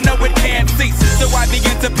least, no, it can't cease. So I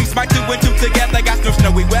begin to piece my 2 and 2 together. Got no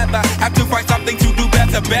snowy weather. Have to find something to do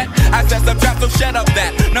better, bet. I said some trap, so shut up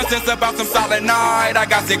that. Nonsense about some solid night. I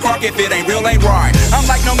got sick crock if it ain't real, ain't right. I'm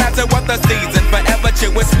like, no matter what the season, forever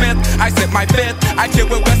chill with Smith. I sip my fifth. I chill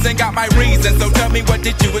with West and got my reason. So tell me, what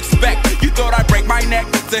did you expect? You thought I'd break my neck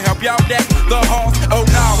to help y'all deck the halls? Oh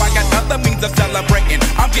no, I got other means of celebrating.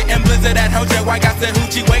 I'm getting blizzard at Hojo, I got the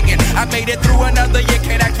hoochie waiting. I made it through another year,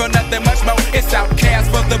 can't ask for nothing much more. It's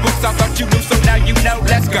Outcast for the books, I thought you knew, so now you know,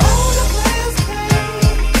 let's go.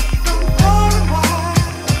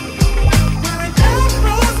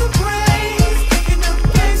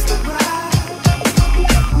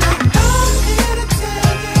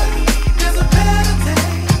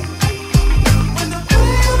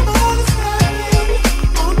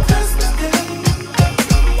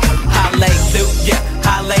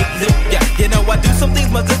 You know I do some things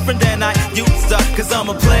much different than I used to, cause I'm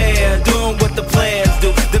a player, doing what the players do.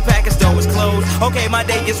 The package store is closed, okay, my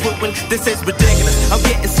day is ruined. This is ridiculous, I'm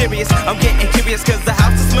getting serious, I'm getting curious, cause the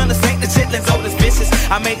house is smelling stank, the chitlins old as vicious.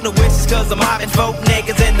 I make no wishes cause I'm having folk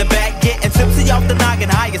niggas in the back, getting tipsy off the noggin,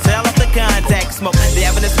 high as hell off the contact smoke. They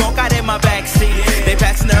having a smoke out in my backseat, they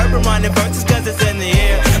passing the urban running verses cause it's in the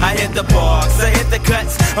air. I hit the parks, I hit the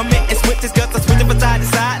cuts, I'm hitting switches cause I'm switching from side to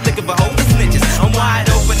side, looking for holes and snitches. I'm wide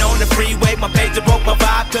open on the freeway, my pager broke my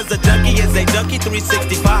vibe, cause a junkie is a junkie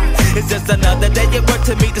 365. It's just another day at work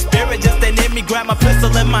to meet the spirit, just ain't in me grab my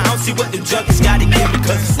pistol in my house, see what the junkies gotta give me,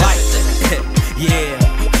 cause it's like that. Yeah,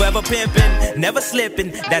 forever pimpin', never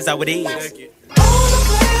slippin', that's how it is. All the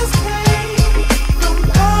players play from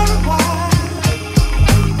far and wide.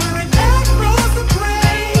 Wearing afros and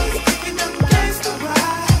braids, kicking them gangsta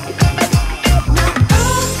ride.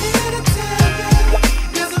 Now I'm here to tell you,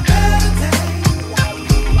 there's a better day.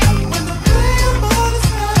 When the player ball is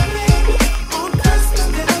happening on Christmas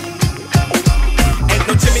Day. Ain't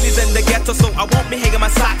no chimneys in the ghetto, so I won't be hanging my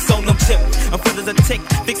socks on no chip. I'm full as a tick,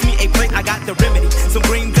 fix me a plate, I got the remedy. Some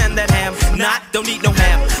greens and that ham, don't need no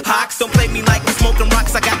ham. Hawks, don't play me like we smoking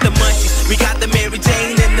rocks, I got the munchies. We got the Mary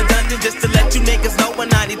Jane in the dungeon, just to let you niggas know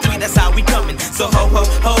 193, that's how we coming. So ho ho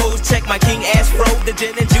ho, check my King Astro, the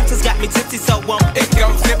gin and juice has got me tipsy, so it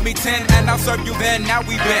goes, zip me 10 and I'll serve you then, now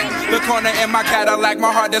we been. The corner in my Cadillac,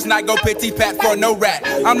 my heart does not go pity pat for no rat.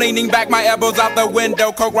 I'm leaning back, my elbows out the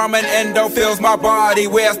window, coke, rum and endo fills my body,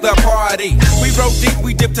 where's the party? We roll deep,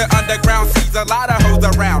 we dip to underground seas, a lot of hoes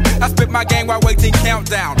around. I spit my game while waiting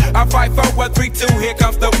countdown. I fight for 1, 3, 2, here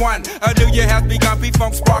comes the one. A new year has begun,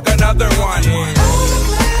 P-Funk spark another one. All the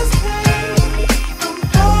players play from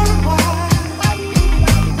far and wide.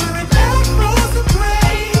 Wearing afros and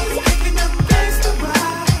braids, kicking them gangsta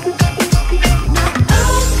ride. Now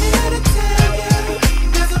I'm here to tell you,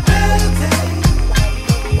 there's a better day.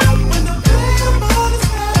 When the player ball is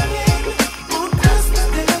happening on Christmas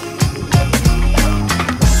Day.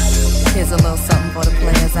 Here's a little something for the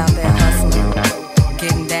players out there hustling,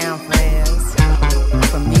 getting down players.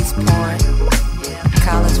 From East Point,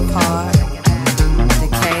 College Park,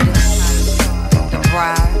 Decatur, The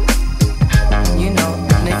Briar, you know,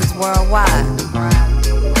 niggas worldwide.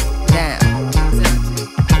 Down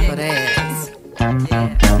for the ass.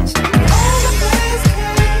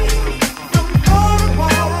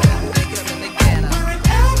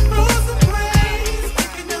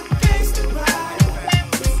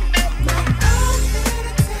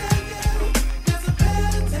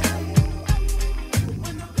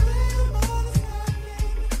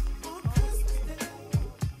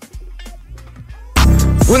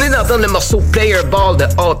 Vous venez d'entendre le morceau Player Ball de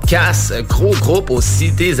Outkast, gros groupe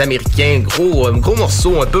aussi des Américains, gros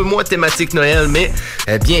morceau, un peu moins thématique Noël, mais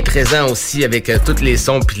bien présent aussi avec tous les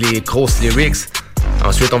sons puis les grosses lyrics.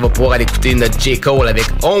 Ensuite, on va pouvoir aller écouter notre J. Cole avec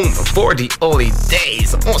Home for the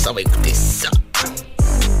Holidays. On s'en va écouter ça.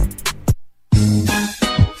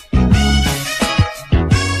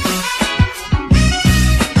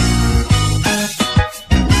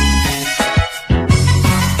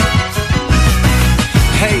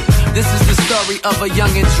 This is the story of a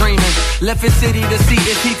youngin' dreamin'. Left his city to see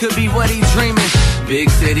if he could be what he dreamin'. Big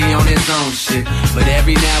city on his own shit, but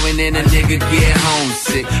every now and then a nigga get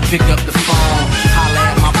homesick. Pick up the phone, holla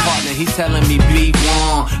at my partner, he telling me be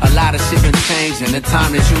warm. A lot of shit been changed in the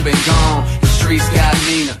time that you been gone. The streets got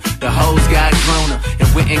meaner, the hoes got growner, and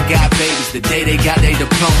went and got babies the day they got their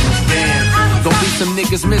diplomas. Damn, gon' be some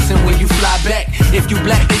niggas missing when you fly back. If you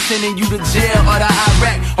black, they sending you to jail or to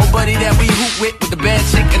Iraq. Oh buddy that we hoop with the bad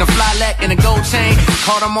chick and a fly lack and a gold chain.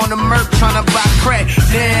 Caught him on the murk tryna buy crack.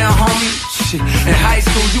 Damn, homie, shit. In high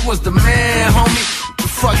school, you was the man, homie. What the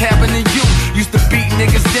fuck happened to you? Used to beat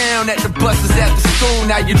niggas down at the buses after school.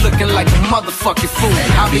 Now you looking like a motherfucking fool.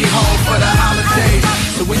 I'll be home for the holidays,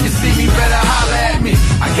 so when you see me, better holler at me.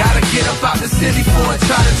 I gotta get up out the city for it,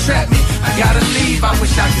 try to trap me. I gotta leave, I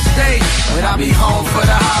wish I could stay, but I'll be home for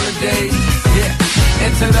the holidays. Yeah.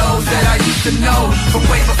 And to those that I used to know from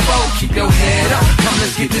way before, keep your head up, come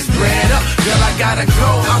let's get this bread up. Girl, I gotta go,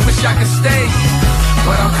 I wish I could stay,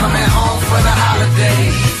 but I'm coming home for the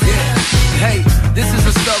holidays. Yeah. Hey, this is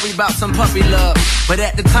a story about some puppy love, but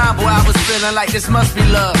at the time, boy, I was feeling like this must be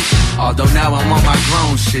love. Although now I'm on my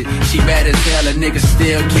grown shit. She bad as hell, a nigga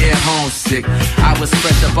still get homesick. I was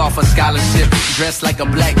fresh up off a scholarship, dressed like a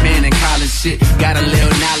black man in college shit. Got a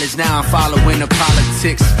little knowledge, now I'm following the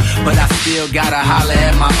politics, but I still gotta holler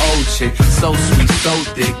at my old chick. So sweet, so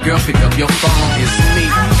thick, girl, pick up your phone, it's me.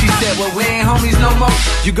 She said, well, we ain't homies no more.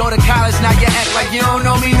 You go to college, now you act like you don't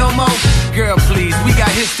know me no more. Girl, please, we got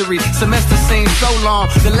history, semester seems so long.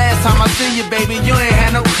 The last time I seen you, baby, you ain't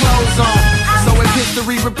had no clothes on. So if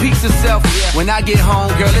history repeats itself, when I get home,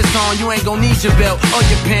 girl, it's on. You ain't gon' need your belt, or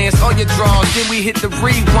your pants, or your drawers. Then we hit the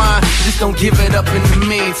rewind, just don't give it up in the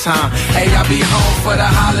meantime. Hey, I'll be home for the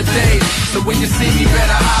holidays, so when you see me,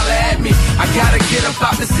 better holler at me. I gotta get up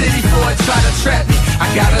out the city for it, try to trap me. I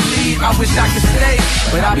gotta leave, I wish I could stay,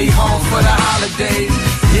 but I'll be home for the holidays.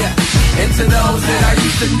 Yeah, and to those that I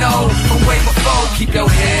used to know from way before, keep your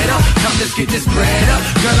head up, come let's get this bread up.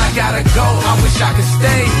 Girl, I gotta go, I wish I could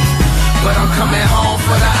stay, but I'm coming home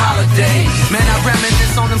for the holiday. Man, I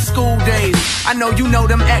reminisce on them school days. I know you know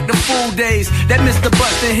them acting fool days. That Mr.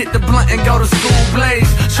 Bustin' hit the blunt and go to school blaze.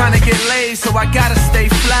 Tryna get laid, so I gotta stay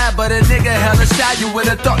fly. But a nigga hella shy, you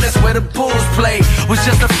would've thought that's where the Bulls play. Was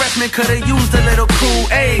just a freshman, could've used a little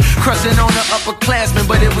Kool-Aid. Crushing on the upperclassmen,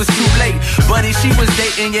 but it was too late. Buddy, she was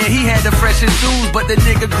dating, yeah, he had the freshest shoes. But the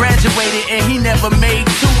nigga graduated and he never made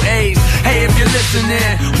 2 A's. Hey, if you're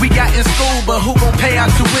listening, we got in school, but who gon' pay our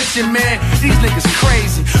tuition, man? These niggas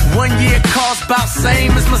crazy. 1 year cost about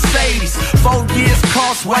same as Mercedes. 4 years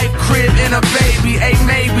cost white crib and a baby. Hey,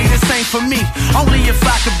 maybe this ain't for me. Only if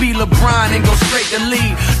I could be LeBron and go straight to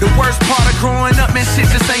lead. The worst part of growing up, man, shit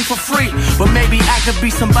just ain't for free. But maybe I could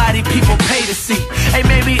be somebody people pay to see. Hey,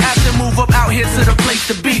 maybe I should move up out here to the place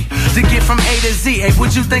to be. To get from A to Z. Hey,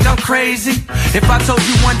 would you think I'm crazy? If I told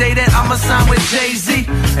you one day that I'ma sign with Jay-Z?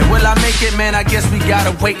 And will I make it, man? I guess we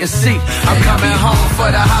gotta wait and see. I'm coming home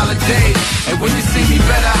for the holiday. And when you see me,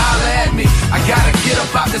 better holler at me. I gotta get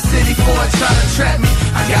up out the city for it, try to trap me.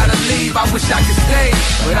 I gotta leave, I wish I could stay,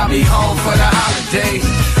 but I'll be home for the holidays.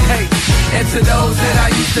 Hey, and to those that I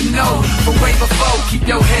used to know from way before, keep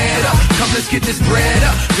your head up, come let's get this bread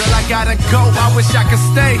up. Girl, I gotta go, I wish I could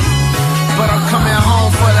stay, but I'm coming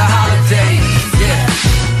home for the holidays, yeah.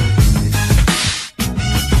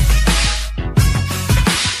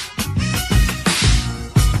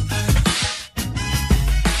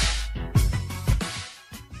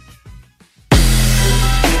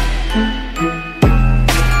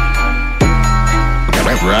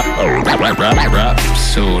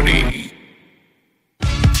 Rhapsody.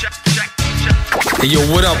 Hey yo,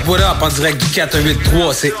 what up, en direct du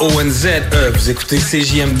 4183, c'est ONZE, vous écoutez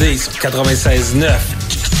CJMD sur 96.9.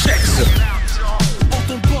 Check ça. On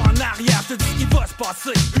tourne pas en arrière, je te dis ce qui va se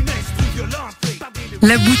passer. Une instru violente.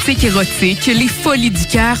 La boutique érotique Les Folies du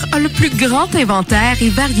Cœur a le plus grand inventaire et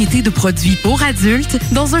variété de produits pour adultes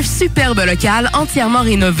dans un superbe local entièrement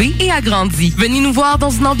rénové et agrandi. Venez nous voir dans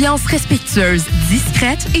une ambiance respectueuse,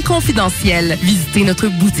 discrète et confidentielle. Visitez notre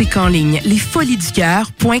boutique en ligne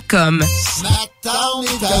lesfoliesducoeur.com. Snackdown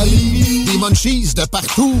Italie, des munchies de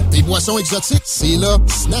partout, des boissons exotiques, c'est là.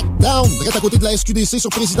 Snackdown, direct à côté de la SQDC sur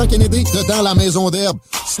Président Kennedy, dedans la maison d'herbe.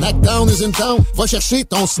 Snackdown is in town. Va chercher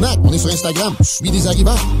ton snack. On est sur Instagram. Je suis des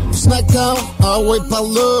arrivants. Snackdown, ah ouais, par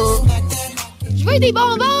là. Je veux des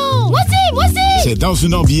bonbons! Voici! C'est dans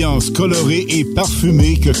une ambiance colorée et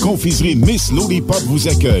parfumée que Confiserie Miss Lollipop vous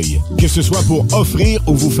accueille. Que ce soit pour offrir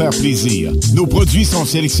ou vous faire plaisir, nos produits sont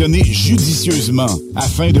sélectionnés judicieusement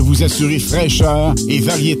afin de vous assurer fraîcheur et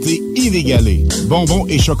variété inégalée. Bonbons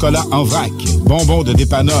et chocolat en vrac, bonbons de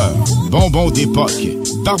dépanneur, bonbons d'époque,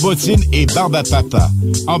 barbotine et barbe à papa,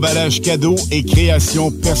 emballage cadeau et création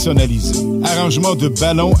personnalisée, arrangement de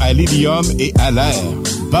ballons à l'hélium et à l'air,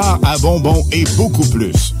 bar à bonbons et beaucoup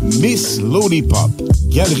plus. Miss Lollipop,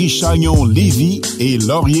 Galerie Chagnon Lévis et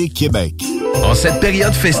Laurier Québec. En cette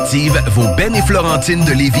période festive, vos Ben et Florentine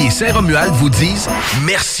de Lévis et Saint-Romuald vous disent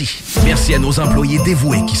merci. Merci à nos employés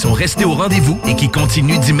dévoués qui sont restés au rendez-vous et qui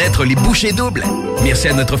continuent d'y mettre les bouchées doubles. Merci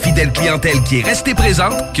à notre fidèle clientèle qui est restée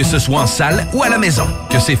présente, que ce soit en salle ou à la maison.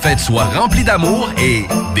 Que ces fêtes soient remplies d'amour et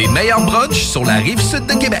des meilleurs brunchs sur la rive sud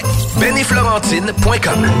de Québec.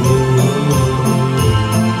 benetflorentine.com.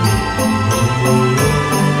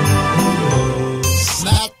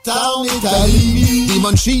 Snackdown Italie, des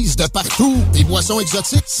munchies de partout, des boissons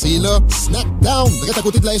exotiques, c'est là. Snackdown, direct à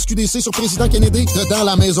côté de la SQDC sur Président Kennedy, dedans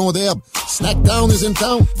la maison d'herbe. Snackdown is in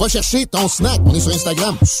town. Va chercher ton snack. On est sur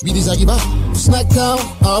Instagram. Je suis des arrivants. Snackdown,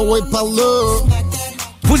 ah ouais, par là.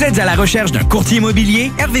 Vous êtes à la recherche d'un courtier immobilier?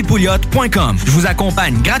 hervépouliotte.com. Je vous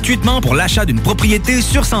accompagne gratuitement pour l'achat d'une propriété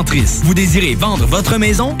sur Centris. Vous désirez vendre votre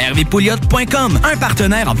maison? hervépouliotte.com. Un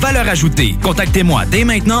partenaire en valeur ajoutée. Contactez-moi dès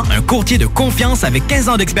maintenant, un courtier de confiance avec 15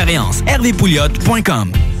 ans d'expérience.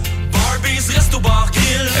 hervépouliotte.com.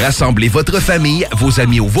 Rassemblez votre famille, vos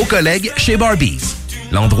amis ou vos collègues chez Barbies.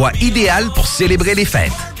 L'endroit idéal pour célébrer les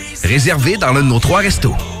fêtes. Réservé dans l'un de nos 3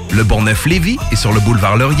 restos. Le Bourgneuf-Lévis et sur le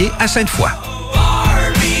boulevard Laurier à Sainte-Foy.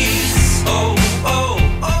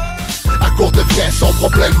 Cours de pièces, sans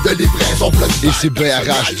problème de livraison. Ici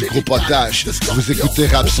BRH du gros potage. Vous écoutez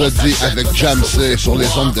Rhapsody avec Jamsey sur les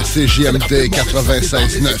ondes de CJMD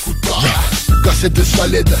 96.9. Quand c'est du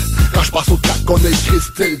solide, quand je passe au track, on a écrit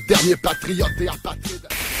style. Dernier patriote et apatride.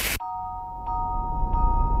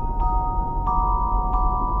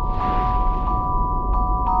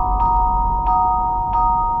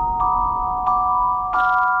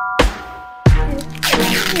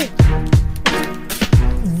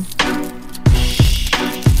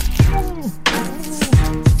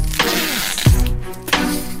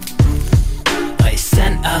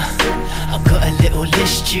 I've got a little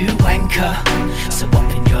list you wanker anchor. So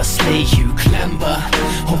up in your sleigh you clamber,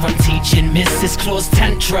 or I'm teaching Mrs. Claus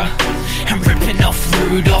Tantra and ripping off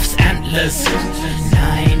Rudolph's antlers.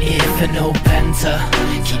 9 ear for no banter,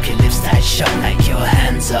 keep your lips tight shut like your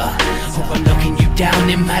hands are. Or I'm locking you down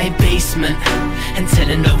in my basement and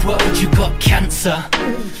telling the world you got cancer.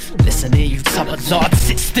 Listen here, you top of lord,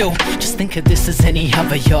 sit still. Just think of this as any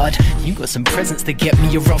other yard. You got some presents to get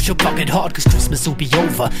me, or else you'll pocket hard, cause Christmas will be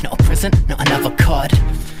over. Not a present, not another card.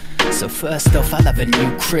 So first off, I'll have a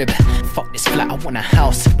new crib. Fuck this flat, I want a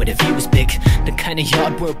house where the view's big. The kind of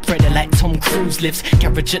yard where a predator like Tom Cruise lives.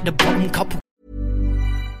 Garage at the bottom, couple.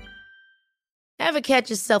 Ever catch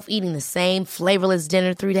yourself eating the same flavorless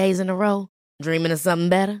dinner 3 days in a row? Dreaming of something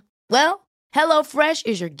better? Well, HelloFresh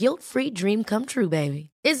is your guilt-free dream come true, baby.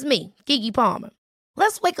 It's me, Keke Palmer.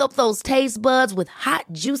 Let's wake up those taste buds with hot,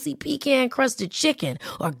 juicy pecan-crusted chicken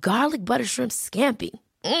or garlic butter shrimp scampi.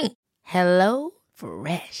 Hello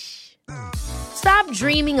Fresh. Stop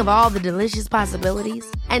dreaming of all the delicious possibilities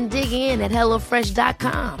and dig in at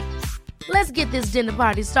HelloFresh.com. Let's get this dinner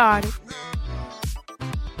party started.